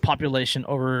population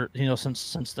over,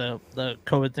 since the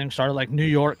COVID thing started. Like New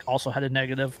York also had a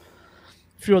negative.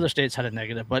 A few other states had a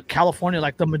negative, but California,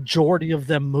 like the majority of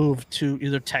them moved to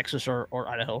either Texas or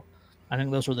Idaho. I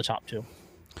think those were the top two.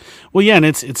 Well, yeah, and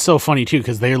it's so funny too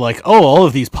because they're like, oh, all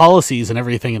of these policies and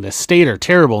everything in the state are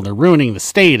terrible and they're ruining the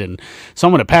state, and so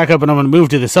I'm going to pack up and I'm going to move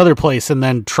to this other place and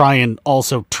then try and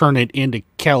also turn it into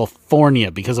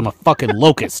California because I'm a fucking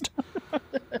locust.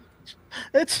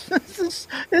 It's the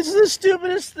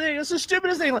stupidest thing. It's the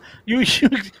stupidest thing.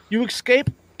 You escape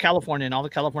California and all the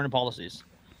California policies,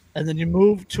 and then you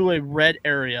move to a red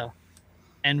area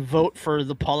and vote for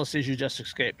the policies you just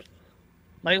escaped.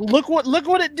 Like, look what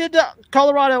it did to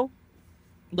Colorado.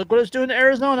 Look what it's doing to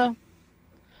Arizona.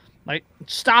 Like,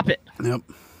 stop it. Yep.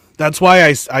 That's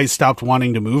why I stopped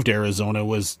wanting to move to Arizona,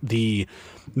 was the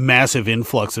massive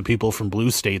influx of people from blue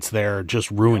states there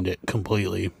just ruined it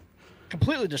completely.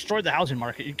 Completely destroyed the housing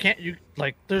market.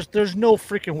 There's no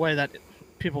freaking way that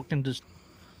people can just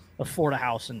afford a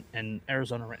house in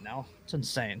Arizona right now. It's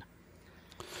insane.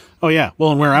 Oh yeah, well,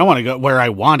 and where I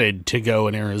wanted to go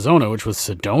in Arizona, which was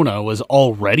Sedona, was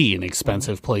already an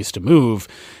expensive place to move,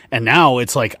 and now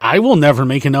it's like I will never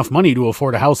make enough money to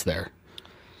afford a house there.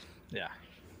 Yeah,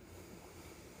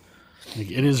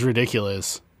 like, it is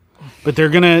ridiculous. But they're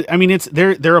gonna. I mean,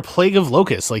 they're a plague of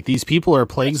locusts. Like, these people are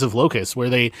plagues of locusts, where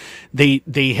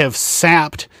they have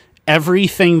sapped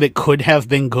everything that could have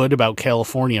been good about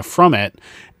California from it.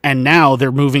 And now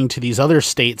they're moving to these other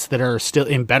states that are still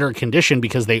in better condition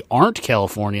because they aren't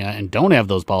California and don't have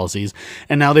those policies.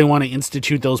 And now they want to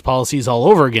institute those policies all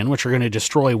over again, which are going to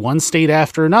destroy one state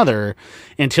after another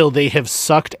until they have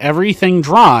sucked everything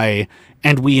dry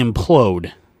and we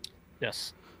implode.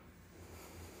 Yes.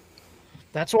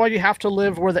 That's why you have to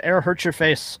live where the air hurts your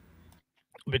face,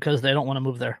 because they don't want to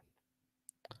move there.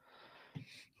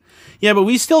 Yeah, but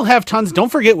we still have tons. Don't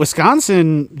forget,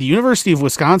 Wisconsin, the University of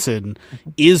Wisconsin,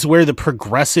 is where the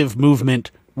progressive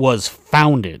movement was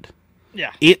founded.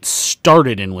 Yeah. It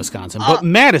started in Wisconsin. But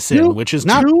Madison, which is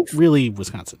not really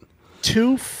Wisconsin.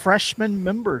 2 freshman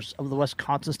members of the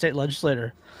Wisconsin State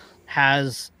Legislature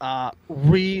has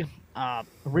rebirthed.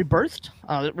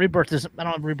 Rebirth is, I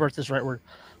don't know if rebirth is the right word,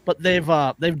 but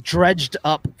they've dredged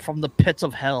up from the pits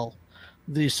of hell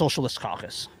the Socialist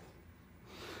Caucus.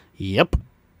 Yep.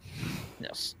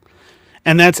 Yes.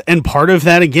 And part of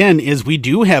that again is we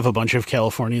do have a bunch of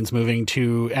Californians moving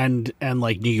to and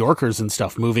like New Yorkers and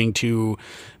stuff moving to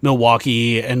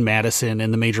Milwaukee and Madison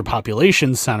and the major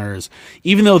population centers,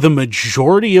 even though the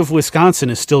majority of Wisconsin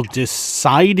is still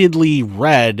decidedly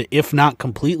red, if not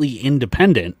completely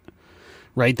independent.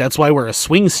 Right? That's why we're a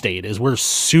swing state, is we're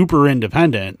super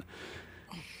independent.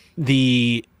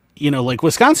 Like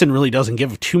Wisconsin really doesn't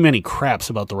give too many craps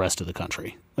about the rest of the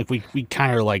country. Like we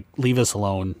kind of like, leave us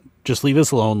alone. Just leave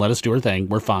us alone. Let us do our thing.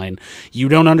 We're fine. You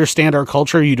don't understand our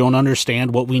culture. You don't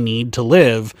understand what we need to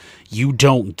live. You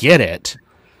don't get it.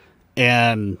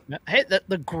 And hey,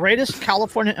 the greatest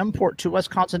California import to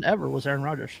Wisconsin ever was Aaron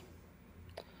Rodgers.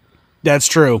 That's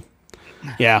true.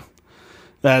 Yeah.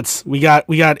 We got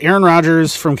Aaron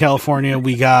Rodgers from California.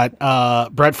 We got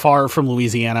Brett Favre from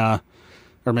Louisiana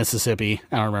or Mississippi.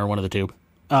 I don't remember, one of the two.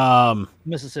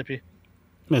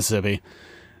 Mississippi.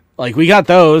 Like, we got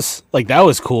those. Like, that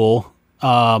was cool.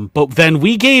 But then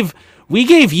we gave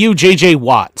you JJ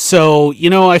Watt. So,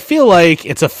 I feel like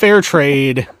it's a fair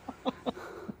trade.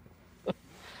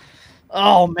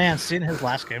 Oh man, seeing his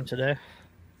last game today.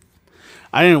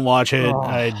 I didn't watch it. Oh.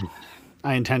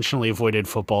 I intentionally avoided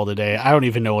football today. I don't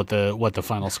even know what the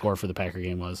final score for the Packer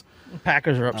game was. The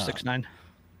Packers are up 6-9.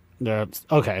 They're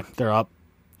okay. They're up.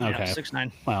 Okay, yeah,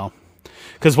 6-9. Well,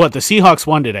 because the Seahawks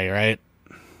won today, right?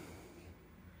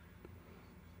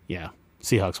 Yeah,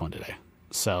 Seahawks won today.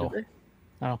 So, did they?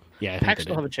 Oh, yeah, I think Packers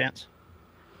still have a chance.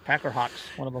 Pack or Hawks,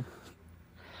 one of them.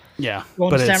 Yeah,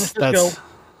 going to San Francisco.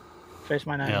 Face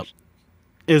my Niners. Yep.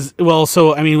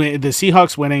 So I mean, the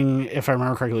Seahawks winning, if I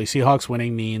remember correctly, Seahawks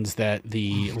winning means that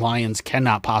the Lions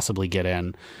cannot possibly get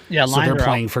in. Yeah, so they're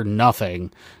playing for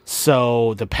nothing.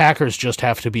 So the Packers just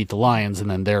have to beat the Lions, and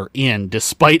then they're in,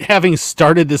 despite having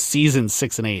started the season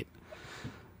 6-8.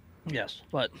 Yes,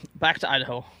 but back to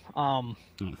Idaho.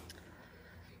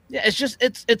 Yeah,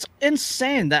 it's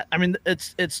insane that, I mean,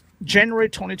 it's January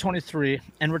 2023,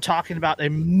 and we're talking about a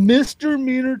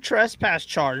misdemeanor trespass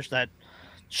charge that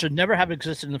should never have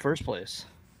existed in the first place.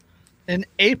 In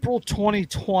April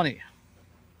 2020.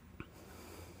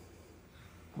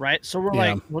 Right? So we're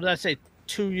like, what did I say?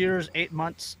 2 years, 8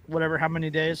 months, whatever, how many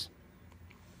days?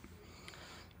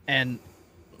 And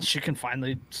she can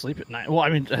finally sleep at night. Well, I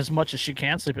mean, as much as she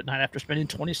can sleep at night after spending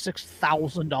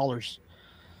 $26,000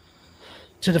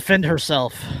 to defend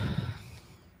herself.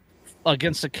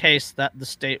 against a case that the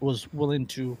state was willing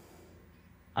to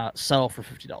sell for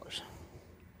 $50.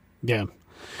 Yeah.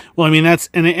 Well, I mean, that's,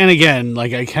 and again,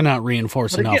 like, I cannot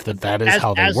reinforce But enough again, that is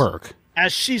how they work.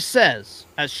 As she said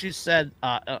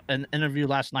in an interview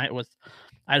last night with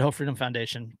Idaho Freedom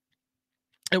Foundation,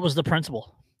 it was the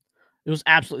principle. It was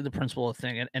absolutely the principle of the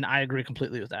thing, and I agree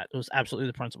completely with that. It was absolutely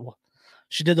the principle.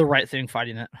 She did the right thing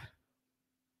fighting it.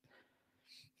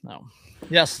 No.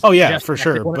 Yes. Oh yeah, yes, for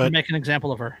sure. But make an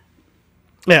example of her.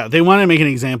 Yeah, they want to make an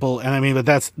example, and I mean, but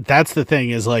that's the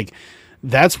thing is like,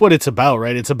 that's what it's about,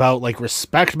 right? It's about like,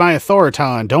 respect my authority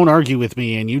and don't argue with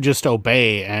me, and you just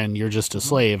obey, and you're just a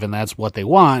slave, and that's what they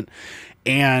want.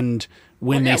 And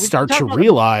when they start to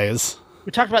realize,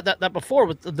 we talked about that before.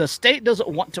 With the state doesn't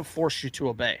want to force you to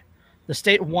obey. The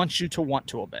state wants you to want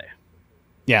to obey.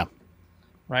 Yeah.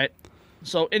 Right.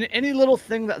 So in any little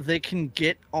thing that they can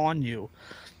get on you,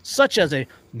 such as a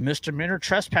misdemeanor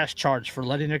trespass charge for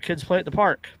letting their kids play at the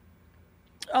park.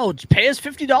 Oh, pay us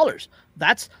 $50.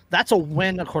 That's a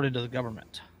win according to the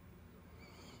government.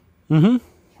 Mm-hmm.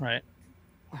 Right.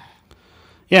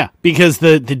 Yeah, because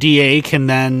the DA can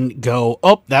then go,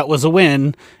 oh, that was a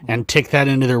win, and tick that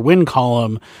into their win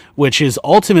column, which is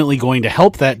ultimately going to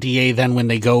help that DA then when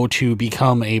they go to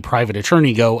become a private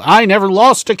attorney go, I never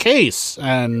lost a case.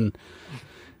 And,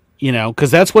 you know,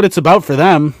 because that's what it's about for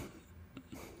them.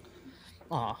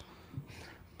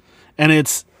 And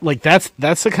it's like, that's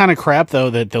the kind of crap, though,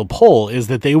 that they'll pull, is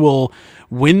that they will,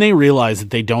 when they realize that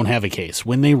they don't have a case,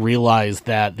 when they realize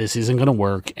that this isn't going to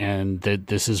work and that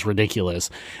this is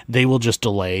ridiculous, they will just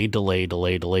delay,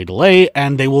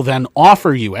 and they will then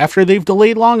offer you, after they've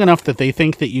delayed long enough that they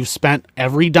think that you've spent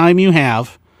every dime you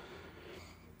have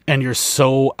and you're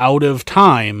so out of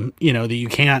time, you know, that you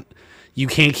can't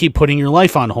keep putting your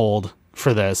life on hold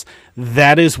for this.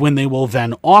 That is when they will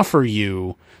then offer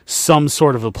you some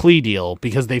sort of a plea deal,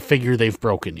 because they figure they've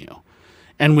broken you.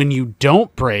 And when you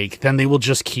don't break, then they will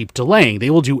just keep delaying. They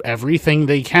will do everything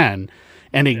they can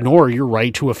and ignore your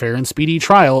right to a fair and speedy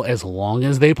trial as long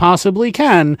as they possibly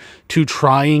can to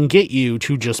try and get you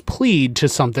to just plead to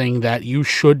something that you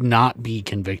should not be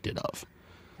convicted of.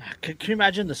 Can you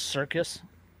imagine the circus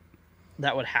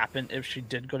that would happen if she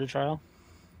did go to trial?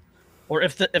 Or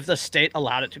if the state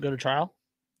allowed it to go to trial?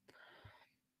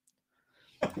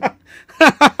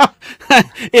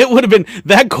 It would have been,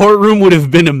 that courtroom would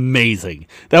have been amazing.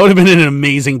 That would have been an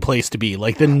amazing place to be.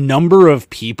 Like, the number of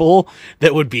people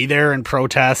that would be there and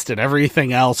protest and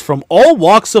everything else from all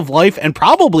walks of life, and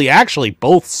probably actually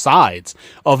both sides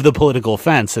of the political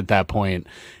fence at that point,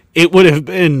 it would have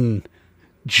been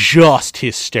just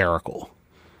hysterical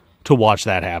to watch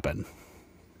that happen.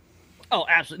 Oh,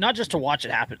 absolutely. Not just to watch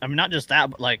it happen. I mean, not just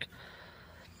that, but like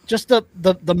just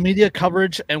the media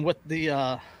coverage, and with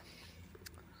the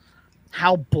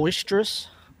how boisterous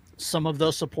some of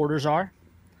those supporters are.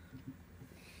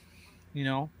 You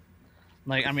know,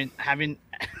 like, I mean, having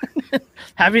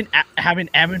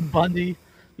Ammon Bundy,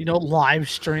 you know, live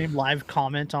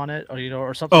comment on it, or, you know,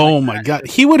 or something. Oh like my that. God,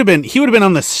 he would have been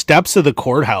on the steps of the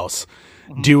courthouse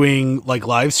doing like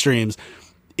live streams.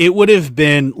 It would have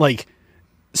been like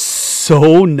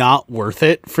so not worth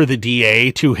it for the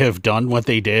DA to have done what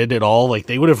they did at all. Like,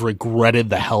 they would have regretted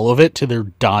the hell of it to their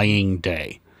dying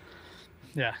day.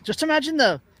 Yeah, just imagine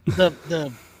the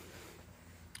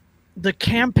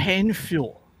campaign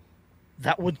fuel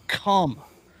that would come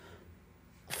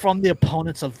from the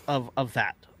opponents of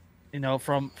that, you know,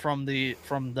 from the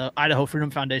Idaho Freedom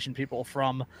Foundation people,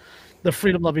 from the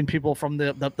freedom loving people, from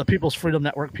the People's Freedom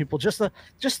Network people. Just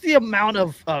the amount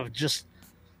of just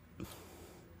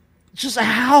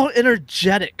how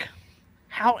energetic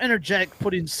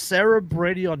putting Sarah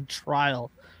Brady on trial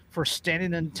for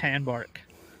standing in tan bark,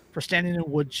 for standing in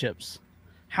wood chips,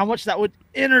 how much that would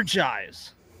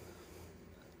energize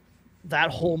that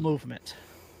whole movement.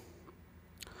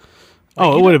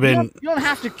 Like, it would have been. You don't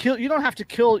have to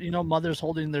kill. You know, mothers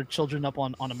holding their children up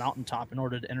on a mountaintop in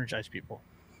order to energize people.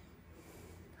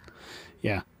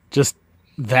 Yeah, just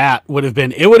that would have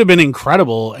been. It would have been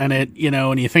incredible, and it. You know,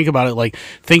 when you think about it, like,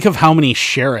 think of how many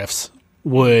sheriffs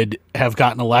would have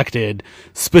gotten elected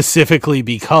specifically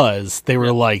because they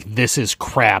were like, this is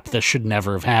crap, this should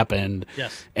never have happened.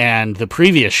 Yes. And the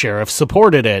previous sheriff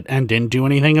supported it and didn't do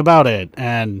anything about it.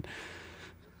 And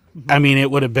I mean,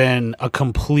 it would have been a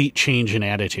complete change in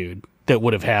attitude that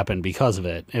would have happened because of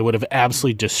it. It would have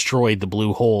absolutely destroyed the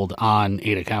blue hold on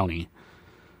Ada County.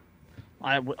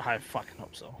 I fucking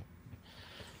hope so.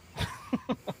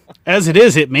 As it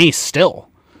is, it may still.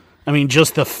 I mean,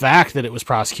 just the fact that it was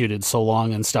prosecuted so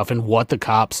long and stuff, and what the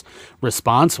cops'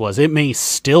 response was, it may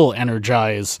still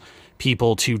energize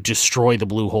people to destroy the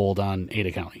blue hold on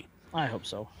Ada County. I hope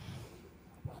so.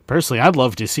 Personally, I'd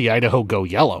love to see Idaho go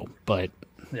yellow, but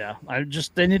Yeah,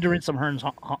 they need to read some Hans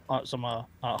Hermann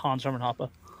Hoppe.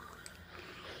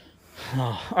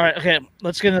 Oh, all right, okay,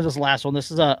 let's get into this last one.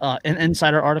 This is an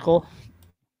insider article.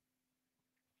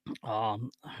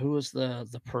 Who is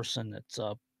the person? It's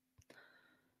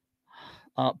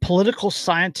political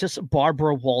scientist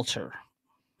Barbara Walter.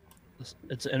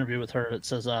 It's an interview with her. It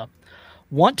says,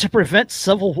 "Want to prevent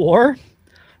civil war?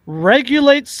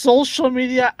 Regulate social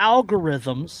media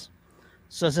algorithms,"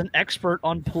 says an expert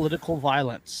on political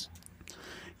violence.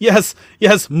 Yes,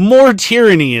 more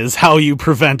tyranny is how you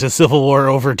prevent a civil war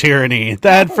over tyranny.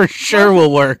 That for sure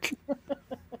will work.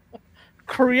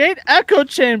 Create echo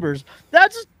chambers.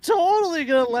 That's totally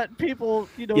going to let people,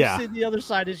 see the other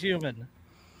side is human.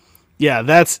 Yeah,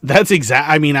 that's exact.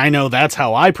 I mean, I know that's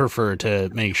how I prefer to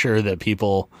make sure that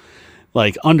people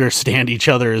like understand each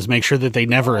other, is make sure that they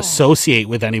never associate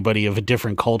with anybody of a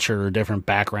different culture or different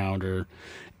background or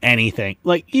anything.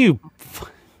 Like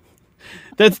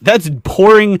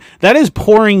that is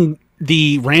pouring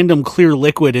the random clear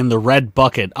liquid in the red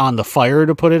bucket on the fire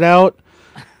to put it out.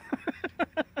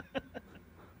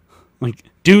 Like,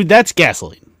 dude, that's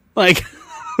gasoline. Like,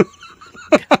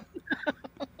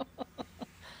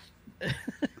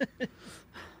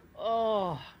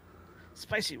 oh,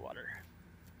 spicy water.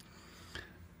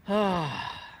 Okay.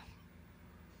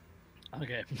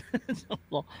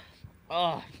 Well,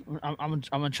 I'm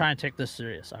gonna try and take this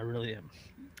serious. I really am.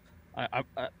 I'm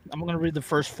gonna read the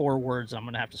first 4 words. I'm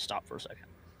gonna have to stop for a second.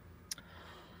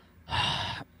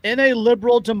 In a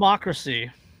liberal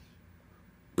democracy,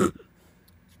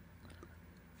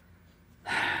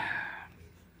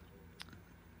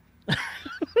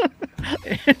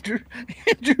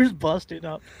 Andrew's busting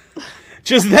up.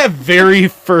 Just that very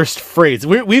first phrase.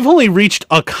 We've only reached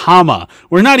a comma.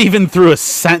 We're not even through a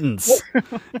sentence,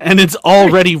 and it's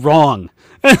already wrong.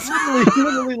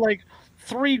 literally like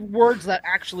 3 words that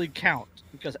actually count,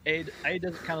 because A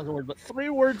doesn't count as a word, but 3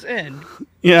 words in.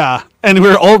 Yeah, and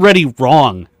we're already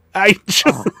wrong.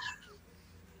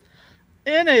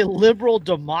 In a liberal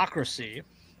democracy,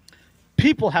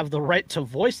 people have the right to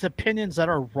voice opinions that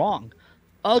are wrong,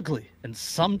 ugly, and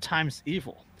sometimes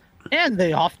evil. And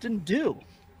they often do.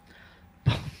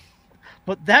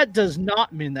 But that does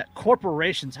not mean that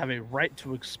corporations have a right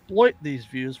to exploit these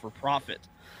views for profit,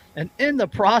 and in the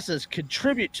process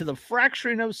contribute to the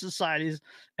fracturing of societies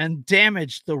and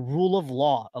damage the rule of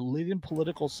law, a leading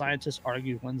political scientist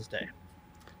argued Wednesday.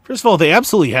 First of all, they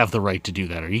absolutely have the right to do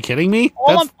that. Are you kidding me?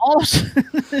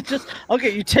 Okay,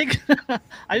 you take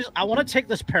I want to take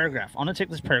this paragraph.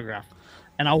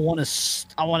 And I want to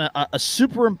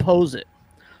superimpose it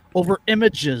over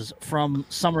images from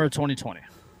summer of 2020.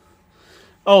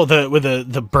 Oh, with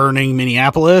the burning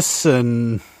Minneapolis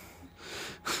and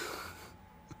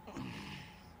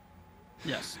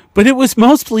yes, but it was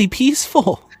mostly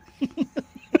peaceful.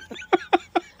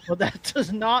 But that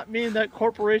does not mean that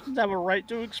corporations have a right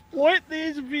to exploit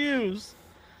these views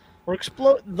or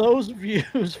exploit those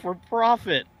views for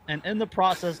profit, and in the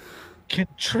process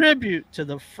contribute to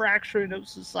the fracturing of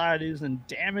societies and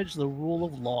damage the rule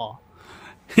of law.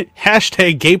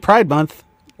 Hashtag Gay Pride Month.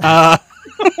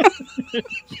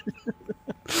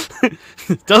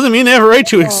 Doesn't mean they have a right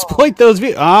to exploit those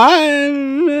views.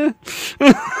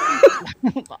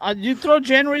 You throw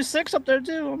January 6th up there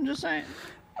too. I'm just saying.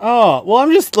 Oh, well,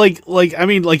 I'm just like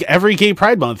every Gay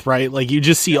Pride Month, right? Like you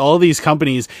just see all these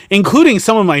companies, including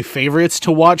some of my favorites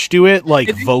to watch do it, like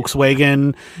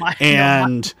Volkswagen my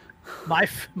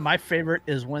favorite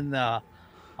is when the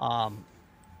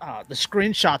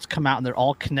screenshots come out and they're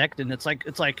all connected. And it's like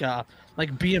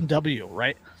BMW,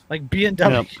 right? Like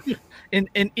BMW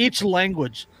in each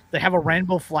language, they have a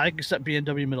rainbow flag except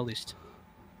BMW Middle East.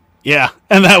 Yeah,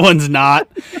 and that one's not.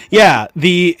 Yeah,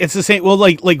 it's the same. Well,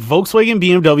 like Volkswagen,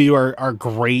 BMW are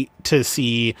great to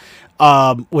see.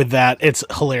 With that, it's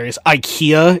hilarious.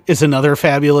 IKEA is another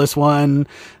fabulous one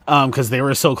because they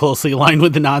were so closely aligned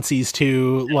with the Nazis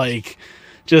too. Like,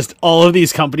 just all of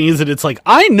these companies that it's like,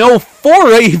 I know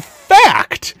for a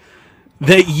fact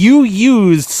that you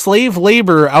used slave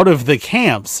labor out of the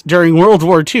camps during World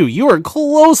War II. You are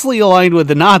closely aligned with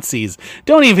the Nazis.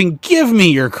 Don't even give me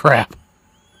your crap.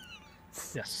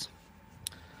 Yes.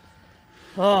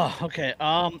 Oh, okay.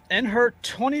 In her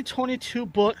 2022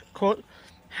 book, quote,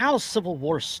 How Civil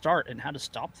Wars Start and How to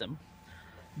Stop Them,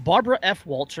 Barbara F.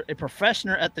 Walter, a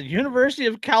professor at the University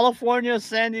of California,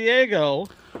 San Diego.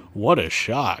 What a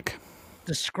shock.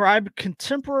 Described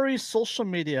contemporary social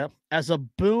media as a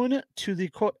boon to the,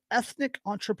 quote, ethnic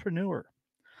entrepreneur.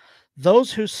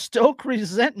 Those who stoke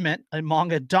resentment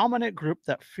among a dominant group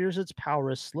that fears its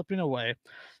power is slipping away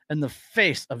in the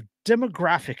face of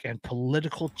demographic and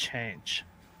political change.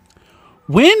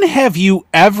 When have you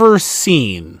ever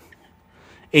seen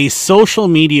a social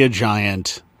media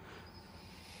giant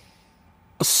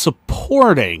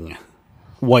supporting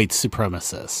white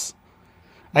supremacists?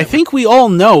 I think we all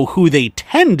know who they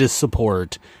tend to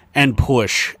support and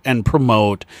push and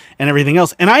promote and everything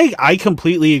else. And I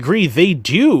completely agree. They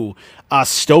do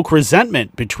stoke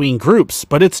resentment between groups,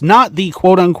 but it's not the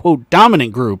quote unquote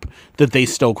dominant group that they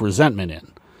stoke resentment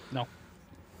in. No.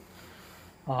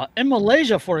 In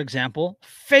Malaysia, for example,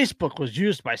 Facebook was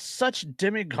used by such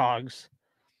demagogues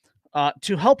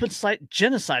to help incite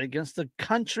genocide against the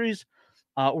country's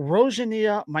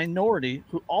Rohingya minority,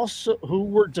 who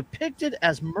were depicted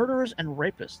as murderers and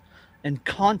rapists in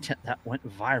content that went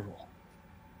viral.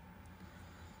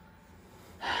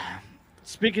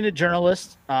 Speaking to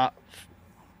journalists,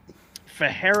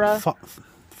 Fahera,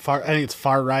 I think it's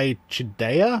Far Right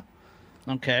Chidea.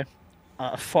 Okay,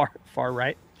 far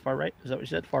right. Far right. Is that what you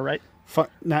said? Far right.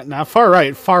 Not far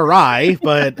right. Far right,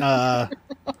 but.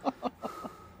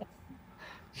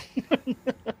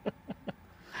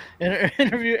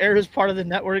 Interview aired as part of the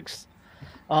network's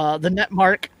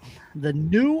the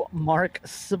New Mark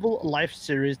Civil Life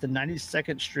series, the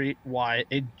 92nd Street Y,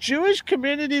 a Jewish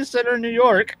community center in New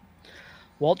York.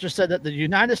 Walter said that the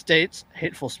United States,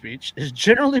 hateful speech, is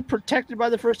generally protected by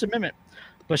the First Amendment,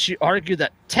 but she argued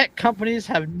that tech companies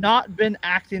have not been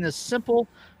acting as simple,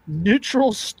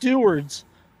 neutral stewards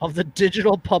of the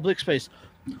digital public space.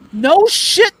 No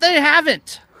shit, they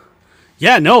haven't.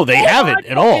 Yeah, no, they haven't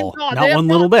at all. God, not one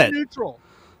little bit. Neutral.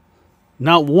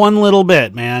 Not one little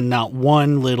bit, man. Not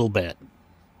one little bit.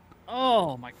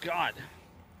 Oh, my God.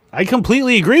 I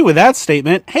completely agree with that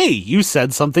statement. Hey, you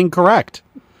said something correct.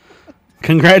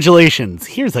 Congratulations.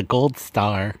 Here's a gold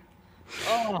star.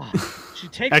 Oh, she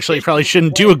takes Actually, you probably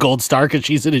shouldn't do a gold star because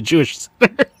she's in a Jewish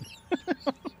center.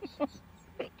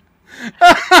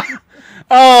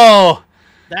 Oh.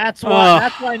 That's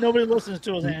why nobody listens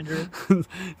to us, Andrew.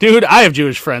 Dude, I have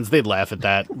Jewish friends. They'd laugh at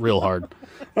that real hard.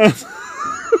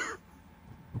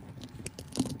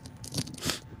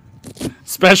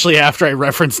 Especially after I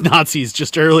referenced Nazis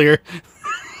just earlier.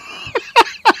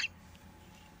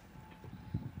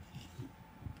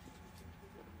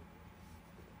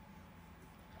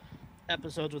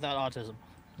 Episodes without autism.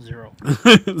 0.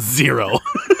 0.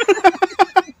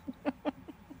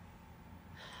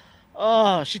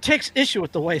 She takes issue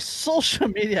with the way social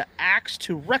media acts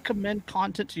to recommend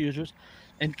content to users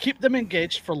and keep them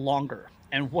engaged for longer,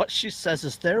 and what she says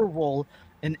is their role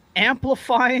in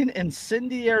amplifying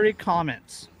incendiary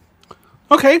comments.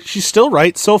 Okay, she's still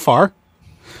right so far.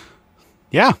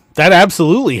 Yeah, that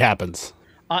absolutely happens.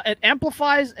 It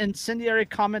amplifies incendiary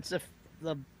comments if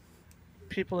the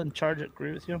people in charge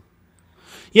agree with you.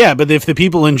 Yeah, but if the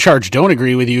people in charge don't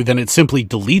agree with you, then it simply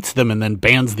deletes them and then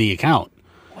bans the account.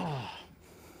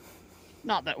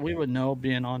 Not that we would know,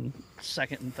 being on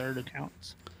second and third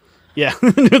accounts. Yeah.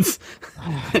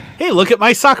 Hey, look at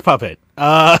my sock puppet.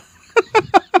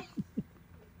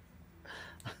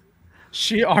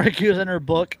 She argues in her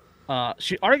book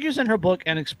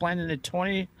and explained in a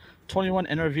 2021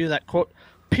 interview that, quote,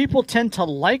 people tend to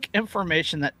like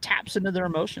information that taps into their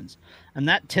emotions, and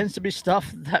that tends to be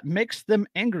stuff that makes them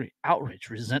angry, outraged,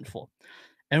 resentful.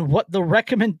 And what the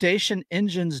recommendation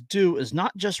engines do is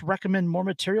not just recommend more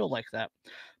material like that,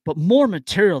 but more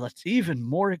material that's even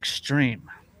more extreme.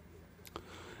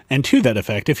 And to that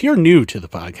effect, if you're new to the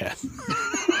podcast,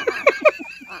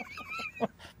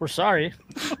 we're sorry.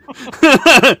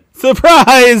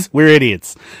 Surprise! We're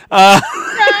idiots.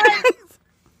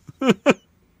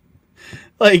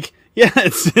 Like, yeah,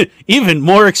 it's even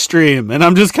more extreme. And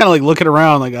I'm just kind of like looking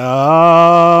around like,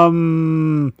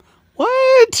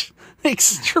 what?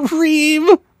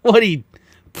 Extreme? What you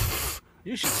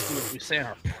should see what we say on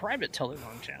our private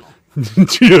Telegram channel.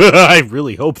 I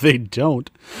really hope they don't.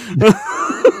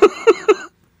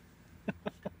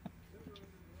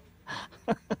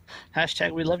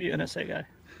 Hashtag we love you, NSA guy.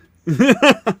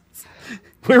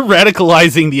 We're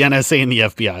radicalizing the NSA and the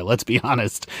FBI, let's be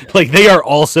honest. Yeah. Like, they are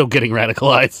also getting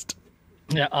radicalized.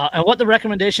 Yeah, and what the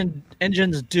recommendation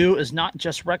engines do is not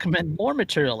just recommend more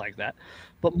material like that,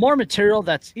 but more material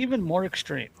that's even more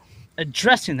extreme.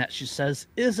 Addressing that, she says,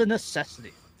 is a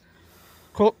necessity.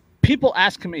 Quote, people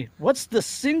asking me, what's the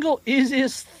single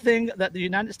easiest thing that the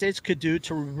United States could do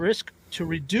to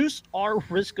reduce our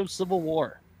risk of civil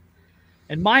war?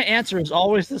 And my answer is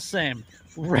always the same.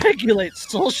 Regulate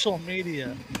social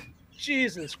media.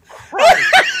 Jesus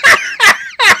Christ.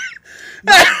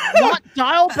 not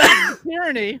dial back the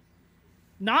tyranny.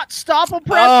 not stop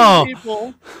oppressing Oh.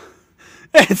 people,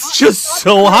 It's just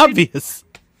so obvious.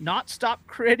 not stop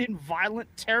creating violent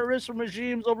terrorist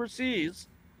regimes overseas,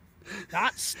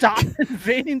 not stop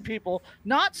invading people,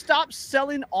 not stop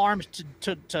selling arms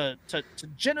to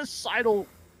genocidal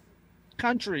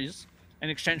countries in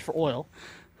exchange for oil.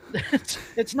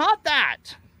 It's not that.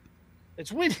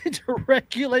 It's we need to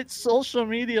regulate social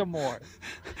media more.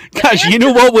 Gosh, you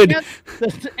know what would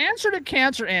The answer to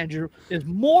cancer, Andrew, is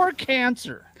more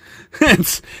cancer.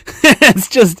 it's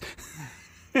just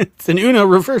it's an Uno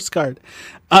reverse card.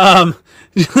 Yeah,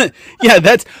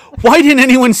 that's why didn't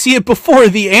anyone see it before?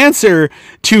 The answer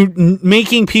to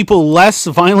making people less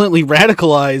violently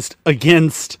radicalized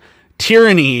against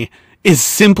tyranny is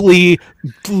simply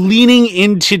leaning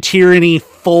into tyranny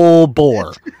full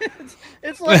bore.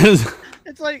 It's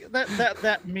like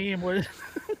that meme where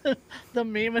the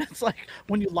meme, and it's like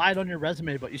when you lied on your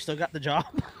resume but you still got the job.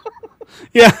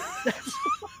 Yeah.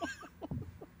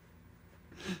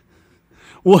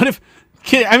 What if?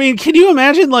 Can you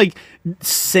imagine like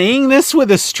saying this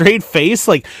with a straight face?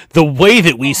 Like the way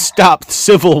that we stop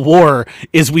civil war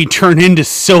is we turn into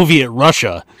Soviet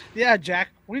Russia. Yeah, Jack,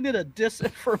 we need a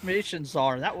disinformation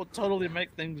czar. That will totally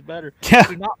make things better. Yeah.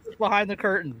 Do not look behind the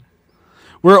curtain.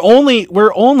 We're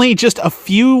only just a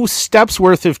few steps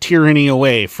worth of tyranny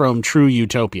away from true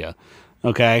utopia.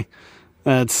 Okay,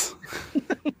 that's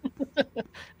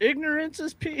ignorance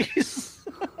is peace.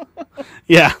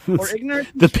 Yeah. Or ignorance.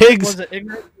 The pigs. Was it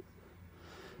ignorance?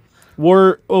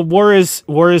 War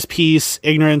is peace.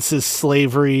 Ignorance is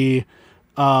slavery.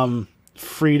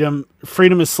 Freedom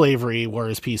is slavery. War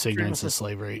is peace. Ignorance is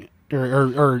slavery.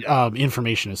 Or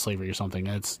information is slavery or something.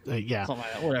 It's yeah. Something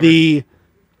like that.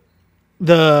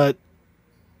 Whatever.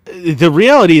 The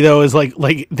reality though is like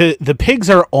the pigs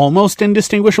are almost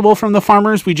indistinguishable from the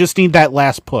farmers. We just need that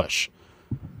last push.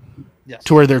 Yes.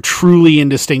 To where they're truly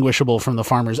indistinguishable from the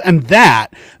farmers, and that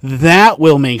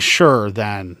will make sure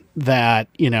then that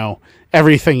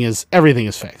everything is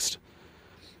fixed.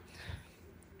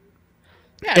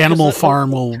 Yeah, Animal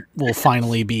Farm will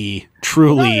finally be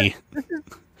truly.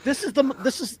 This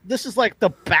is like the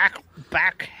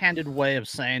backhanded way of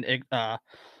saying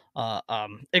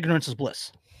ignorance is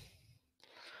bliss.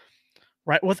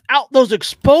 Right? Without those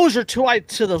exposure to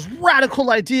those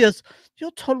radical ideas, you'll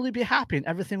totally be happy and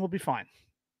everything will be fine.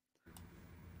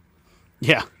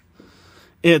 Yeah.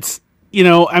 It's,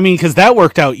 because that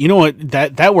worked out,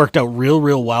 that worked out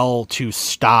real well to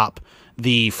stop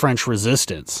the French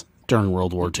resistance during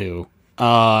World War II.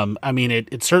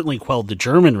 It certainly quelled the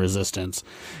German resistance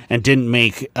and didn't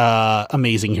make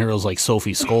amazing heroes like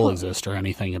Sophie Scholl exist or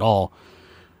anything at all.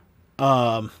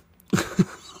 What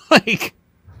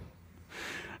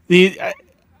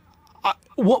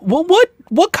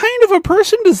kind of a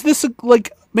person does this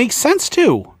make sense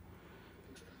to?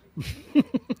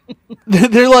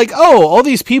 They're like, oh, all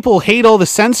these people hate all the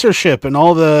censorship and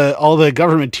all the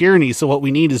government tyranny, so what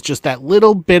we need is just that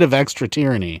little bit of extra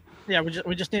tyranny. Yeah,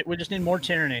 we just need more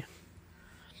tyranny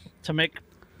to make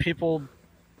people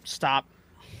stop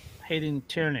hating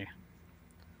tyranny.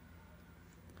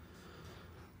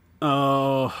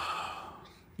 Oh,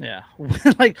 yeah,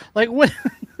 like when.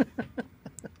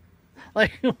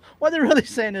 Like what they're really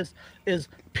saying is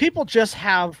people just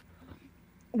have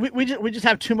we just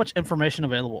have too much information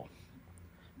available.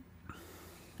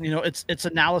 It's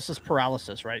analysis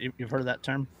paralysis, right? You've heard of that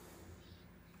term?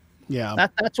 Yeah.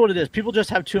 That's what it is. People just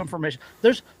have too information.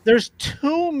 There's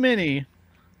too many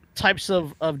types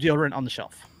of deodorant on the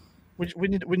shelf. We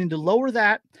need to lower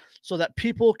that so that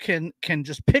people can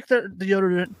just pick their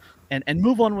deodorant and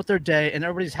move on with their day and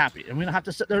everybody's happy. And we don't have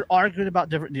to sit there arguing about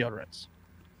different deodorants.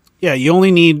 Yeah, you only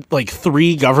need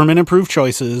 3 government-approved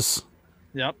choices.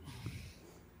 Yep.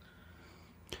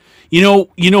 You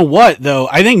know what though?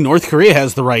 I think North Korea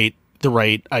has the right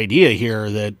idea here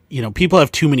that people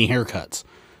have too many haircuts.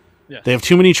 Yes. They have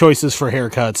too many choices for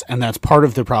haircuts, and that's part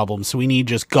of the problem. So we need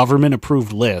just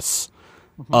government-approved lists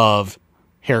of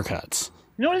haircuts.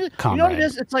 You know what it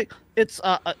is? It's like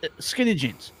skinny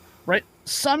jeans, right?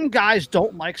 Some guys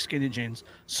don't like skinny jeans,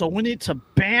 so we need to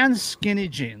ban skinny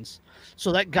jeans.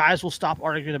 So that guys will stop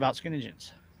arguing about skinny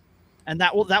jeans, and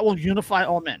that will unify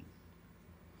all men.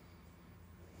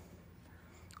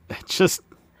 Just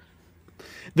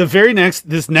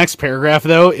this next paragraph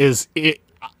though is it.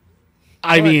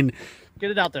 I mean, get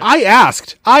it out there. I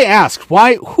asked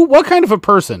what kind of a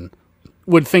person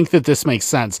would think that this makes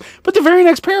sense, but the very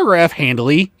next paragraph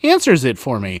handily answers it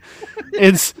for me.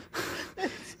 It's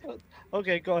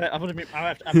okay. Go ahead. I might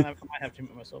have to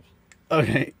mute myself.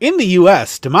 Okay. In the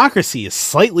U.S., democracy is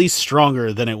slightly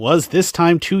stronger than it was this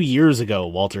time 2 years ago,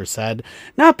 Walter said.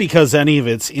 Not because any of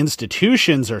its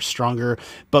institutions are stronger,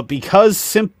 but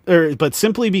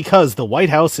simply because the White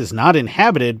House is not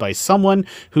inhabited by someone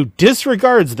who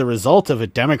disregards the result of a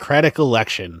democratic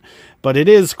election. But it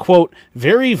is, quote,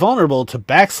 very vulnerable to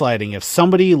backsliding if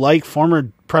somebody like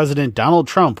former President Donald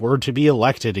Trump were to be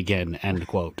elected again, end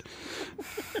quote.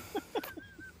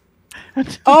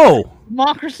 Oh!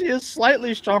 Democracy is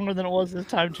slightly stronger than it was this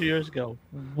time 2 years ago.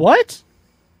 What?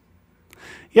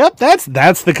 Yep,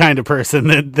 that's the kind of person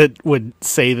that would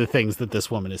say the things that this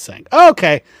woman is saying.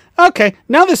 Okay,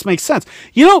 now this makes sense.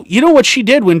 You know what she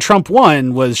did when Trump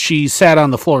won was she sat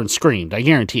on the floor and screamed. I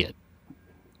guarantee it.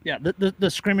 Yeah,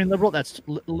 the screaming liberal, that's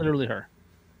literally her.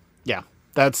 Yeah,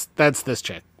 that's this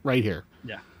chick right here.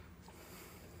 Yeah.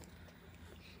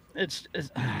 It's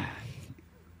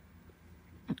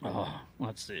oh,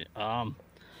 let's see.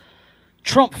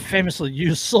 Trump famously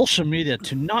used social media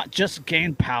to not just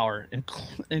gain power,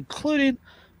 including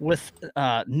with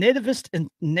nativist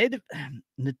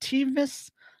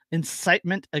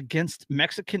incitement against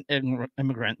Mexican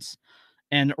immigrants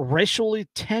and racially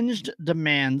tinged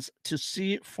demands to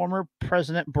see former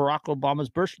President Barack Obama's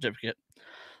birth certificate,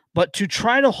 but to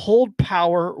try to hold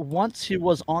power once he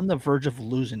was on the verge of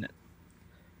losing it.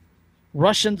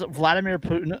 Russians Vladimir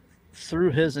Putin,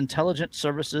 through his intelligence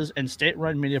services and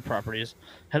state-run media properties,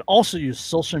 had also used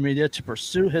social media to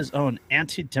pursue his own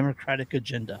anti-democratic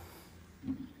agenda.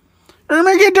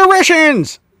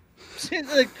 Russians. See,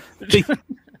 like,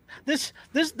 this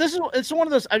is it's one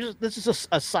of those. This is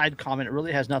a side comment. It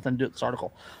really has nothing to do with this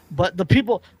article. But the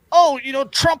people,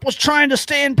 Trump was trying to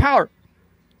stay in power.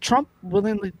 Trump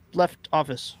willingly left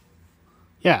office.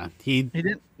 Yeah, he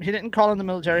didn't call in the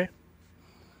military.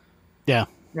 Yeah.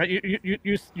 Right,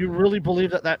 you really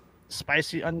believe that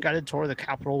spicy unguided tour of the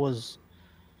Capitol was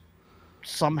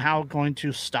somehow going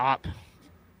to stop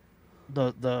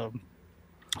the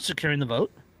securing the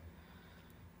vote?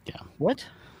 Yeah. What?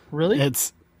 Really?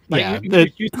 It's like, yeah.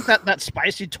 You think that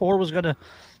spicy tour was going to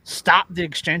stop the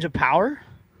exchange of power?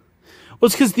 Well,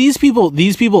 it's because these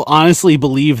people honestly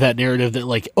believe that narrative that,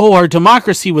 like, oh, our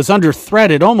democracy was under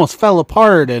threat, it almost fell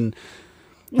apart, and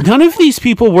none of these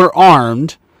people were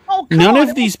armed. Oh, none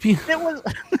of these people.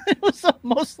 It was a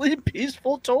mostly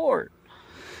peaceful tour.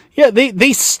 Yeah,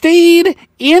 they stayed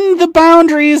in the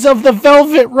boundaries of the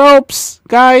velvet ropes,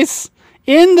 guys.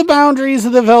 In the boundaries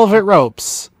of the velvet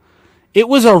ropes. It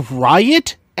was a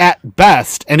riot at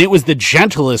best, and it was the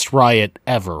gentlest riot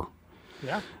ever.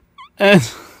 Yeah. And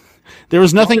there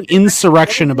was nothing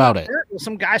insurrection about it.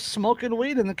 Some guy smoking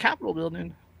weed in the Capitol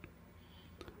building.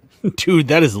 Dude,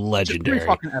 that is legendary. Pretty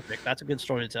fucking epic. That's a good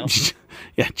story to tell.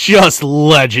 Yeah, just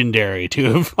legendary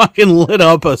to have fucking lit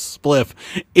up a spliff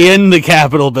in the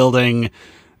Capitol building.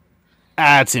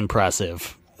 That's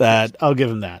impressive. That I'll give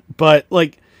him that. But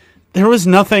like, there was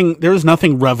nothing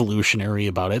revolutionary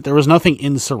about it. There was nothing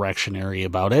insurrectionary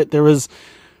about it. There was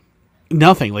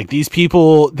nothing. Like, these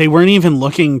people, they weren't even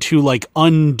looking to like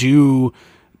undo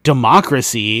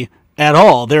democracy at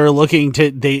all. They were looking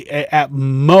to at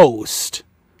most.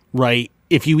 Right.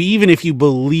 If you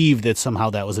believe that somehow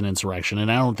that was an insurrection,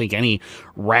 and I don't think any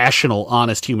rational,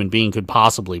 honest human being could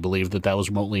possibly believe that was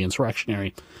remotely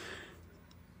insurrectionary,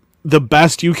 the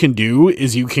best you can do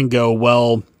is you can go,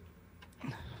 well,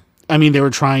 I mean, they were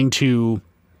trying to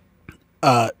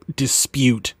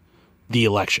dispute the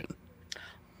election.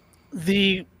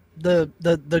 The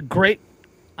great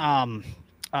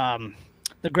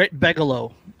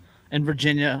Bigelow in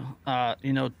Virginia,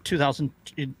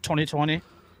 2020.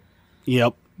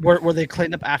 Yep. Where they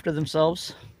cleaned up after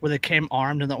themselves, where they came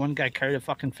armed and that one guy carried a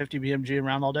fucking 50 BMG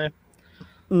around all day.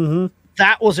 Mm-hmm.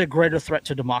 That was a greater threat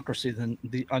to democracy than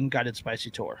the unguided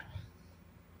spicy tour.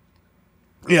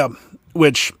 Yeah,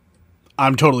 which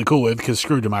I'm totally cool with, because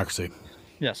screw democracy.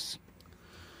 Yes.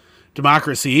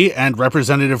 Democracy and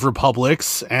representative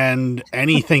republics and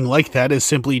anything like that is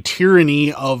simply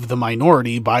tyranny of the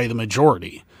minority by the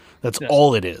majority. That's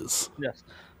all it is. Yes.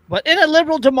 But in a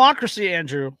liberal democracy,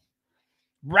 Andrew,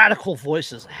 radical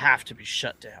voices have to be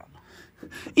shut down.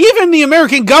 Even the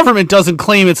American government doesn't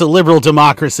claim it's a liberal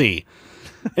democracy.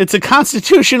 It's a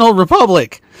constitutional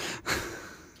republic.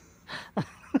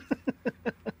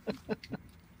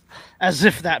 As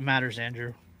if that matters,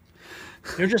 Andrew.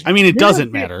 It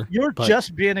doesn't matter. You're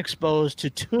just being exposed to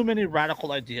too many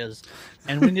radical ideas,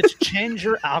 and we need to change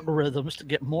your algorithms to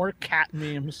get more cat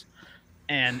memes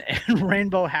and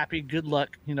rainbow happy good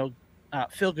luck,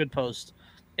 feel good posts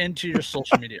into your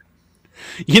social media.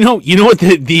 You know what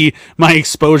the my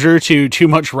exposure to too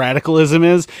much radicalism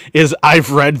is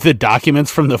I've read the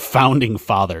documents from the founding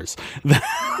fathers.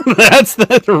 That's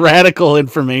the radical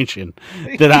information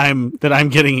that I'm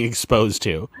getting exposed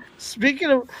to.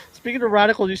 Speaking of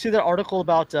radical, you see that article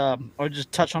about or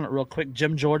just touch on it real quick.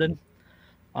 Jim Jordan,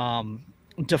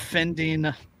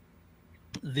 defending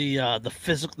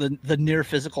the near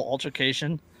physical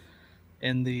altercation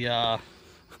in the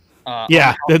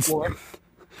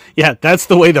yeah, that's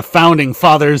the way the founding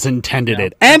fathers intended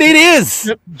it, and it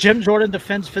is. Jim Jordan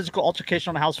defends physical altercation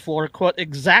on the House floor, quote,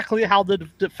 exactly how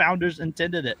the founders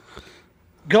intended it.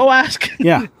 Go ask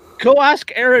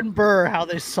Aaron Burr how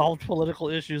they solved political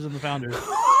issues in the founders.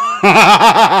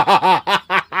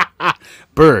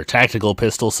 Burr Tactical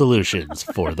Pistol Solutions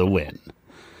for the win.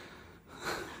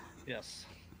 Yes.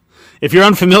 If you're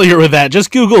unfamiliar with that,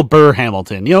 just Google Burr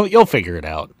Hamilton. You'll figure it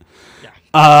out.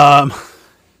 Yeah.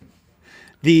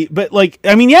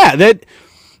 That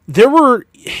there were,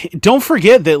 don't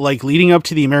forget that, like, leading up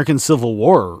to the American Civil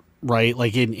War, right?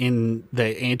 Like in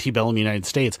the antebellum United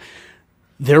States,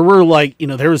 there were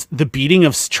there was the beating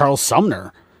of Charles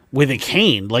Sumner with a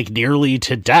cane, like nearly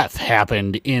to death,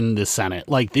 happened in the Senate.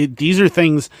 Like these are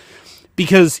things,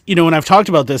 because, when I've talked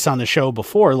about this on the show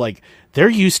before, like there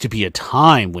used to be a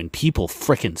time when people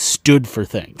frickin' stood for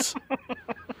things.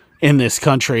 In this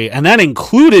country, and that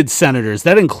included senators,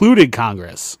 that included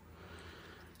Congress.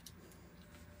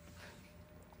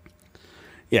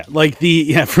 Yeah, like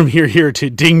from here to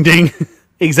ding ding.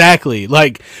 Exactly.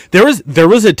 Like there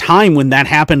was a time when that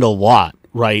happened a lot,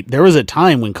 right? There was a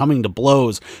time when coming to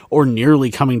blows or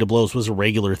nearly coming to blows was a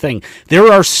regular thing.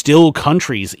 There are still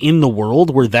countries in the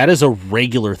world where that is a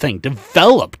regular thing.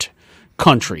 Developed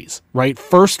countries, right?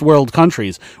 First world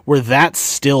countries where that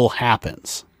still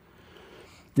happens.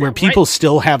 Where people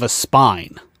still have a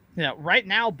spine. Yeah, right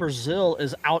now Brazil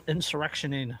is out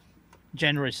insurrectioning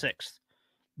January 6th.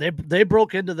 They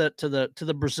broke into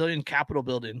the Brazilian Capitol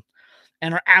building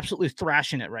and are absolutely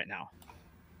thrashing it right now.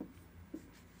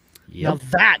 Yep.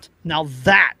 Now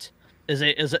that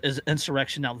is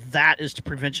insurrection. Now that is the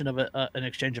prevention of an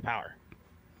exchange of power.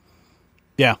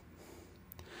 Yeah.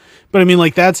 But I mean,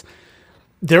 like,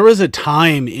 there was a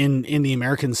time in the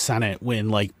American Senate when,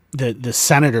 like, the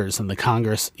senators and the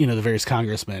Congress, the various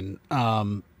congressmen,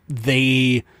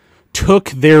 they took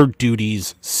their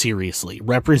duties seriously,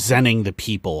 representing the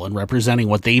people and representing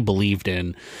what they believed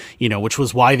in, which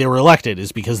was why they were elected,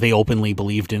 is because they openly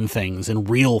believed in things and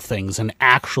real things and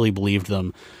actually believed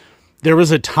them. There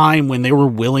was a time when they were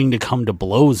willing to come to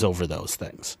blows over those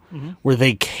things, where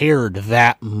they cared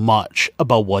that much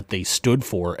about what they stood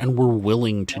for and were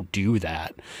willing to do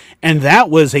that. And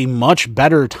that was a much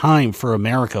better time for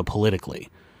America politically.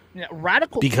 Yeah,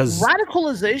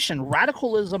 radicalization,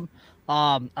 radicalism,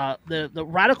 the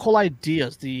radical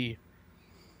ideas, the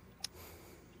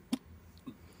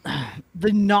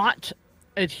not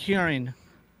adhering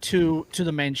to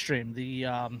the mainstream,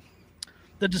 the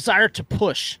desire to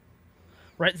push.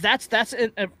 Right, that's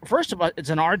first of all,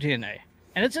 it's in our DNA,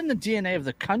 and it's in the DNA of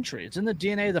the country. It's in the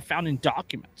DNA of the founding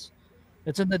documents.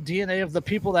 It's in the DNA of the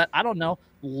people that, I don't know,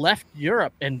 left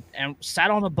Europe and sat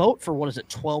on a boat for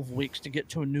 12 weeks to get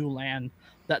to a new land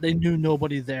that they knew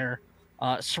nobody there,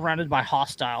 surrounded by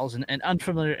hostiles and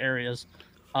unfamiliar areas,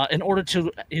 in order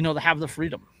to to have the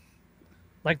freedom.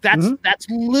 Like that's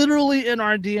literally in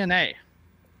our DNA.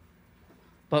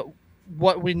 But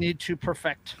what we need to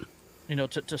perfect,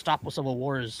 to stop a civil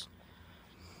war is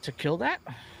to kill that.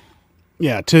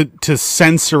 Yeah, to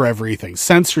censor everything,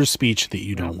 censor speech that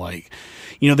you don't like.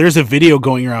 There's a video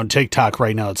going around TikTok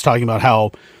right now. It's talking about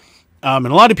how, and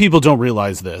a lot of people don't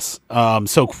realize this.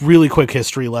 So really quick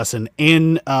history lesson.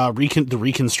 In the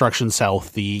Reconstruction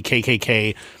South, the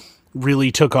KKK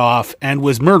really took off and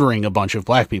was murdering a bunch of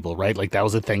black people, right? Like that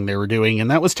was a thing they were doing, and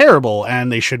that was terrible,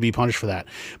 and they should be punished for that.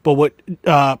 But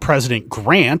what President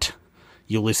Grant,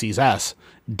 Ulysses S.,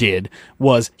 did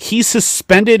was he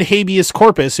suspended habeas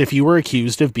corpus if you were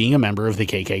accused of being a member of the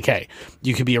KKK.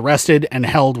 You could be arrested and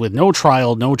held with no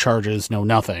trial, no charges, no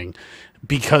nothing,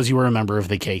 because you were a member of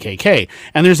the KKK.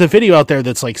 And there's a video out there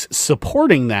that's like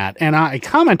supporting that. And I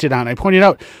commented on, I pointed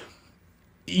out,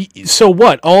 so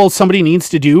what? All somebody needs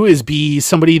to do is be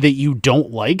somebody that you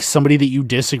don't like, somebody that you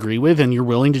disagree with, and you're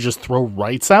willing to just throw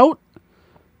rights out?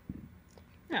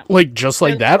 Yeah. Like, just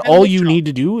like that? All you need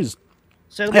to do is...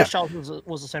 Salem Witch Trials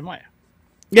was the same way.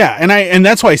 Yeah, and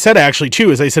that's why I said, actually,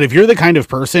 too, is I said, if you're the kind of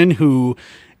person who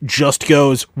just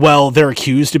goes, well, they're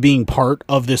accused of being part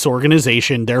of this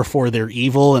organization, therefore they're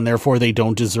evil, and therefore they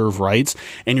don't deserve rights,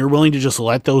 and you're willing to just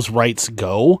let those rights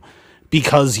go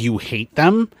because you hate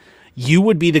them, you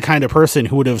would be the kind of person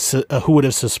who would have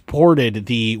supported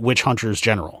the witch hunters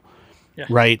general. Yeah.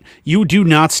 Right? You do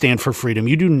not stand for freedom.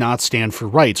 You do not stand for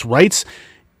rights. Rights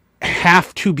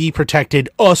have to be protected,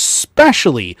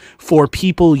 especially for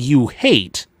people you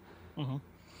hate.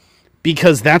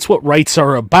 Because that's what rights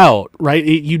are about, right?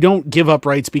 You don't give up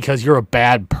rights because you're a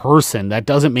bad person. That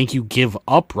doesn't make you give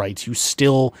up rights. You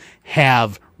still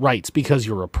have rights because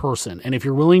you're a person. And if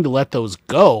you're willing to let those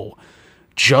go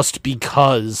just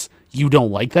because you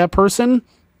don't like that person,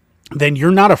 then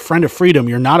you're not a friend of freedom.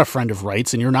 You're not a friend of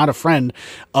rights, and you're not a friend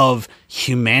of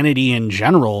humanity in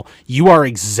general. You are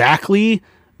exactly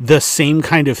the same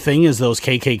kind of thing as those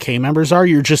KKK members are.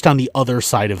 You're just on the other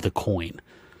side of the coin.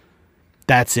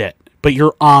 That's it. But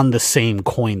you're on the same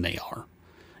coin they are.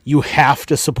 You have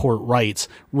to support rights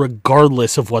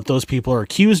regardless of what those people are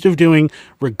accused of doing,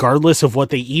 regardless of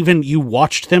what you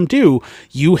watched them do.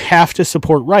 You have to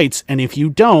support rights, and if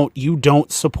you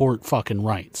don't support fucking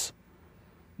rights.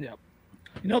 Yep.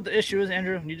 You know what the issue is,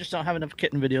 Andrew? You just don't have enough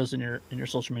kitten videos in your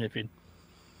social media feed.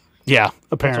 Yeah,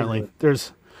 apparently.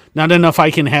 There's not enough I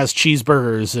Can Has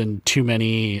cheeseburgers and too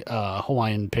many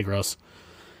Hawaiian pig roasts.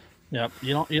 Yep.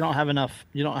 You don't have enough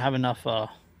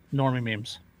normie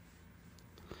memes.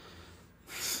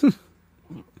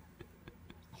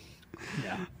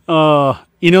 Yeah.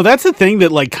 That's the thing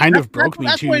that kind of broke me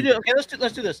too. What you do. Okay,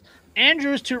 let's do this.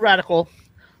 Andrew is too radical.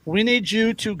 We need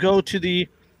you to go to the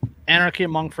Anarchy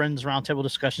Among Friends Roundtable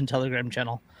Discussion Telegram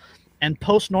channel and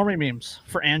post normie memes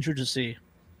for Andrew to see.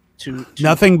 To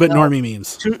nothing but normie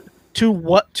memes.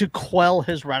 To quell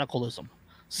his radicalism.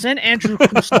 Send Andrew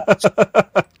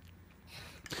croissants.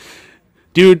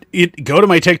 Dude, go to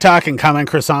my TikTok and comment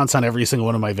croissants on every single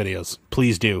one of my videos.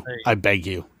 Please do. I beg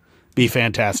you. Be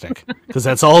fantastic. Because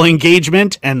that's all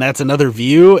engagement, and that's another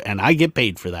view, and I get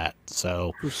paid for that.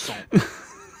 So.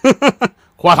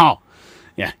 Croissant.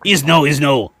 Yeah. Is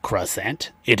no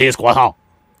croissant. It is croissant.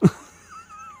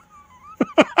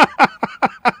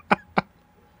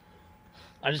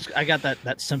 I got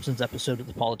that Simpsons episode of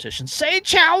the politician. Say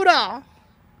chowder.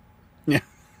 Yeah.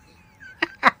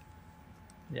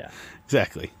 Yeah.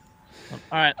 Exactly.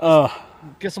 All right.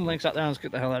 Get some links out there and let's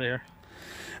get the hell out of here.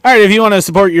 All right. If you want to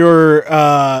support your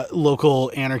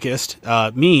local anarchist,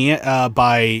 me,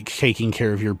 by taking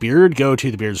care of your beard, go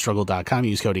to thebeardstruggle.com.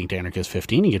 Use code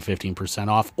InkedAnarchist15. You get 15%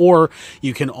 off. Or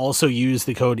you can also use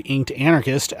the code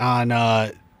InkedAnarchist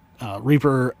on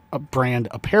Reaper brand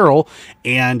apparel,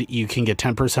 and you can get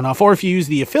 10% off. Or if you use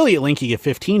the affiliate link, you get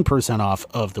 15% off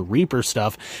of the Reaper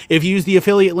stuff. If you use the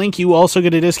affiliate link, you also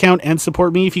get a discount and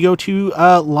support me if you go to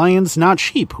Lions Not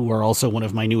Sheep, who are also one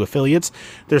of my new affiliates.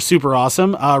 They're super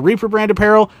awesome. Reaper brand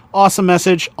apparel, awesome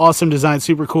message, awesome design,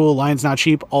 super cool. Lions Not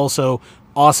Sheep, also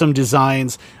awesome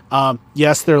designs.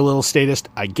 Yes, they're a little statist.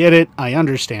 I get it. I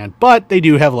understand. But they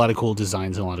do have a lot of cool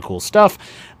designs and a lot of cool stuff.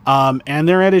 And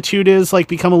their attitude is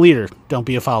become a leader. Don't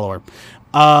be a follower.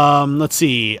 Let's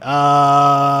see.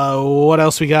 What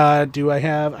else we got? Do I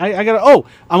have? I'm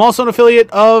also an affiliate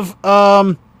of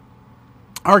RK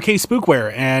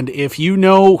Spookware. And if you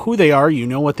know who they are, you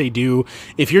know what they do.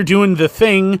 If you're doing the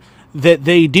thing that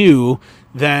they do,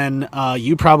 then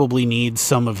you probably need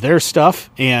some of their stuff,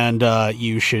 and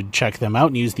you should check them out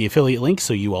and use the affiliate link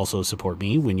so you also support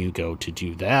me when you go to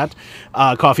do that.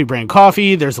 Coffee Brand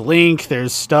Coffee, there's a link,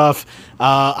 there's stuff.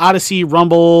 Odyssey,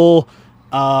 Rumble,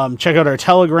 check out our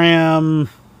Telegram.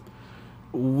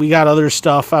 We got other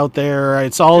stuff out there.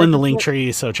 It's all in the link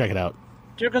tree, so check it out.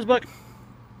 Derica's book.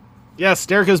 Yes,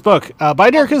 Derica's book.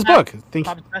 Buy Derica's book.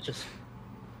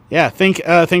 Yeah, think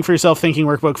for yourself. Thinking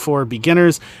workbook for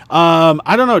beginners.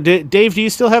 I don't know, Dave. Do you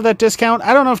still have that discount?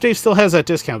 I don't know if Dave still has that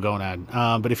discount going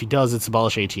on. But if he does, it's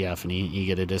Abolish ATF, and you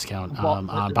get a discount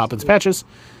on Poppins Patches.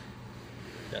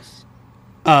 Yes.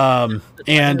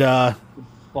 And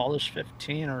Abolish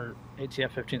 15 or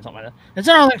ATF 15, something like that. It's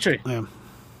in our link tree.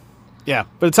 Yeah,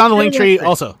 but it's on the link tree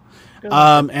also.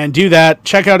 And do that.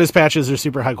 Check out his patches. They're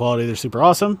super high quality. They're super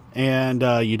awesome. And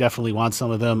you definitely want some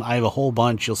of them. I have a whole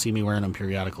bunch. You'll see me wearing them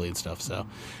periodically and stuff. So,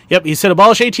 yep. He said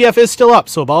Abolish ATF is still up.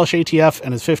 So Abolish ATF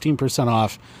and it's 15%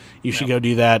 off. You should go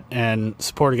do that and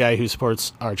support a guy who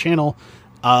supports our channel.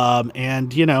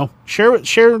 And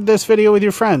share this video with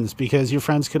your friends, because your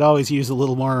friends could always use a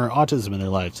little more autism in their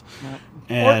lives.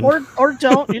 And or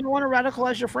don't. You don't want to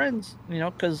radicalize your friends,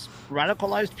 because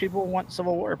radicalized people want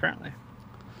civil war, apparently.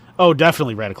 Oh,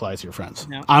 definitely radicalize your friends.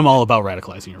 Yeah. I'm all about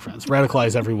radicalizing your friends.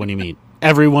 Radicalize everyone you meet.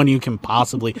 Everyone you can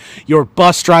possibly. Your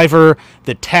bus driver,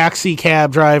 the taxi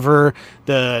cab driver,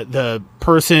 the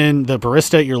person, the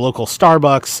barista at your local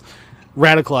Starbucks.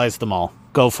 Radicalize them all.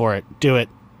 Go for it. Do it.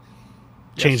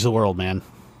 Change the world, man.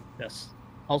 Yes.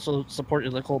 Also support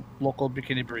your local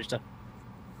bikini barista.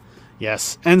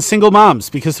 Yes, and single moms,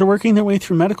 because they're working their way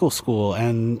through medical school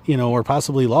and, or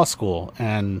possibly law school,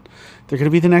 and they're going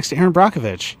to be the next Aaron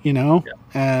Brockovich, Yeah.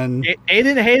 And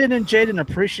Aiden, Hayden, and Jaden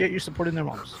appreciate you supporting their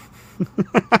moms.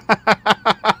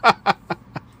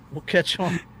 We'll catch you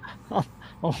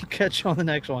on the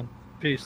next one.